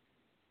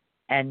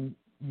 and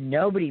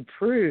nobody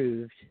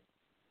proved,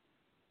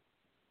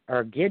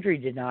 or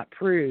Guidry did not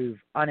prove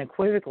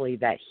unequivocally,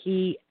 that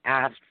he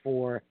asked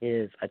for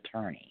his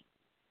attorney.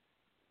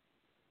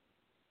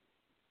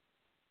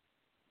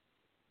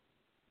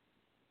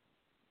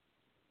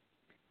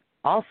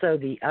 Also,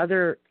 the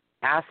other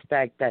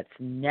aspect that's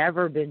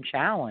never been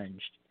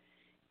challenged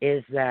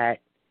is that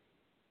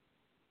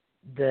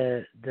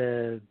the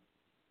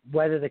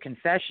whether the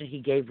confession he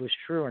gave was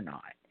true or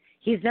not.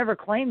 He's never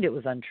claimed it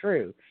was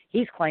untrue.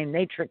 He's claimed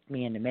they tricked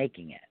me into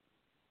making it.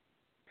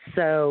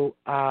 So,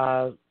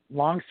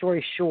 long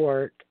story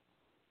short,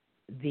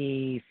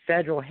 the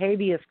federal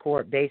habeas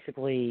court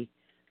basically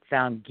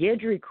found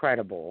Guidry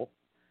credible,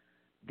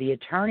 the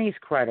attorneys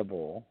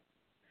credible,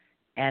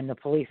 and the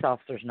police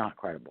officers not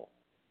credible.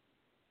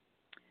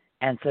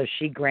 And so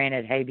she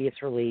granted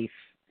habeas relief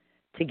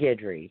to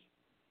Guidry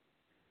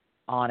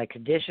on a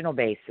conditional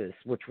basis,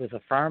 which was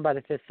affirmed by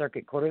the Fifth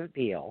Circuit Court of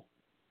Appeal.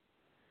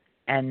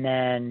 And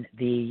then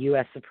the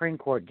U.S. Supreme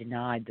Court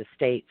denied the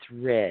state's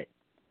writ,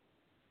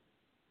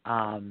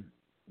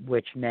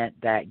 which meant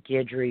that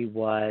Guidry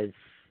was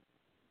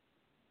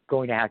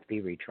going to have to be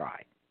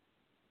retried.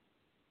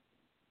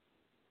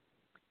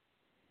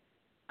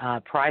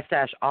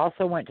 Prystash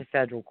also went to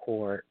federal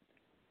court.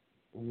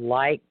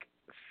 Like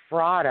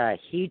Fratta,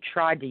 he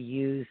tried to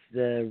use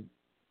the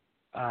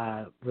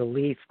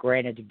relief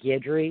granted to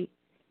Guidry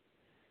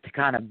to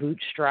kind of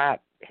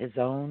bootstrap his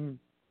own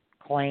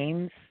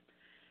claims,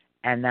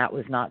 and that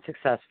was not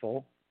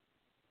successful.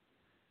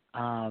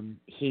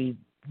 He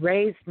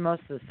raised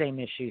most of the same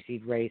issues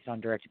he'd raised on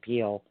direct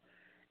appeal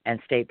and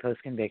state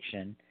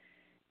post-conviction,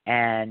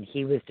 and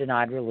he was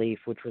denied relief,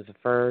 which was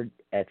affirmed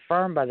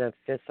by the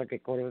Fifth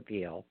Circuit Court of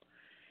Appeal,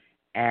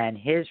 and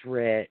his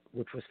writ,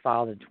 which was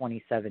filed in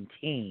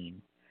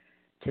 2017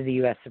 to the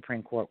U.S.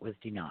 Supreme Court, was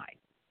denied.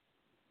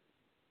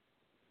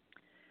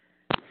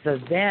 So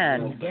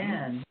then,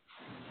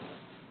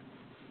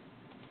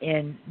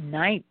 in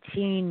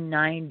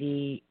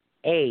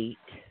 1998,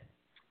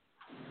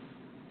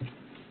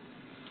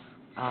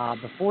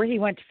 before he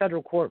went to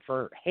federal court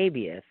for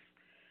habeas,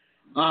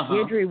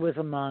 Guidry was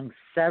among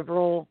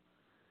several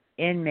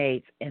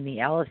inmates in the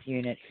Ellis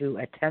unit who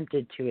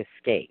attempted to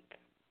escape.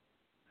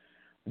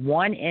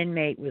 One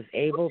inmate was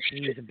able to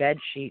use a bed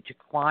sheet to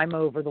climb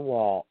over the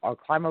wall or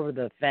climb over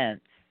the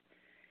fence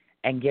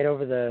and get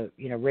over the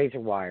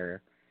razor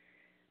wire.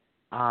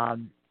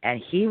 And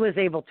he was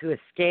able to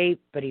escape,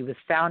 but he was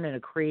found in a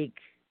creek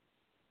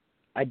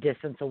a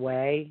distance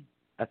away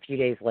a few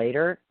days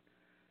later.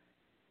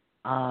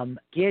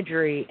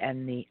 Guidry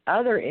and the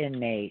other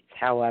inmates,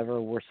 however,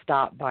 were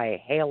stopped by a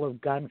hail of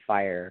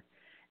gunfire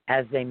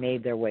as they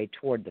made their way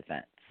toward the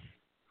fence.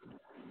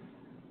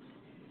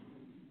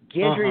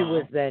 Guidry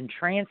was then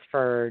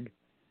transferred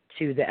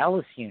to the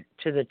Ellis unit,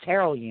 to the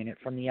Terrell unit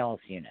from the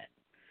Ellis unit.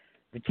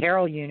 The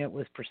Terrell unit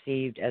was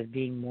perceived as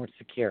being more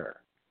secure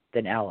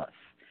than Ellis.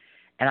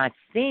 And I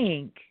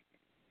think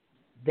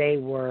they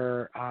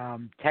were,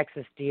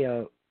 Texas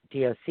DOC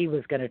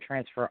was going to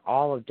transfer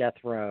all of death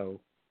row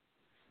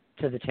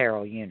to the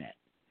Terrell unit.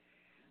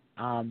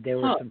 There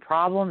were some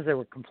problems. There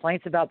were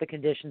complaints about the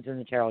conditions in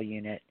the Terrell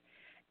unit.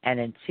 And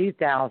in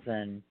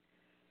 2000,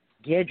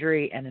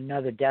 Guidry and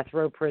another death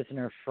row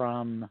prisoner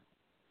from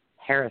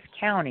Harris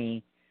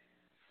County,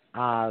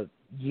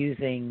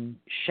 using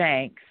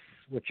shanks,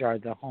 which are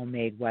the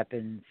homemade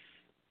weapons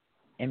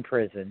in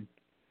prison,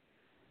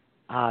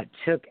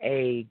 took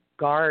a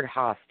guard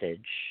hostage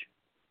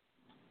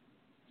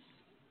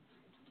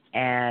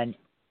and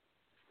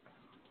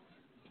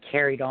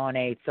carried on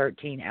a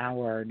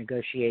 13-hour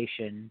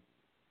negotiation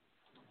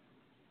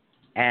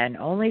and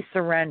only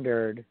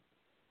surrendered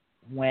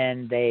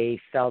when they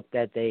felt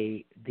that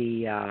the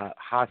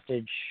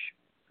hostage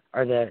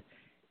or the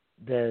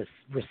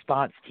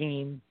response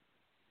team,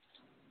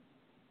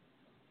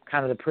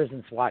 kind of the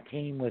prison SWAT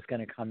team, was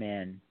going to come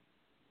in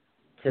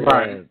to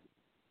the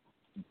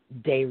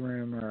day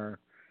room or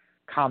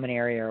common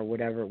area or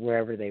whatever,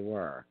 wherever they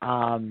were.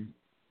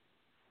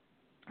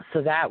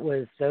 So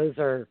those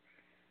are,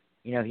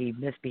 he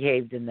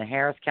misbehaved in the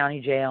Harris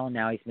County jail, and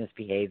now he's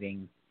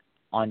misbehaving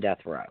on death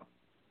row.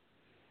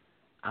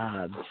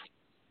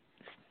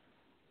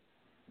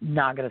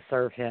 Not going to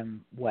serve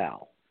him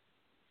well.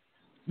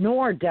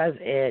 Nor does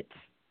it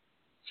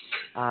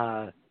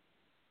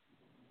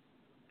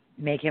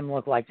make him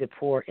look like the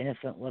poor,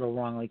 innocent, little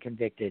wrongly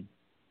convicted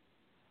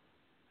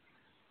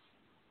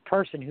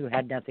person who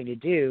had nothing to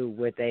do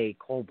with a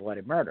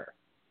cold-blooded murder,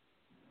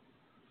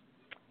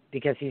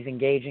 because he's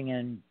engaging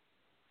in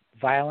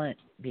violent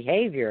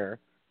behavior,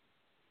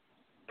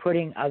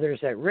 putting others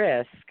at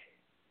risk,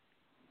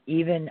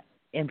 even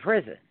in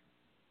prison.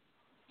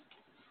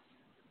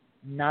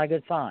 Not a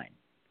good sign.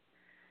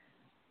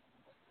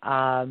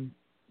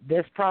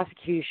 This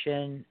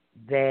prosecution,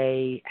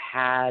 they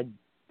had,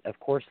 of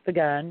course, the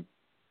gun.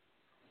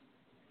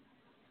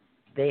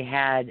 They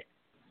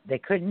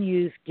couldn't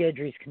use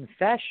Guidry's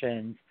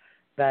confessions,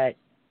 but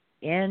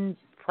in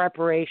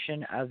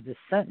preparation of the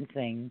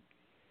sentencing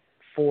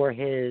for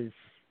his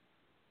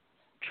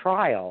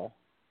trial,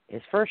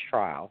 his first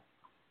trial,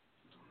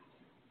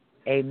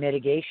 a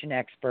mitigation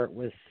expert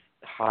was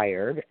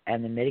hired,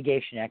 and the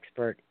mitigation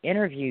expert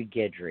interviewed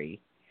Guidry,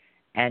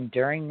 and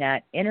during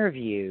that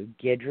interview,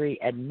 Guidry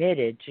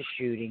admitted to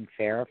shooting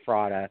Farah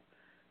Fratta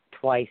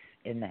twice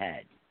in the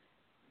head.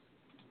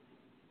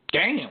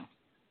 Damn.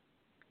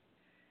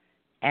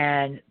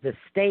 And the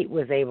state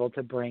was able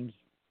to bring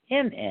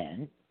him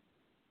in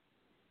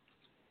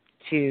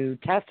to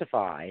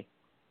testify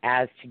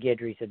as to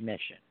Guidry's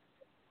admission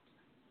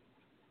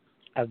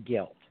of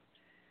guilt.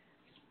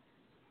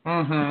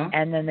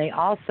 And then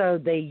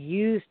they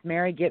used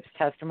Mary Gipp's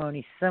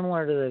testimony,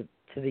 similar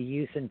to the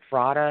use in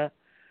Fratta,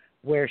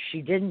 where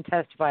she didn't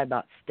testify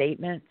about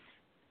statements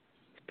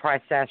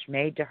Prystash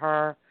made to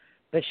her,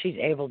 but she's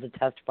able to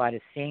testify to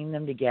seeing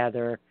them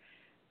together,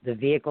 the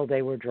vehicle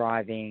they were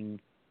driving,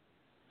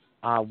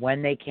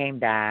 when they came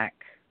back,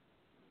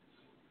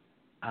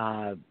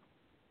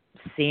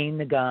 seeing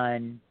the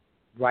gun,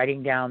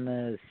 writing down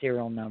the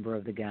serial number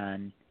of the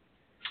gun,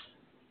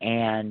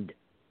 and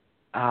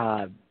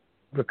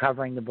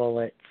recovering the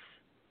bullets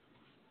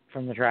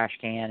from the trash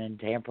can and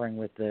tampering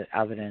with the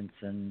evidence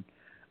and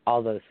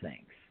all those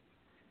things.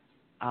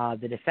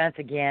 The defense,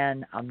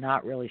 again, I'm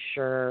not really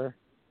sure.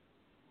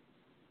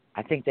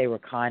 I think they were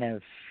kind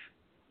of,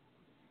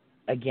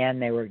 again,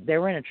 they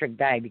were in a trick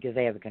bag because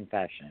they have a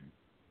confession.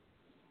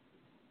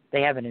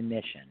 They have an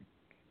admission.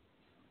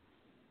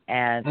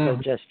 And so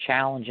just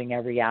challenging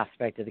every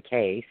aspect of the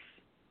case.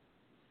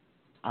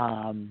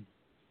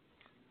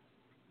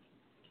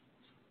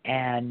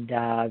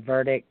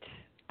 Verdict,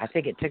 I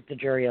think it took the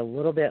jury a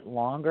little bit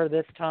longer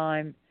this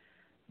time,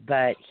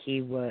 but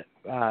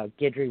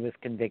Guidry was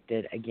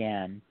convicted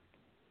again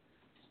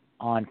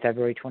on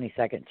February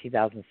 22nd,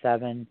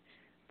 2007.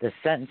 The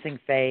sentencing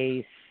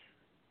phase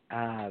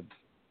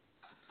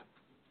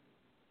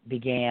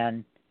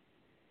began,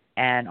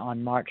 and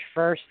on March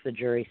 1st, the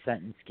jury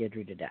sentenced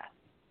Guidry to death.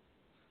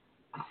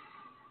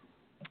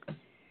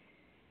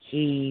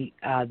 He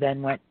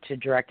then went to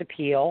direct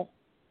appeal,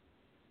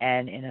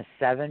 and in a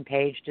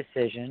 7-page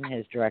decision,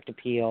 his direct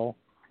appeal,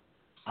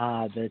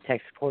 the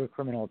Texas Court of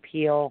Criminal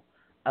Appeal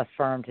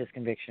affirmed his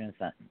conviction and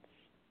sentence.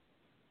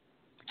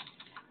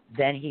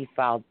 Then he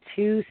filed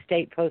 2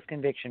 state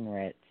post-conviction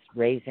writs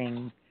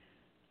raising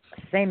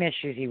the same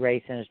issues he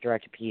raised in his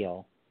direct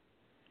appeal.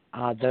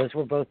 Those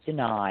were both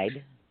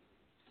denied.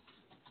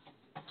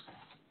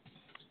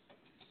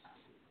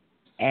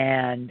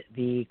 And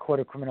the Court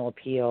of Criminal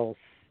Appeals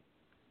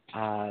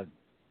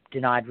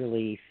denied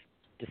relief,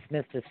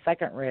 dismissed his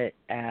second writ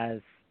as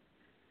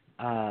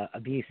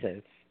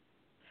abusive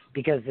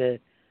because the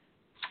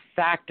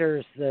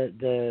factors,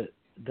 the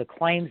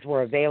claims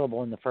were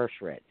available in the first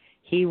writ.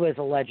 He was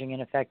alleging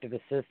ineffective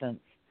assistance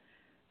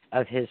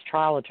of his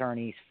trial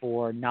attorneys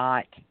for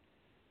not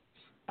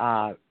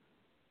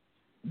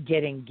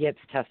getting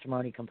Gipp's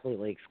testimony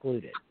completely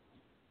excluded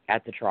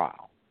at the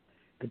trial.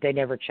 But they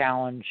never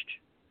challenged.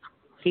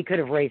 He could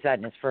have raised that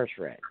in his first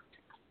writ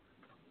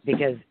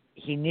because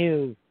he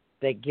knew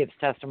that Gipp's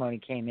testimony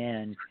came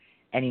in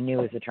and he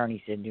knew his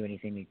attorneys didn't do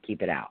anything to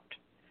keep it out.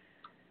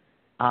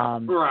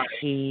 Right.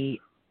 He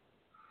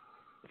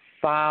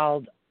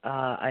filed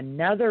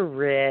another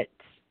writ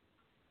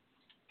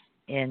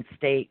in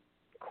state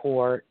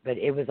court, but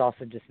it was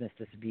also dismissed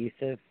as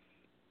abusive.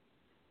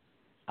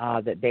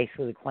 That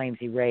basically the claims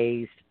he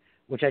raised,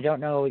 which I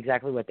don't know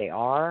exactly what they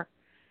are,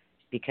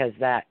 because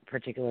that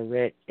particular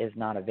writ is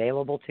not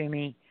available to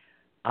me.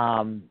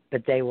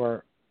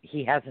 But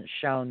he hasn't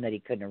shown that he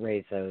couldn't have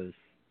raised those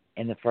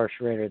in the first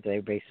writ or they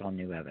were based on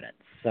new evidence.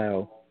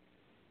 So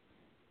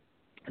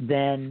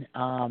then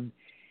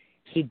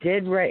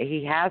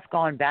he has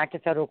gone back to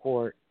federal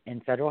court in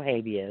federal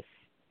habeas.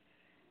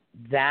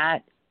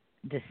 That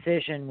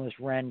decision was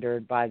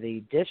rendered by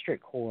the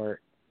district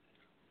court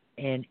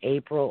in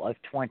April of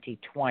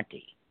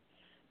 2020.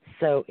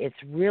 So it's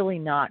really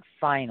not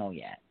final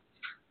yet.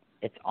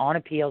 It's on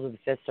appeal to the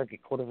Fifth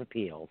Circuit Court of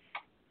Appeals.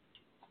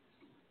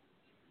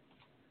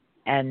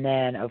 And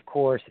then, of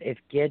course, if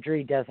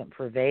Guidry doesn't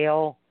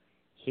prevail,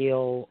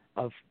 he'll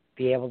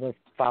be able to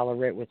file a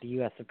writ with the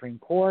U.S. Supreme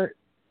Court.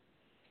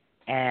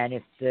 And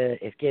if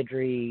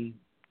Guidry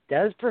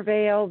does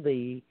prevail,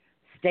 the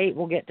state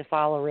will get to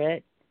file a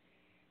writ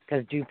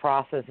because due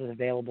process is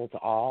available to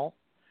all.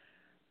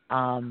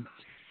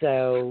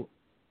 So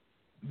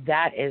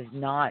that is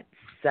not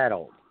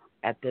settled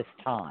at this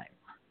time.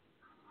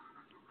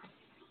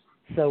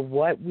 So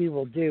what we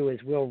will do is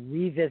we'll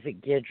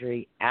revisit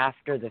Guidry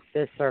after the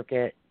Fifth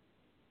Circuit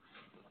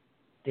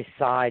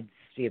decides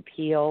the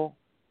appeal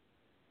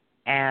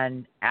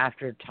and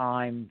after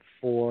time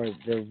for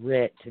the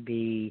writ to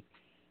be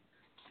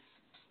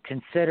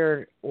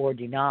considered or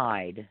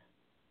denied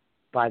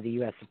by the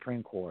U.S.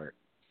 Supreme Court,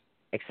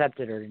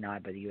 accepted or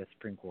denied by the U.S.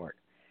 Supreme Court,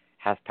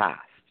 has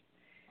passed.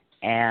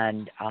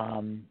 And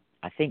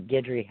I think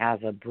Guidry has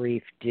a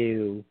brief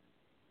due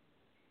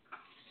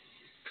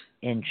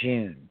in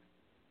June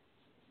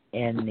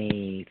in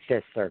the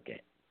Fifth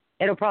Circuit.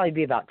 It'll probably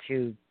be about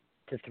 2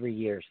 to 3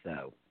 years,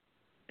 though,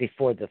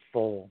 before the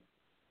full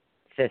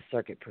Fifth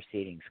Circuit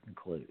proceedings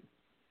conclude.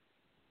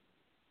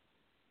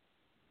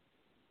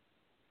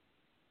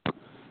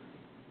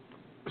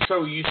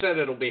 So you said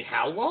it'll be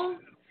how long?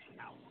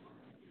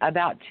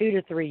 About 2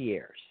 to 3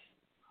 years.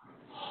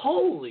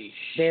 Holy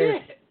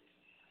shit!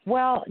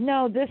 Well,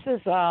 no, this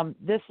is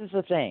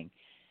the thing.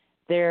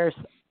 There's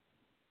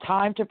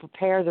time to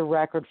prepare the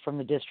record from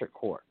the district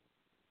court.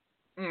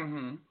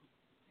 Mm-hmm.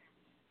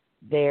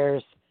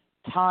 There's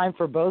time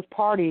for both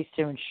parties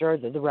to ensure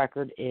that the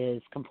record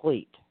is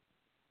complete.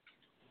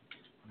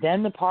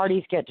 Then the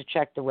parties get to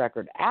check the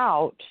record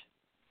out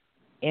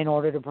in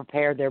order to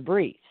prepare their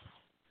briefs.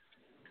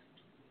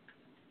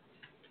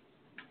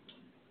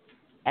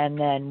 And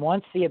then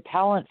once the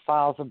appellant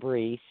files a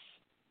brief,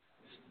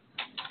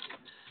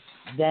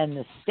 then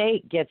the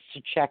state gets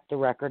to check the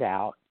record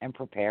out and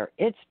prepare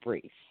its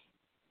brief.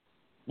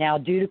 Now,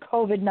 due to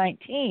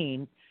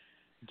COVID-19,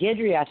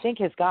 Guidry, I think,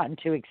 has gotten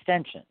 2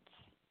 extensions.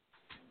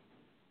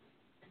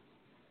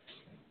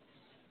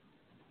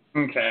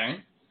 Okay.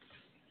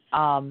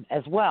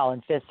 As well,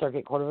 in Fifth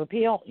Circuit Court of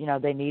Appeal,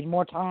 they need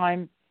more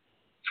time.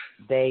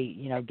 They,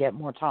 get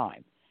more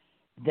time.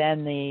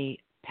 Then the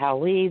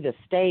Palee, the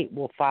state,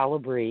 will file a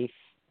brief.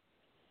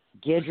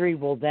 Guidry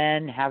will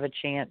then have a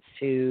chance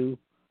to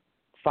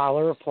file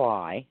a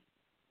reply.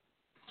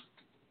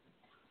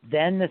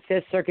 Then the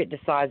Fifth Circuit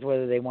decides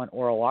whether they want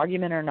oral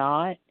argument or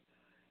not.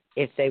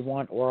 If they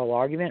want oral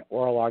argument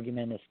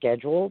is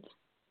scheduled.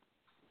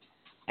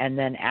 And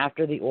then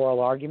after the oral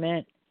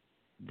argument,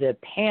 the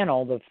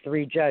panel, the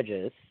 3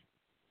 judges,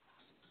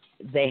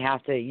 they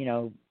have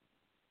to,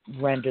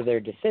 render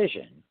their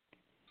decision.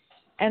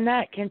 And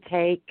that can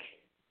take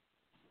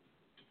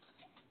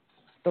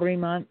 3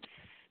 months.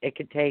 It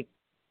could take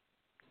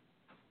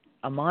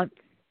a month.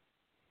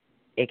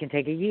 It can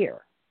take a year.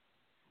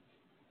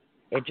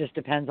 It just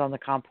depends on the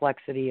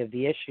complexity of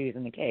the issues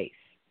in the case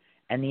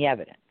and the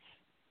evidence.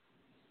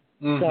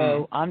 Mm-hmm.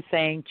 So I'm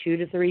saying 2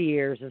 to 3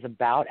 years is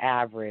about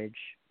average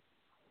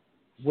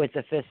with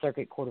the Fifth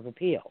Circuit Court of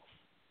Appeals.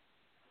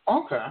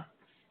 Okay.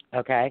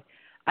 Okay?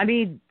 I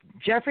mean,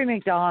 Jeffrey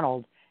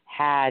McDonald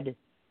had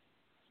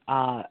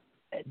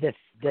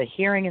the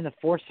hearing in the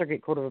Fourth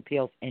Circuit Court of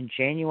Appeals in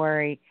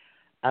January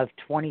of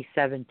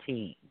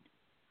 2017.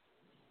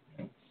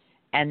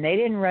 And they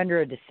didn't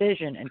render a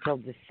decision until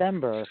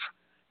December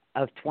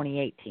of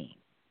 2018.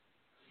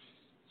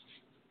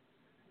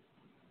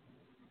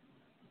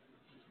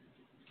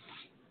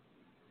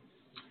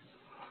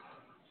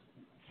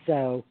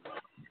 So,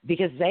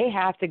 because they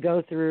have to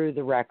go through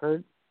the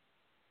record,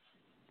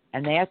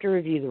 and they have to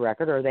review the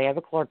record, or they have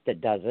a clerk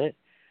that does it.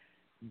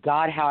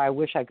 God, how I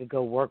wish I could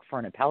go work for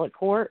an appellate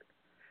court.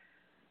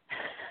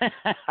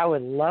 I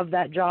would love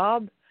that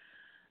job.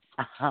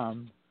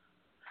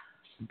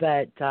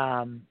 But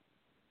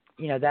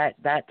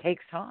that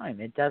takes time.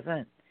 It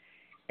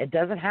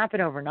doesn't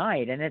happen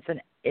overnight, and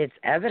it's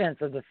evidence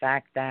of the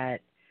fact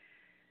that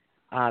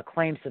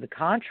claims to the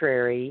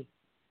contrary,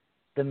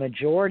 the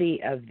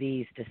majority of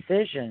these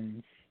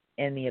decisions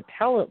in the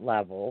appellate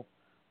level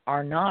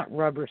are not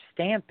rubber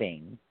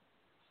stamping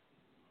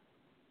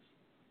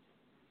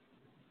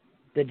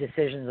the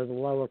decisions of the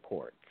lower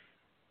courts.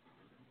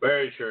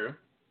 Very true.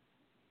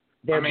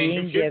 They're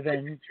being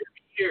given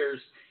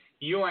years.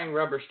 You ain't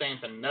rubber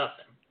stamping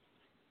nothing.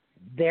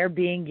 They're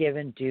being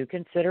given due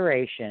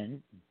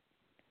consideration,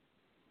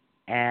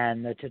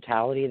 and the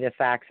totality of the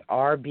facts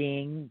are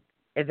being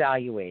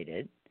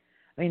evaluated.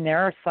 I mean, there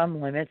are some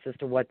limits as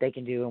to what they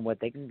can do and what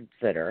they can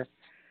consider.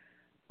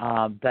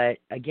 But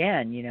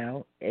again,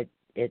 it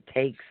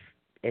takes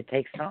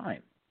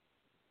time,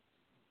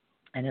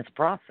 and it's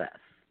process.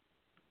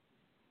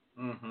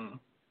 Mm-hmm.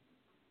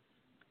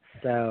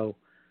 So,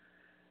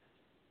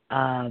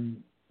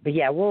 but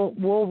yeah,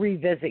 we'll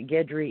revisit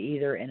Guidry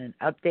either in an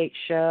update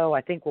show.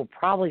 I think we'll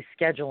probably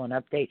schedule an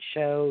update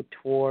show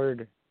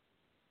toward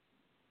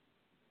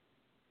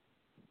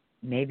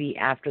maybe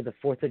after the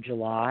 4th of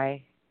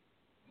July.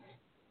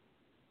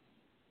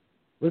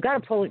 We've got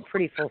a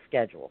pretty full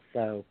schedule,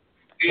 so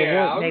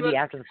maybe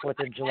after the 4th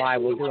of July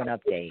we'll do an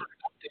update.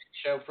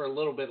 Show for a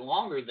little bit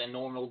longer than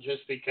normal,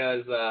 just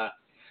because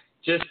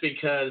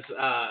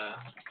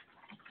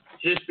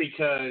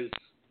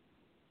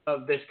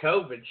of this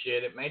COVID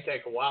shit. It may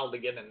take a while to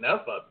get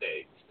enough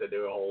updates to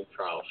do a whole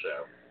trial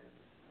show.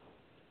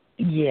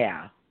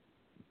 Yeah,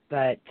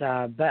 but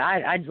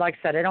I like I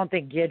said, I don't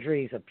think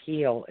Guidry's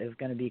appeal is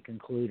going to be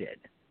concluded.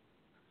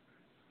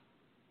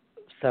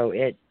 So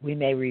we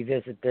may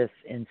revisit this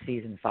in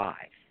season 5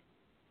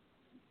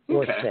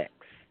 or 6.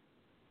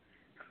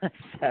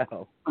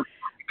 So,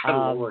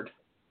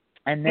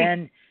 and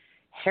then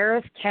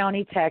Harris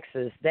County,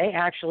 Texas, they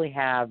actually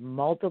have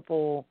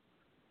multiple.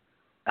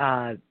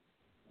 They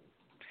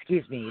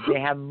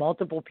have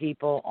multiple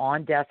people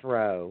on death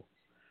row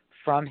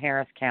from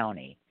Harris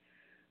County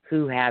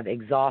who have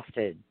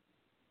exhausted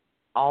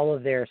all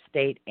of their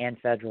state and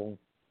federal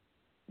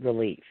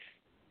relief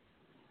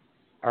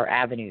or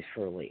avenues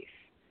for relief.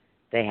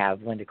 They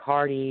have Linda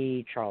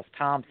Carty, Charles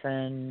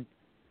Thompson,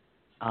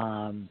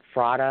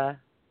 Fratta,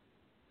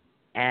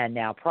 and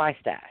now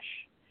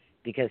Prystash,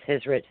 because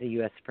his writ to the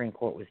U.S. Supreme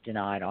Court was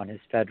denied on his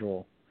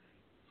federal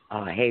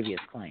habeas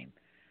claim.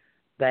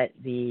 But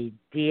the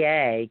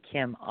DA,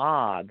 Kim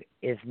Ogg,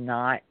 is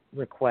not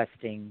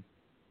requesting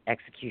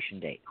execution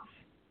dates.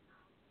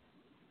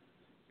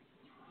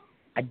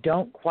 I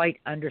don't quite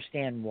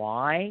understand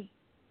why,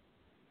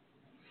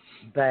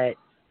 but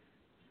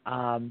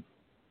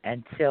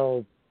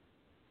until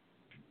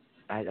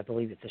I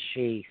believe it's a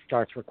she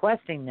starts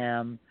requesting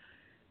them,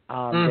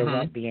 there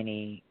won't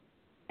be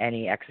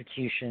any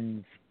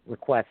executions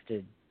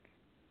requested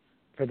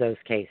for those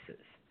cases.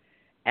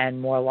 And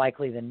more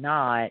likely than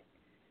not,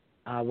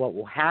 what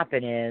will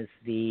happen is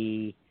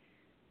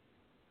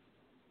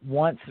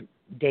once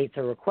dates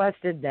are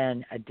requested,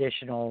 then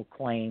additional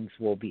claims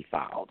will be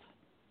filed.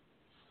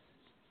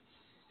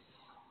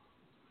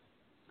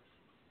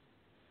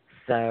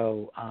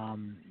 So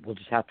we'll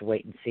just have to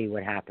wait and see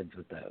what happens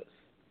with those.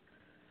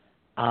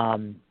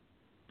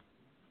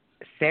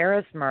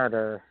 Farah's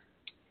murder,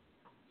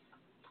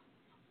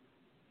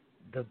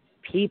 the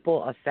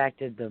people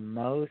affected the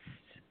most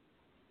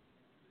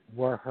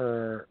were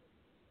her,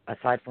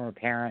 aside from her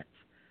parents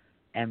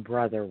and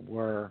brother,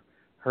 were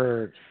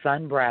her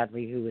son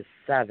Bradley, who was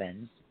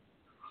 7,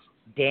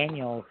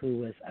 Daniel, who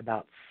was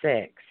about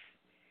 6,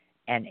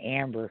 and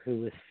Amber,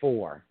 who was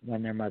 4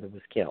 when their mother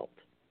was killed.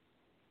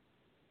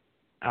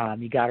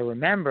 You got to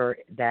remember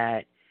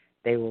that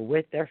they were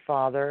with their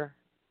father,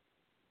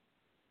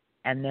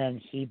 and then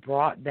he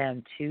brought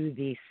them to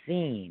the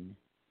scene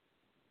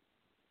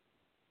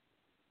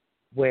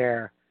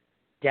where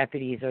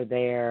deputies are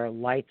there,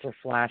 lights are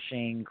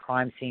flashing,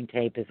 crime scene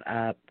tape is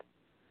up.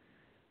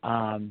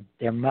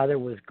 Their mother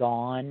was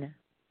gone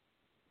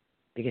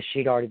because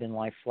she'd already been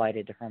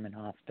life-flighted to Herman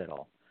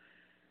Hospital.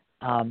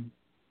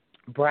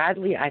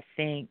 Bradley, I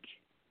think,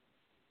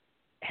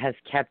 has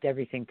kept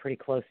everything pretty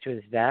close to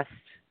his vest.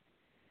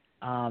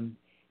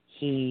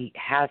 He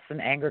has some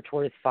anger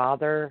toward his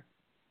father,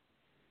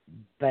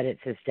 but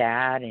it's his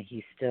dad, and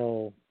he's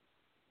still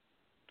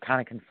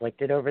kind of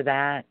conflicted over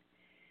that.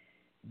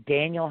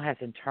 Daniel has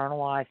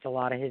internalized a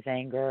lot of his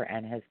anger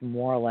and has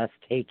more or less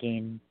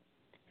taken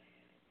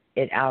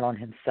it out on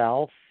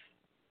himself.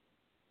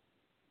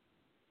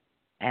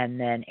 And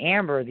then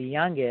Amber, the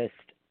youngest,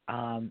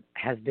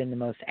 has been the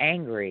most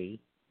angry,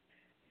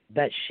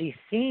 but she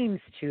seems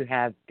to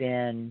have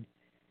been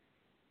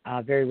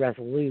very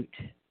resolute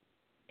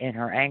in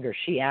her anger.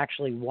 She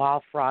actually,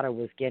 while Fratta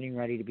was getting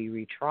ready to be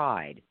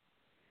retried,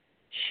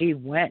 she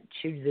went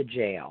to the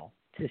jail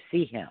to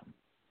see him.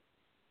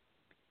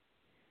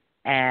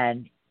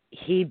 And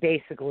he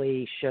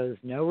basically shows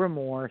no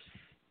remorse,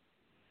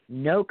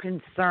 no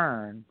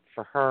concern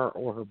for her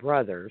or her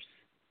brothers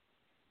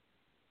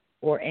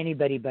or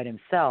anybody but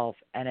himself.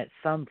 And at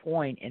some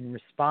point, in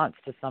response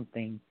to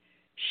something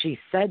she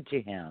said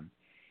to him,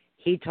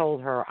 he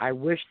told her, "I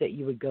wish that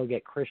you would go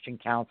get Christian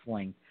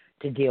counseling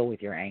to deal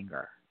with your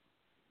anger."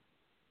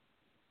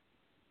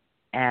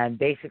 And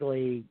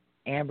basically,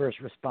 Amber's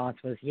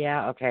response was,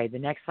 "Yeah, okay, the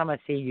next time I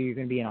see you, you're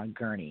going to be on a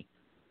gurney.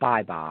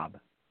 Bye, Bob."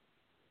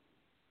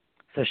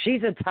 So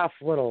she's a tough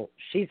little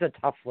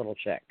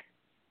chick.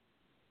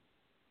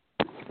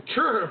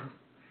 True.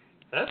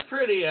 That's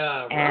pretty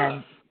rough.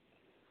 And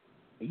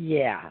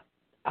yeah,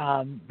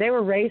 they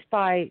were raised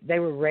by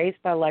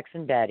Lex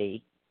and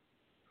Betty.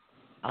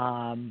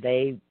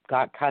 They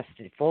got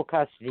full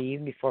custody,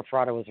 even before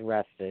Fratta was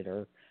arrested,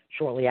 or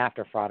shortly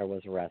after Fratta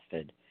was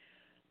arrested.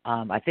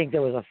 I think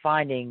there was a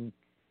finding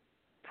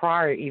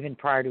prior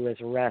to his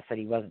arrest that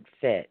he wasn't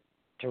fit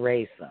to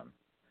raise them.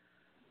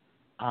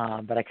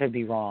 But I could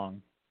be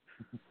wrong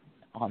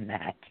on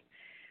that.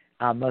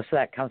 Most of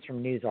that comes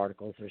from news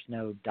articles. There's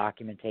no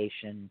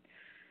documentation.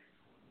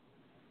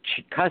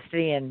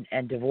 Custody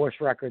and divorce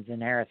records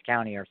in Harris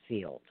County are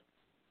sealed,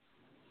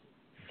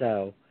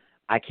 so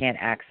I can't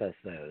access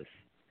those.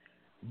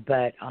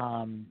 But,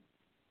 I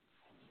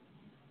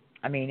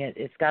mean,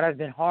 it's got to have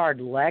been hard.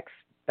 Lex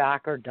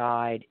Baquer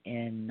died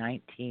in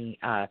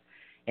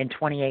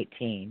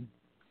 2018.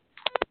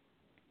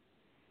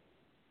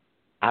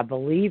 I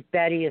believe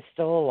Betty is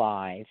still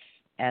alive.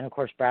 And, of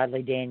course,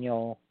 Bradley,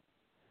 Daniel,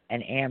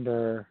 and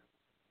Amber,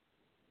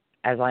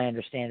 as I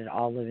understand it,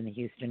 all live in the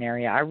Houston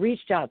area. I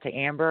reached out to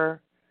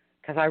Amber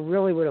because I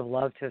really would have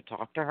loved to have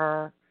talked to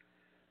her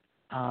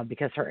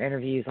because her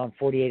interviews on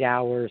 48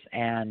 Hours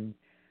and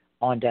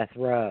on Death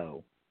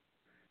Row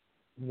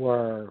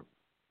were,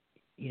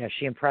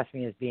 she impressed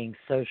me as being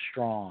so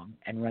strong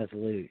and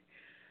resolute.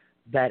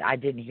 But I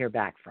didn't hear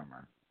back from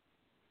her.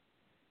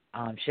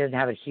 She doesn't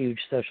have a huge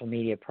social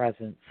media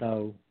presence,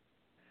 so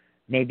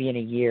maybe in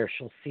a year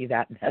she'll see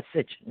that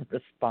message and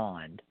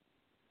respond.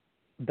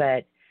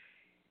 But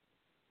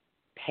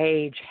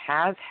Paige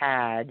has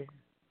had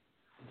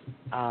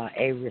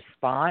a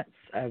response,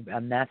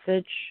 a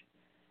message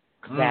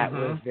that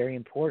was very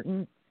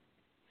important.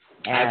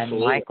 And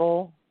Absolutely.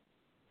 Michael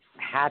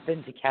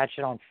happened to catch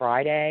it on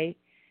Friday,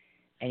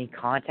 and he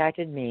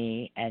contacted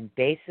me, and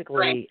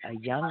basically a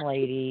young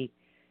lady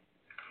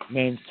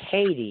named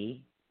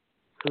Katie,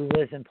 who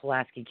lives in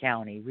Pulaski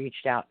County,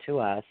 reached out to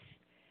us.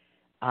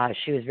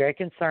 She was very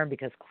concerned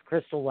because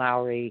Crystal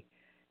Lowry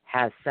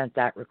has sent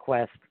that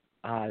request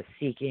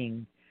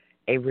seeking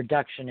a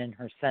reduction in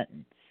her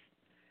sentence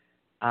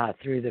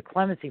through the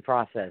clemency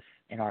process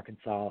in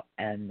Arkansas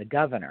and the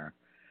governor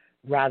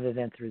rather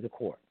than through the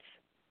courts.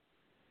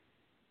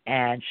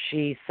 And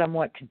she's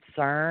somewhat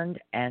concerned,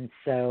 and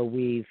so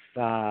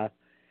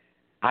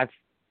I've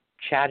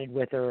chatted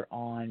with her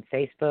on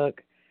Facebook,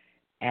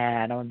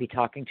 and I'm going to be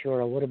talking to her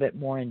a little bit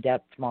more in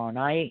depth tomorrow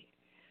night.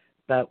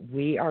 But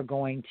we are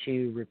going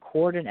to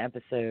record an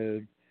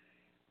episode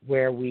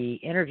where we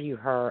interview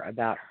her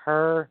about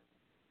her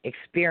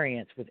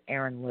experience with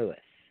Aaron Lewis.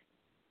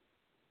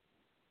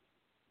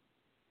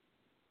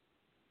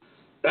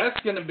 That's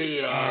going to be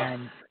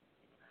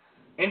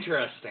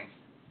interesting,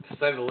 to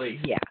say the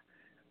least. Yeah.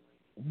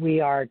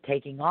 We are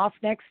taking off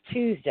next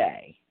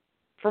Tuesday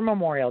for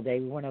Memorial Day.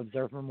 We want to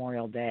observe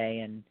Memorial Day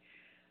and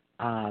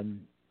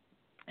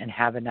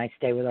have a nice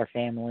day with our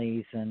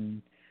families,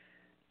 and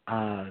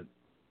I'll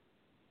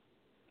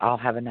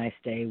have a nice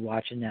day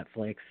watching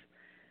Netflix.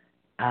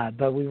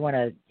 But we want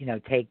to,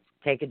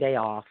 take a day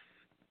off,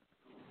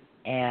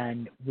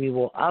 and we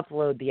will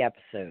upload the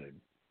episode.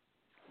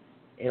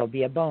 It'll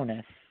be a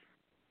bonus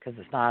because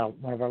it's not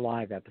one of our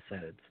live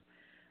episodes.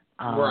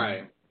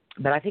 Right.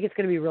 But I think it's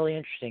going to be really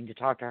interesting to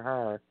talk to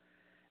her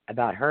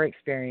about her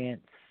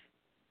experience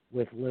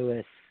with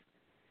Lewis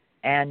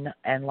and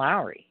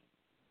Lowry.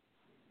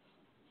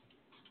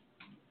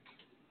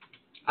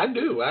 I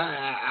do.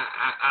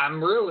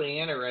 I'm really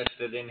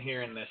interested in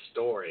hearing this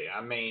story.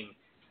 I mean,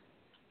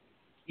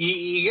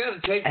 you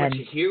got to take what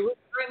you hear with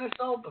her in this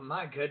all, but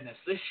my goodness,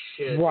 this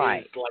shit is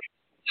like,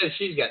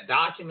 she's got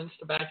documents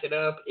to back it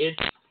up. It's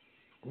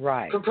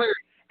prepared.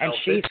 And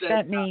she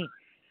sent me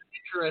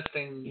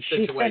interesting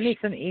situation. She sent me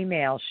some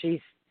emails. She's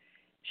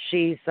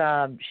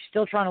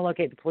still trying to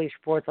locate the police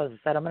reports. As I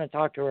said, I'm going to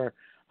talk to her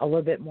a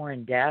little bit more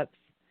in depth.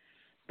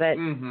 But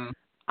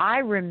I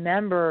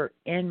remember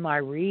in my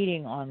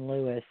reading on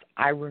Lewis,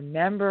 I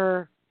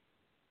remember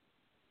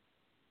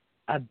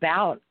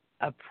about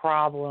a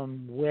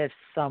problem with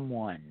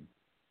someone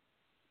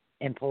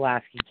in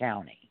Pulaski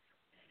County.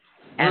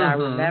 And I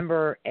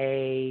remember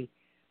a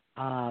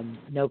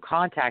no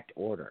contact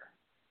order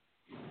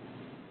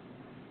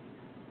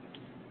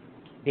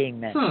being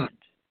mentioned.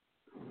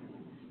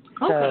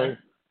 So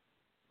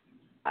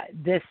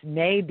this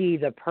may be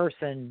the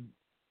person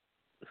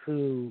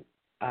who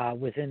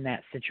was in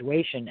that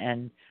situation.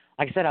 And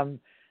like I said,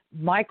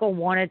 Michael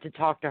wanted to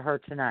talk to her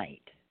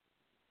tonight.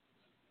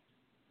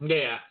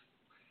 Yeah.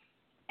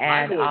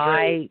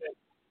 And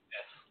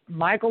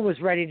Michael was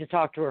ready to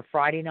talk to her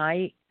Friday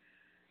night.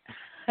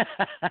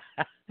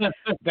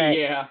 But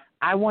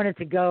I wanted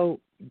to go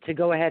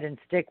ahead and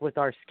stick with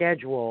our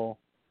schedule,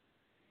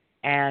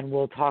 and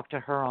we'll talk to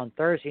her on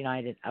Thursday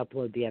night and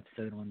upload the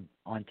episode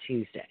on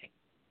Tuesday.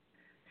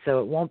 So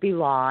it won't be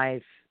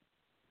live,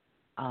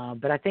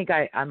 but I think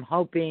I'm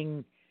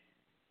hoping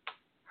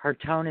her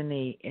tone in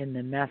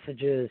the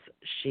messages,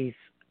 she's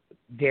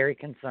very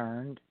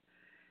concerned,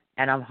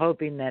 and I'm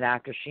hoping that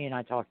after she and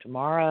I talk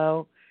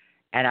tomorrow,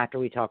 and after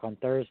we talk on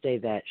Thursday,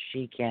 that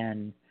she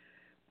can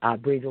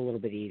breathe a little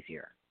bit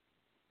easier.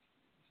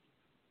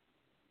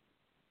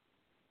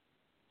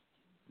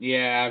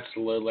 Yeah,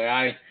 absolutely.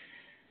 I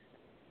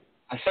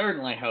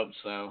certainly hope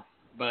so,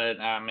 but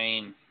I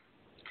mean,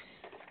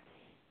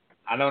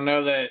 I don't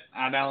know that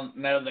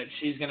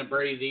she's going to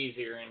breathe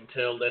easier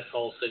until this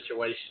whole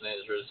situation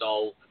is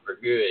resolved for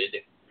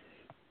good.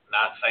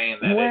 Not saying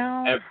that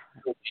it ever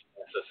will be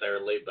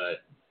necessarily,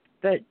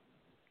 but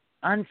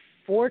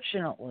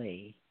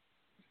unfortunately,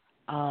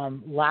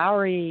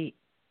 Lowry,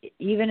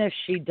 even if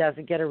she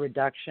doesn't get a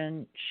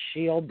reduction,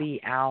 she'll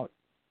be out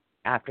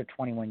after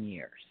 21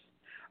 years.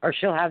 Or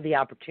she'll have the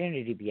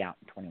opportunity to be out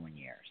in 21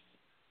 years.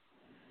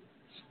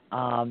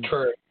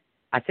 True.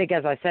 I think,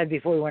 as I said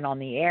before we went on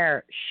the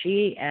air,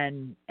 she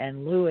and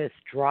Lewis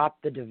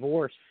dropped the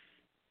divorce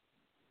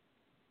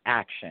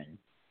action.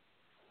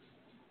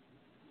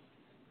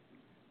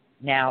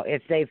 Now,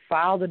 if they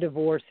file the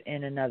divorce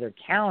in another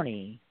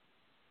county,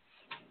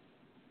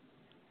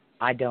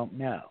 I don't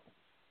know.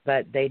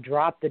 But they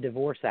dropped the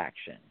divorce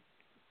action.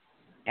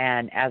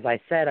 And as I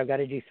said, I've got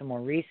to do some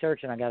more research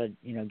and I've got to,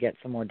 get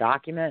some more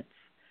documents.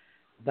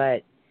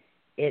 But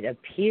it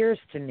appears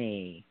to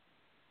me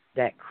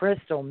that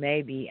Crystal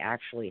may be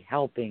actually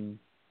helping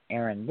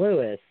Aaron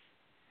Lewis,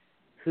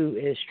 who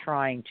is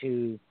trying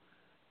to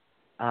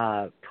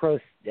pro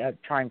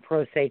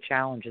se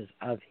challenges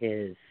of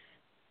his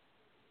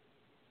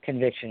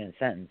conviction and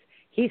sentence.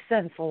 He's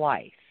sentenced for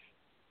life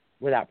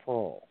without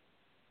parole.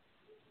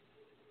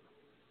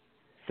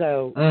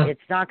 So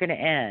it's not going to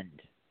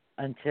end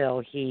until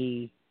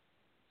he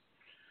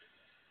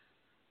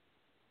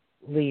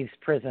leaves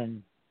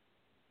prison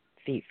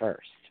feet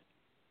first.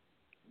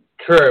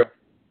 True.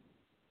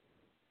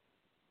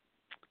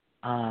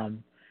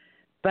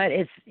 But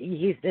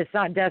it's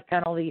not death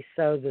penalty,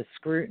 so the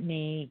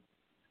scrutiny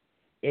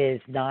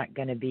is not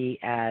going to be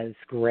as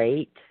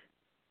great,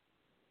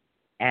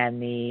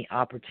 and the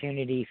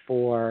opportunity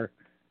for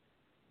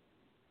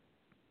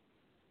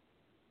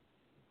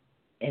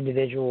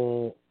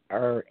individual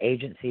or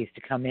agencies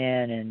to come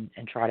in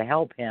and try to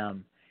help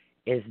him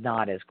is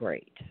not as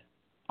great,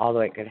 although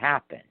it could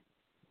happen.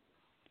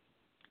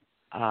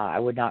 I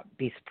would not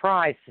be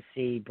surprised to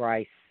see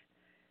Bryce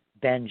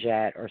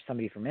Benjet or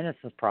somebody from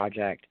Innocence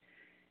Project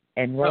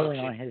enrolling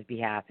on his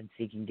behalf and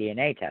seeking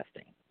DNA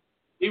testing.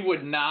 He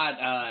would not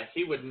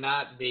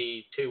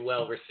be too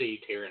well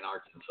received here in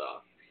Arkansas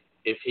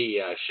if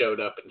he showed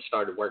up and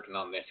started working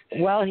on this case.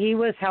 Well, he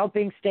was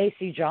helping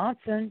Stacey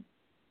Johnson.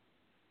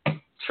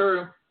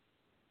 True.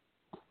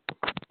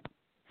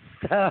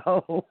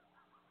 So,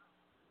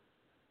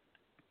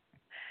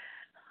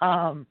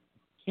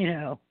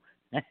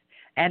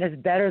 And it's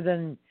better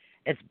than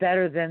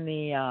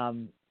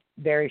the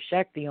Barry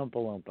Scheck, the Oompa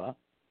Loompa.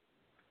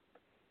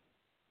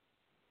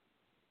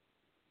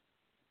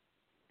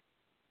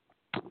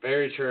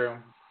 Very true.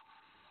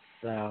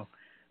 So,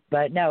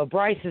 but no,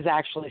 Bryce is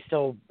actually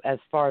still, as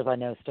far as I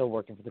know, still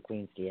working for the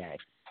Queen's DA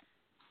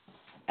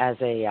as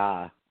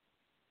a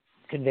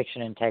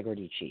conviction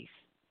integrity chief.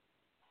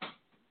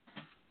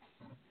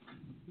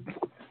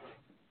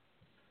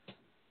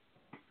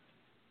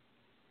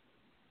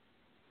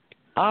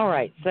 All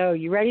right, so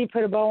you ready to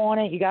put a bow on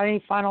it? You got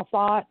any final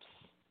thoughts?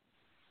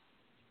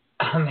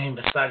 I mean,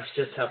 besides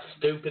just how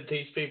stupid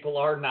these people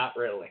are, not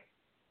really.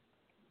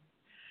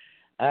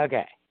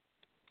 Okay.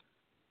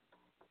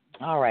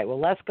 All right, well,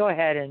 let's go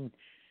ahead and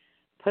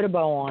put a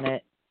bow on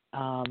it.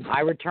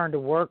 I return to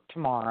work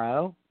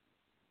tomorrow.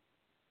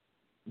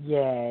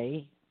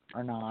 Yay,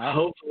 or not.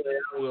 Hopefully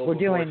I will.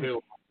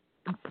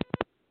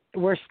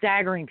 We're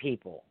staggering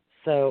people.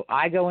 So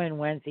I go in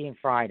Wednesday and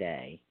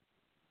Friday,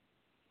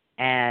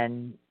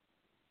 and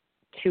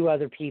 2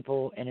 other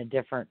people in a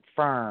different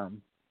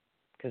firm,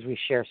 because we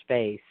share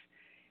space,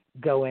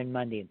 go in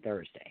Monday and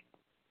Thursday.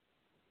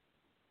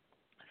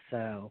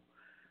 So,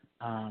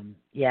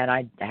 yeah, and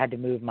I had to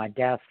move my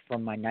desk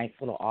from my nice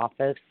little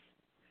office.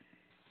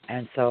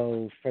 And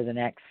so for the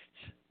next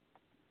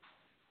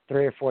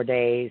 3 or 4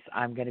 days,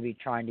 I'm going to be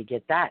trying to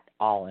get that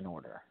all in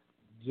order.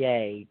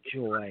 Yay,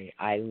 joy.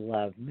 I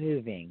love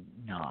moving,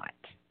 not.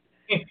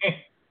 It's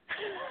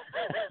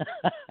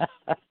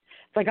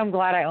like I'm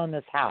glad I own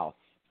this house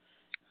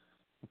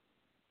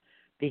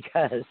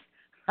because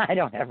I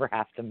don't ever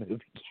have to move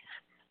again.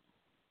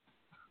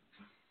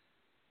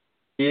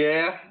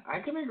 Yeah, I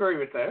can agree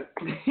with that.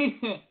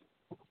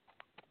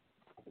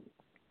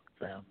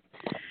 So,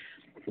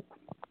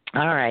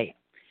 all right.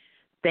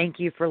 Thank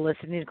you for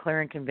listening to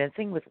Clear and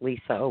Convincing with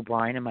Lisa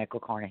O'Brien and Michael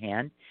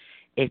Carnahan.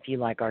 If you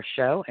like our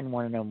show and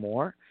want to know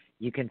more,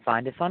 you can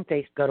find us on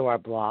Facebook. Go to our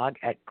blog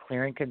at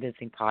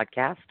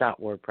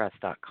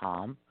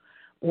clearandconvincingpodcast.wordpress.com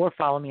or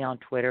follow me on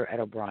Twitter at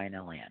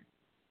O'BrienLN.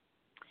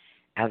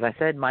 As I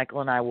said,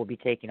 Michael and I will be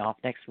taking off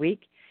next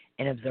week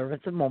in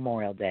observance of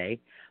Memorial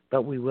Day,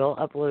 but we will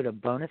upload a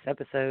bonus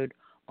episode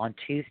on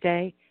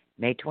Tuesday,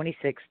 May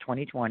 26,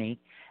 2020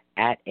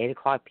 at 8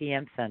 o'clock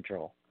p.m.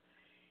 Central.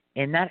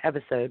 In that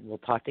episode, we'll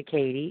talk to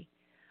Katie,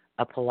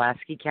 a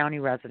Pulaski County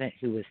resident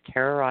who was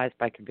terrorized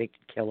by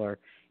convicted killer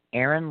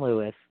Aaron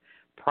Lewis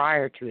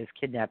prior to his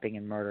kidnapping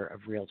and murder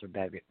of realtor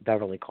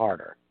Beverly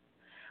Carter.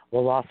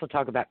 We'll also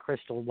talk about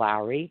Crystal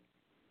Lowry,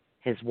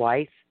 his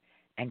wife,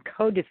 and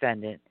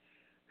co-defendant,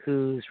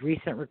 whose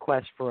recent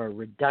request for a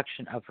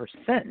reduction of her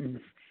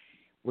sentence,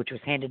 which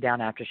was handed down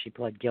after she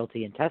pled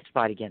guilty and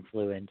testified against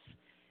Lewis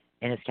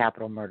in his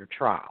capital murder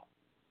trial.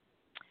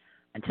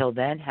 Until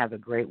then, have a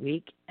great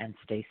week and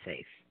stay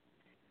safe.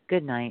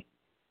 Good night.